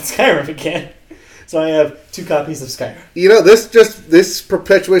so I bought Skyrim again. So I have 2 copies of Skyrim. You know, this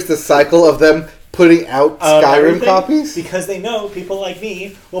perpetuates the cycle of them putting out Skyrim copies. Because they know people like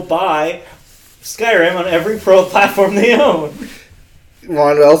me will buy Skyrim on every Pro platform they own.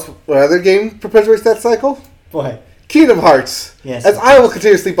 Want to know what other game perpetuates that cycle? What? Kingdom Hearts. Yes. As I will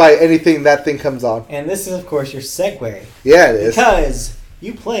continuously buy anything that thing comes on. And this is, of course, your segue. Yeah, it is. Because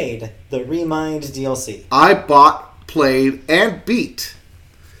you played the Remind DLC. I bought, played, and beat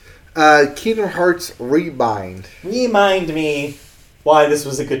Kingdom Hearts Remind. Remind me why this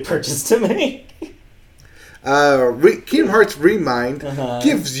was a good purchase to make. Kingdom Hearts Remind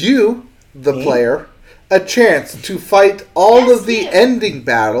gives you, the player, a chance to fight all of the ending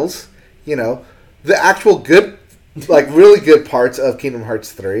battles, the actual good, really good parts of Kingdom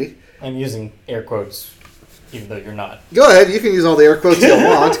Hearts 3. I'm using air quotes, even though you're not. Go ahead, you can use all the air quotes you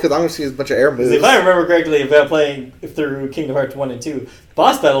want, because I'm going to see a bunch of air moves. If I remember correctly about playing through Kingdom Hearts 1 and 2,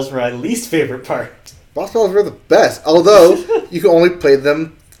 boss battles were my least favorite part. Boss battles were the best, although you can only play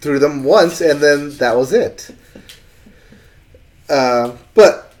through them once, and then that was it.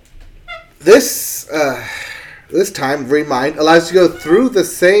 But this time, Remind allows you to go through the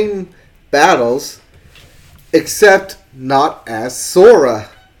same battles, except not as Sora.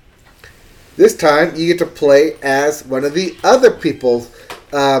 This time, you get to play as one of the other people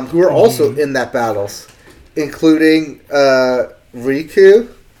who are also in that battles, including Riku,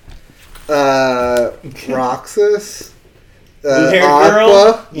 Roxas,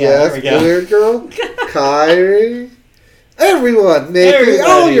 Aqua, Blue-haired girl, Kairi, everyone, Nikki,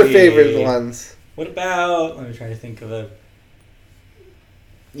 all your favorite ones. What about? Let me try to think of a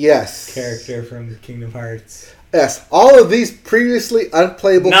character from Kingdom Hearts. Yes, all of these previously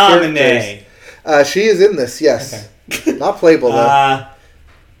unplayable characters. She is in this, yes. Okay. Not playable, though.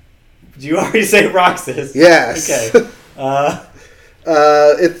 Did you already say Roxas? Yes. Okay.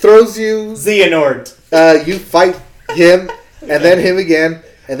 It throws you... Xehanort. You fight him, and then him again,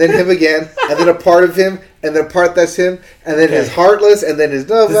 and then him again, and then a part of him, and then a part that's him, and then his Heartless, and then his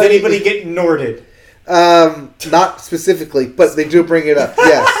nobody. Does anybody get Norded? Not specifically, but they do bring it up,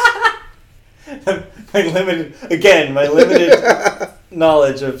 yes. my limited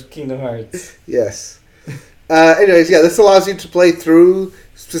knowledge of Kingdom Hearts. Yes. Anyways, this allows you to play through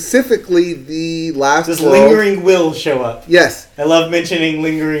specifically the last Does world. Lingering Will show up? Yes. I love mentioning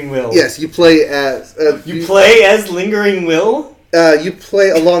Lingering Will. Yes, you play as... you play as Lingering Will? You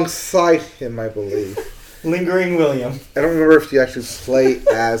play alongside him, I believe. Lingering William. I don't remember if you actually play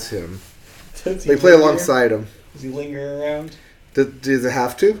as him. They play alongside him. Does he linger around? Does it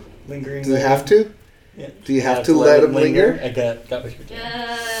have to? Lingering Does it have to? Yeah. Do you have to let him linger? I got what you're doing.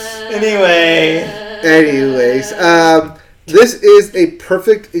 Anyways, this is a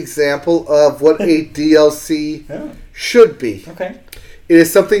perfect example of what a DLC should be. Okay. It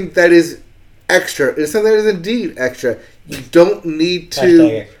is something that is extra. It is something that is indeed extra. You don't need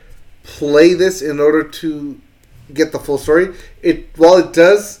to play this in order to get the full story. While it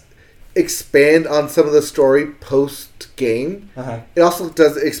does expand on some of the story post-game, it also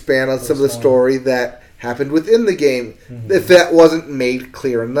does expand on some of the story that happened within the game, if that wasn't made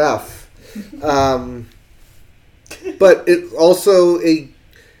clear enough. But it's also a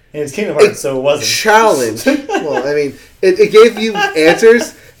It's Kingdom Hearts, so it wasn't. challenge. Well, I mean, it gave you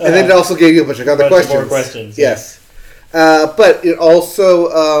answers, and then it also gave you a bunch of other questions. More questions. Yes. But it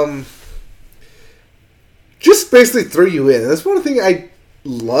also just basically threw you in. That's one thing I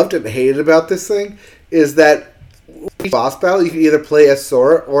loved and hated about this thing, is that boss battle, you can either play as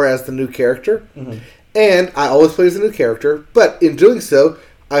Sora or as the new character. Mm-hmm. And I always play as the new character, but in doing so,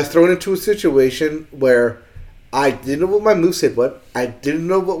 I was thrown into a situation where I didn't know what my moveset was. I didn't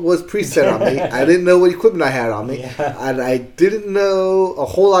know what was preset on me. I didn't know what equipment I had on me. Yeah. And I didn't know a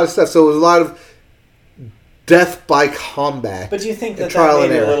whole lot of stuff. So it was a lot of death by combat. But do you think and that trial made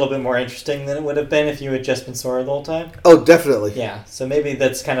and it a error. little bit more interesting than it would have been if you had just been Sora the whole time? Oh, definitely. Yeah, so maybe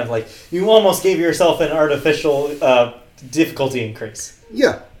that's kind of like, you almost gave yourself an artificial difficulty increase.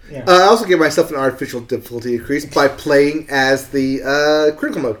 Yeah. Yeah. I also gave myself an artificial difficulty increase by playing as the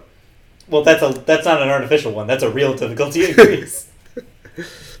critical mode. Well, that's not an artificial one. That's a real difficulty increase.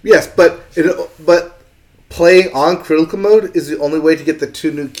 Yes, but playing on critical mode is the only way to get the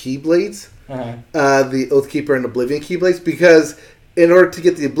two new Keyblades. Uh-huh. The Oathkeeper and Oblivion Keyblades, because in order to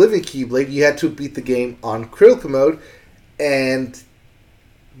get the Oblivion Keyblade, you had to beat the game on critical mode, and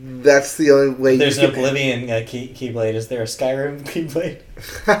that's the only way There's you an Oblivion Keyblade. Is there a Skyrim Keyblade?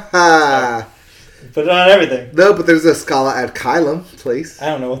 can... Put it on everything. No, but there's a Scala at Kylum place. I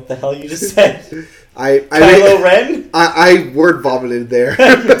don't know what the hell you just said. Kylo Ren? I word vomited there.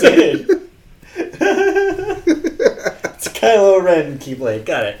 You did. It's Kylo Ren Keyblade.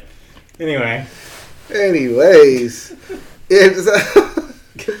 Got it. Anyway. Anyways, it's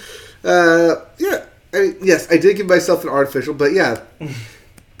yeah. Yes, I did give myself an artificial, but yeah,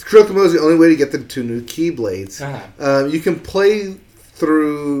 critical mode is the only way to get the two new Keyblades. Uh-huh. You can play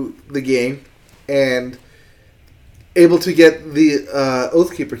through the game and able to get the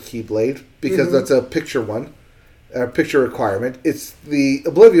Oathkeeper Keyblade, because that's a picture one, a picture requirement. It's the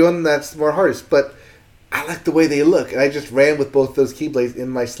Oblivion one that's more hardest, but I like the way they look, and I just ran with both those Keyblades in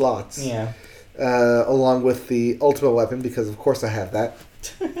my slots. Yeah. Along with the Ultimate Weapon, because of course I have that.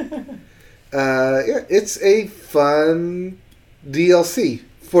 Yeah, it's a fun DLC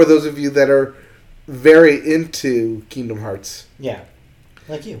for those of you that are very into Kingdom Hearts. Yeah.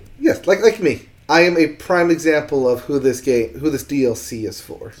 Like you. Yes, like me. I am a prime example of who this DLC is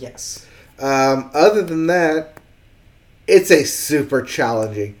for. Yes. Other than that, it's a super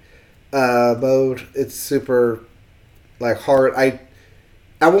challenging mode. It's super hard. At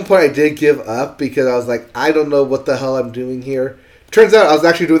one point I did give up because I was like, I don't know what the hell I'm doing here. Turns out I was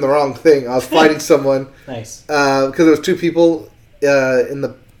actually doing the wrong thing. I was fighting someone. Nice. Because there was two people in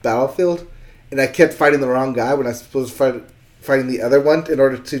the battlefield, and I kept fighting the wrong guy when I was supposed to fighting the other one in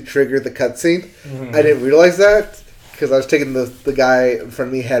order to trigger the cutscene. Mm-hmm. I didn't realize that because I was taking the guy in front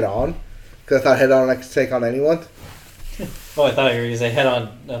of me head on. Because I thought head on I could take on anyone. Oh, I thought you were going to say head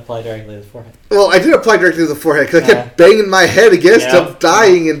on apply directly to the forehead. Well, I did apply directly to the forehead because I kept banging my head against him,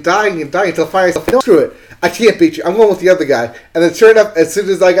 dying until finally I said, no, screw it. I can't beat you. I'm going with the other guy. And then sure enough, as soon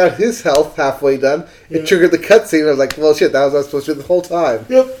as I got his health halfway done, it triggered the cutscene. I was like, well, shit, that was what I was supposed to do the whole time.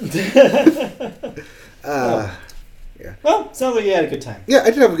 Yep. Yeah. Well, sounds like you had a good time. Yeah, I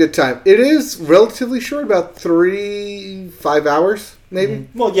did have a good time. It is relatively short, about 5 hours, maybe.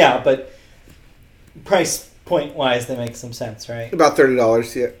 Mm-hmm. Well, yeah, but price point wise, that makes some sense, right? About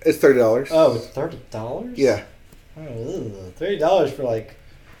 $30, yeah. It's $30. Oh, it's $30? Yeah. Oh, $30 for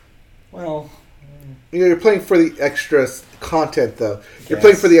well... You're playing for the extra content, though. You're Yes.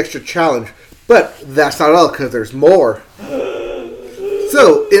 playing for the extra challenge. But that's not all, because there's more.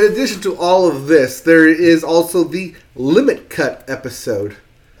 So, in addition to all of this, there is also the Limit Cut episode.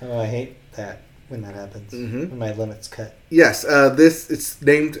 Oh, I hate that when that happens. When my limit's cut. Yes, it's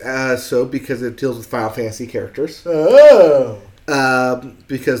named so because it deals with Final Fantasy characters. Oh!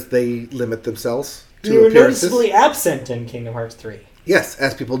 Because they limit themselves to You were appearances. noticeably absent in Kingdom Hearts 3. Yes,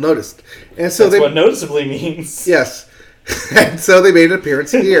 as people noticed. And so That's what noticeably means. Yes. And so they made an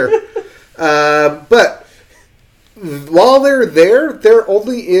appearance here. But while they're there, they're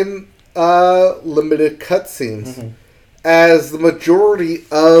only in limited cutscenes. Mm-hmm. As the majority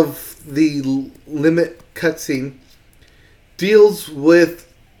of the limit cutscene deals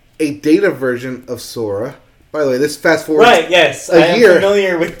with a data version of Sora. By the way, this fast forwards Right, yes. a I am year.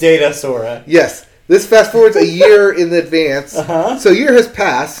 familiar with Data Sora. Yes. This fast forwards a year in advance. Uh-huh. So a year has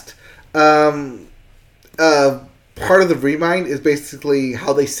passed. Part of the Remind is basically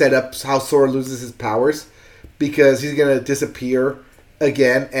how they set up how Sora loses his powers. Because he's going to disappear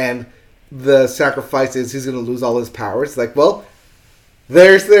again. And the sacrifice is he's going to lose all his powers. Like, well,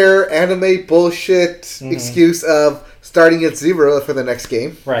 There's their anime bullshit excuse of starting at 0 for the next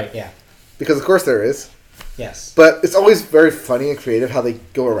game. Right, yeah. Because of course there is. Yes. But it's always very funny and creative how they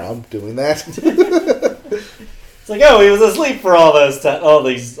go around doing that. It's like, oh, he was asleep for all this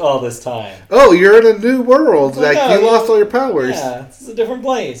time. Oh, you're in a new world. Like, Like, oh, you lost all your powers. Yeah, this is a different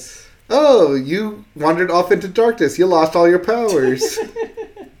place. Oh, you wandered off into darkness. You lost all your powers.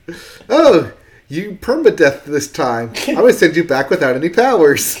 Oh, you permadeath this time. I'm going to send you back without any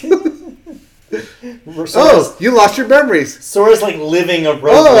powers. Oh, you lost your memories. Sora's like living a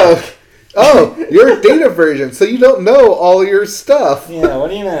roguelike. Oh, you're a data version, so you don't know all your stuff. Yeah, what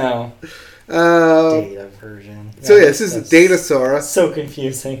do you know? Data version. So yeah, this is Data Sora. So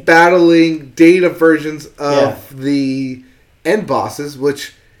confusing. Battling data versions of the end bosses,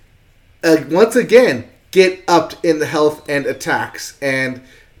 which once again get upped in the health and attacks, and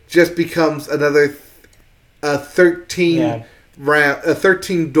just becomes another 13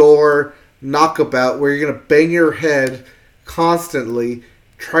 door knockabout where you're gonna bang your head constantly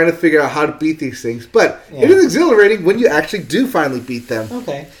trying to figure out how to beat these things. But it is exhilarating when you actually do finally beat them.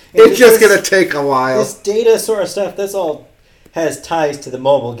 Okay. It's just going to take a while. This data sort of stuff, this all has ties to the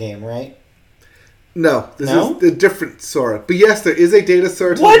mobile game, right? No. This is a different Sora. But yes, there is a data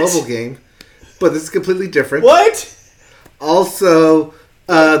Sora to the mobile game. But this is completely different. What? Also,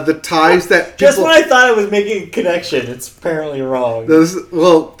 the ties that people... Just when I thought I was making a connection, it's apparently wrong. This is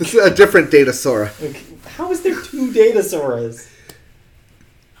a different data Sora. Okay. How is there two data Soras?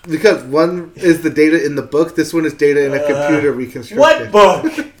 Because one is the data in the book, this one is data in a computer reconstruction. What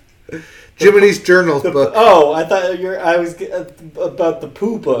book? Jiminy's Journals book. Oh, I thought I was about the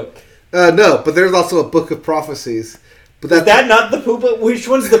Pooh book. No, but there's also a book of prophecies. But is that not the Pooh book? Which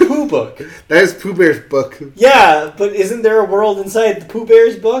one's the Pooh book? That is Pooh Bear's book. Yeah, but isn't there a world inside the Pooh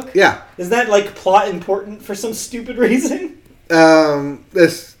Bear's book? Yeah. Isn't that like plot important for some stupid reason?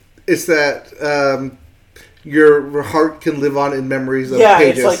 It's that your heart can live on in memories of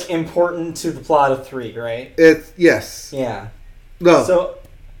pages. Yeah, it's like important to the plot of 3, right? Yes. Yeah. No.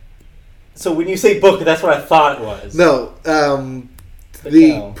 So when you say book, that's what I thought it was. No.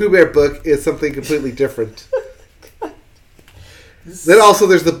 The Pooh Bear book is something completely different. Then also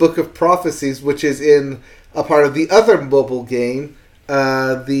there's the Book of Prophecies, which is in a part of the other mobile game,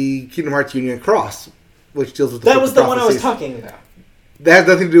 the Kingdom Hearts Union Cross, which deals with the Book of Prophecies. That was the one I was talking about. That has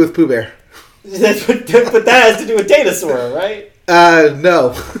nothing to do with Pooh Bear. But that has to do with Data Sora, right?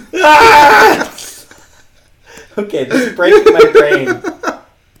 No. Okay, this is breaking my brain.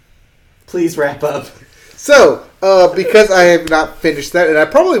 Please wrap up. So, because I have not finished that, and I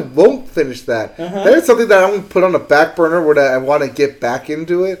probably won't finish that, that is something that I'm going to put on a back burner where I want to get back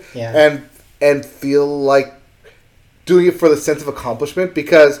into it and feel like doing it for the sense of accomplishment.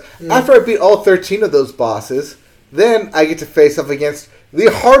 Because after I beat all 13 of those bosses, then I get to face up against the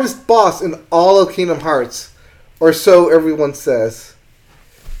hardest boss in all of Kingdom Hearts, or so everyone says.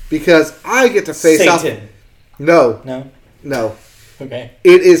 Because I get to face off... No. Okay.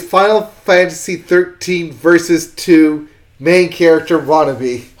 It is Final Fantasy 13 Versus 2 main character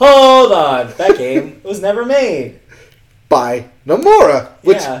wannabe. Hold on. That game was never made. By Nomura.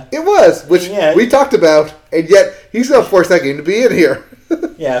 Which it was. Which we talked about. And yet, he's going to force that game to be in here.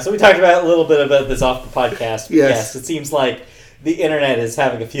 Yeah, so we talked about a little bit about this off the podcast. But yes, it seems like the internet is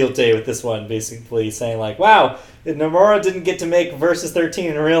having a field day with this one, basically saying like, wow, Nomura didn't get to make Versus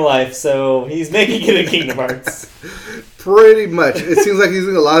 13 in real life, so he's making it in Kingdom Hearts. Pretty much. It seems like he's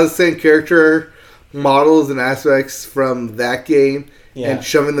using a lot of the same character models and aspects from that game and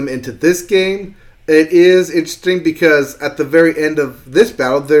shoving them into this game. It is interesting because at the very end of this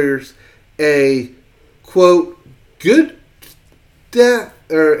battle, there's a, quote, good death,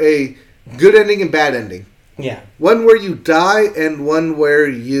 or a good ending and bad ending. Yeah. One where you die and one where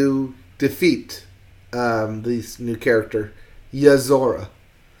you defeat this new character, Yozora.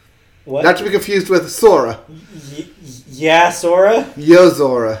 What? Not to be confused with Sora. Sora?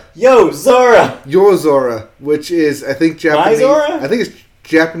 Yozora, which is, I think, Japanese. I think it's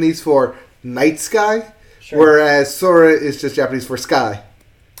Japanese for night sky, whereas Sora is just Japanese for sky.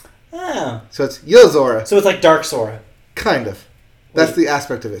 Oh. So it's Yozora. So it's like Dark Sora. Kind of. That's the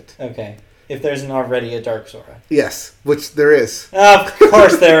aspect of it. Okay. If there's already a Dark Sora. Yes, which there is. Of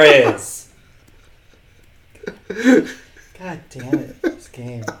course there is. God damn it, this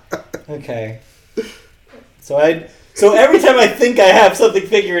game. Okay. So every time I think I have something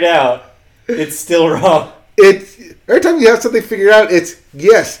figured out, it's still wrong. Every time you have something figured out, it's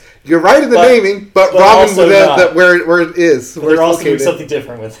yes, you're right in the naming, but wrong in where it is. But they're also doing something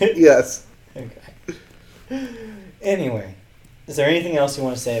different with it. Yes. Okay. Anyway, is there anything else you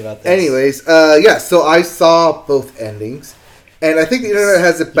want to say about this? Anyways, so I saw both endings, And I think the internet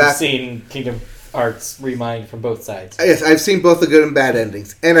has it You've back. seen Kingdom Hearts Remind from both sides. Yes, I've seen both the good and bad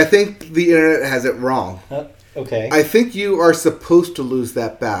endings. And I think the internet has it wrong. Okay. I think you are supposed to lose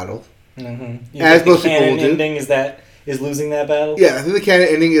that battle. Mm-hmm. As most people canon will do. ending is losing that battle? Yeah, I think the canon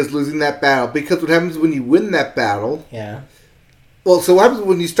ending is losing that battle. Because what happens when you win that battle... Yeah. Well, so what happens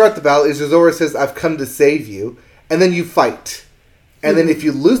when you start the battle is Yozora says, I've come to save you. And then you fight. And then if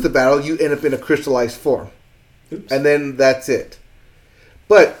you lose the battle, you end up in a crystallized form. Oops. And then that's it.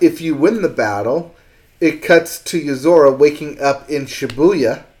 But if you win the battle, it cuts to Yozora waking up in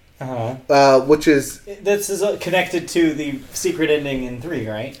Shibuya, which is... This is connected to the secret ending in 3,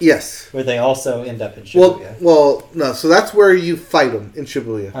 right? Yes. Where they also end up in Shibuya. Well, no. So that's where you fight him, in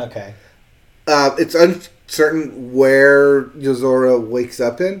Shibuya. Okay. It's uncertain where Yozora wakes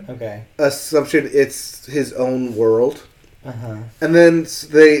up in. Okay. Assumption it's his own world. Uh-huh. And then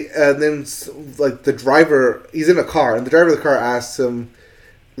the driver, he's in a car, and the driver of the car asks him,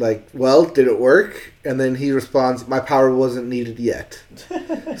 like, well, did it work? And then he responds, my power wasn't needed yet.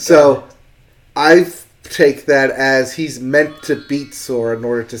 So I take that as he's meant to beat Sora in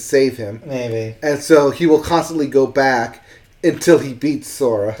order to save him. Maybe. And so he will constantly go back until he beats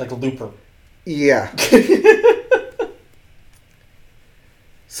Sora. Like a looper. Yeah.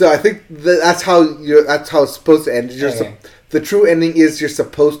 So I think that's how it's supposed to end. Okay. The true ending is you're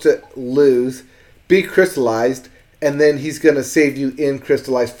supposed to lose, be crystallized, and then he's going to save you in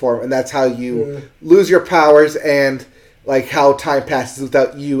crystallized form, and that's how you lose your powers and like how time passes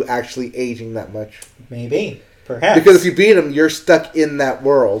without you actually aging that much. Maybe. Perhaps. Because if you beat him, you're stuck in that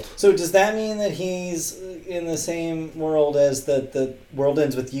world. So does that mean that he's in the same world as the World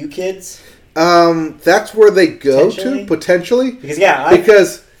Ends With You kids? That's where they go to, potentially. Because,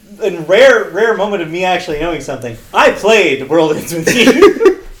 because in rare moment of me actually knowing something, I played World Ends With You.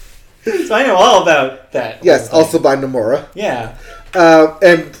 So I know all about that. Yes, also by Nomura. Yeah.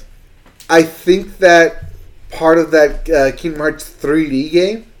 And I think that part of that Kingdom Hearts 3D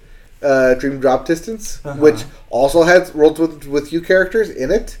game, Dream Drop Distance, which also has World with You characters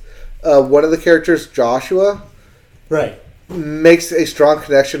in it. One of the characters, Joshua, right, makes a strong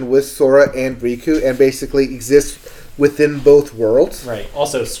connection with Sora and Riku and basically exists within both worlds. Right.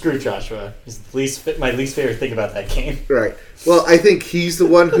 Also, screw Joshua. He's my least favorite thing about that game. Right. Well, I think he's the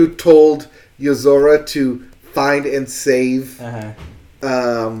one who told Yozora to find and save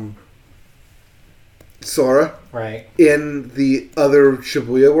Sora. Right. In the other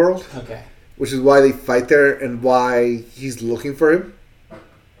Shibuya world. Okay. Which is why they fight there and why he's looking for him.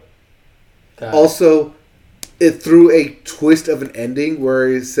 Also, it threw a twist of an ending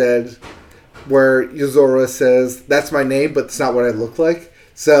where Yozora says, that's my name, but it's not what I look like.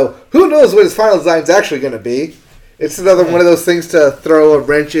 So, who knows what his final design's actually going to be. It's another one of those things to throw a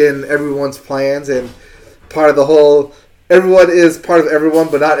wrench in everyone's plans and part of the whole, everyone is part of everyone,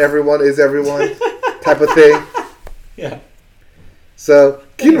 but not everyone is everyone type of thing. Yeah. So,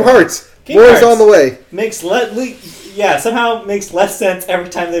 Kingdom Hearts, war's on the way. Somehow makes less sense every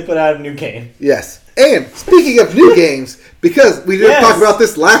time they put out a new game. Yes. And speaking of new games, because we didn't talk about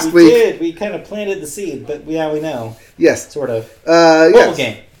this last week. We kind of planted the seed, but we know. Yes. Sort of. Mobile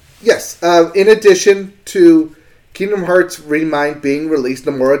game. Yes. In addition to Kingdom Hearts Remind being released,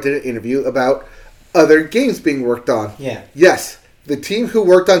 Nomura did an interview about other games being worked on. Yeah. Yes. The team who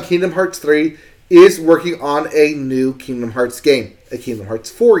worked on Kingdom Hearts 3 is working on a new Kingdom Hearts game. A Kingdom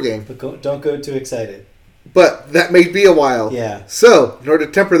Hearts 4 game. But don't go too excited. But that may be a while. Yeah. So, in order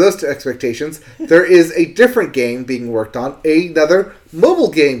to temper those expectations, there is a different game being worked on. Another mobile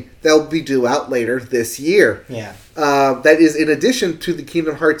game that will be due out later this year. Yeah. That is in addition to the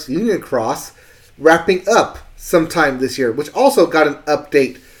Kingdom Hearts Union Cross wrapping up sometime this year, which also got an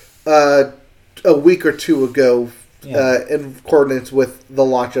update a week or two ago in accordance with the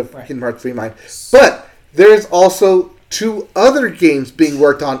launch of Kingdom Hearts Remind. But there's also 2 other games being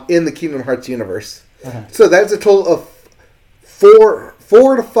worked on in the Kingdom Hearts universe. So that's a total of 4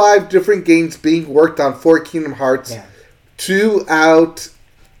 to 5 different games being worked on for Kingdom Hearts. Yeah. 2 out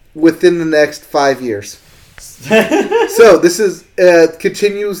within the next 5 years. So this is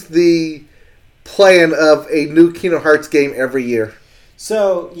continues the plan of a new Kingdom Hearts game every year.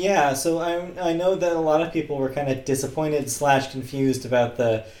 So I know that a lot of people were kind of disappointed / confused about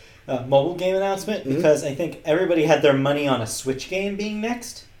the mobile game announcement because I think everybody had their money on a Switch game being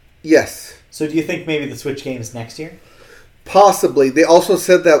next. Yes. So do you think maybe the Switch game is next year? Possibly. They also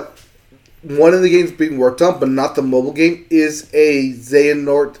said that one of the games being worked on, but not the mobile game, is a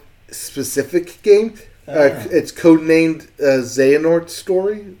Xehanort specific game. It's codenamed Xehanort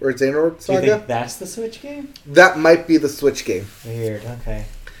Story or Xehanort Saga. Do you think that's the Switch game? That might be the Switch game. Weird. Okay.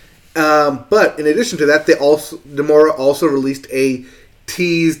 But in addition to that, Nomura also released a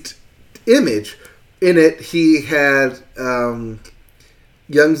teased image. In it, he had young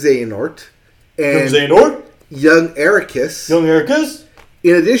Xehanort and young Ericus. Young Ericus?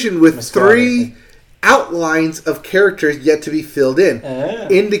 In addition, with 3 outlines of characters yet to be filled in,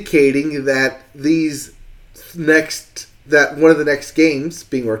 indicating that that one of the next games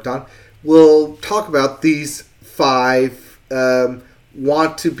being worked on will talk about these 5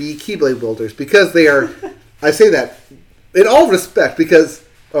 want to be Keyblade builders, because they are. I say that in all respect, because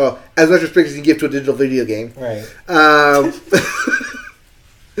as much respect as you can give to a digital video game, right?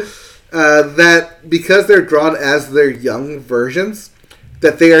 That because they're drawn as their young versions,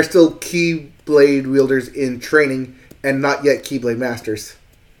 that they are still Keyblade wielders in training and not yet Keyblade masters.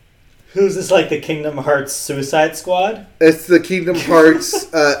 Who's this, like the Kingdom Hearts Suicide Squad? It's the Kingdom Hearts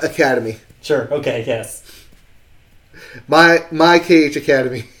Academy. Sure. Okay. Yes. My KH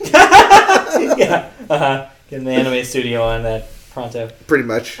Academy. Yeah. Get an anime studio on that pronto. Pretty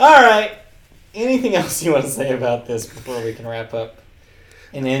much. All right. Anything else you want to say about this before we can wrap up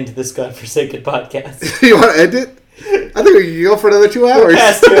and end this godforsaken podcast? You want to end it? I think we can go for another 2 hours. We're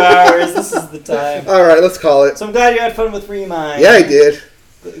past 2 hours. This is the time. All right, let's call it. So I'm glad you had fun with Remind. Yeah, I did.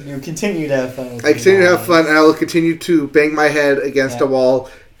 You continue to have fun with I continue to have fun, and I will continue to bang my head against a wall,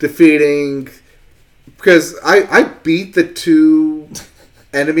 defeating... Because I beat the 2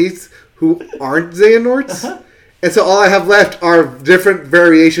 enemies who aren't Xehanorts, and so all I have left are different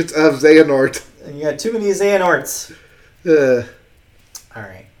variations of Xehanort. And you got too many Xehanorts. All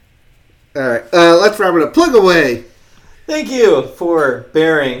right. Let's wrap it up. Plug away. Thank you for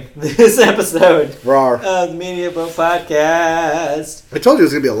bearing this episode Rawr. of the Media Boat Podcast. I told you it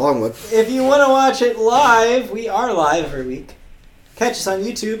was going to be a long one. If you want to watch it live, we are live every week. Catch us on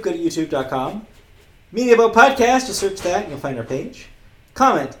YouTube. Go to youtube.com. Media Boat Podcast, just search that and you'll find our page.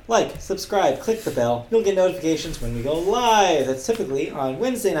 Comment, like, subscribe, click the bell. You'll get notifications when we go live. That's typically on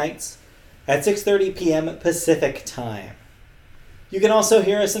Wednesday nights at 6:30 p.m. Pacific Time. You can also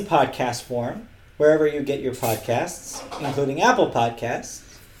hear us in podcast form, wherever you get your podcasts, including Apple Podcasts.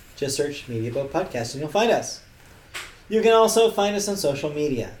 Just search Media Boat Podcast and you'll find us. You can also find us on social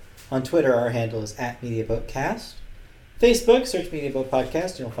media. On Twitter, our handle is @MediaBoatCast. Facebook, search Media Boat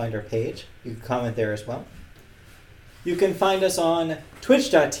Podcast, and you'll find our page. You can comment there as well. You can find us on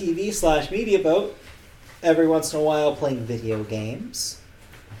twitch.tv/MediaBoat, every once in a while playing video games.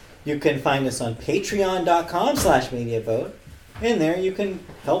 You can find us on patreon.com/MediaBoat, and there you can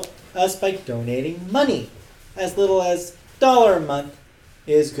help us by donating money. As little as $1 a month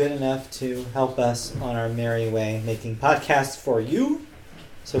is good enough to help us on our merry way making podcasts for you.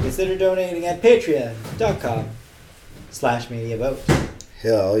 So consider donating at patreon.com/MediaBoat.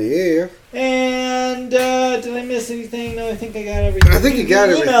 Hell yeah. And did I miss anything? No, I think I got everything. I think you got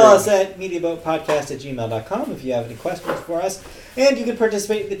everything. Email us at mediaboatpodcast@gmail.com if you have any questions for us. And you can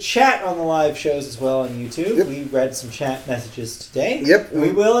participate in the chat on the live shows as well on YouTube. Yep. We read some chat messages today. Yep.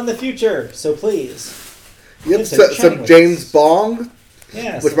 We will in the future, so please. Yep, some James Bong,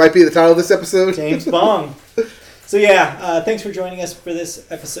 which might be the title of this episode. James Bong. So yeah, thanks for joining us for this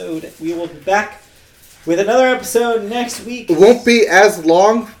episode. We will be back with another episode next week. It won't be as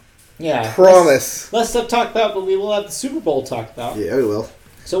long. Yeah. Promise. Less stuff talked about, but we will have the Super Bowl talked about. Yeah, we will.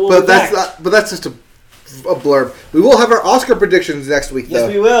 So we'll be back. But that's just a blurb. We will have our Oscar predictions next week, though.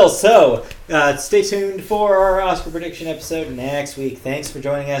 Yes, we will. So stay tuned for our Oscar prediction episode next week. Thanks for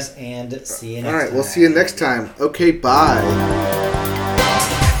joining us, and see you next time. All right, we'll see you next time. Okay, bye.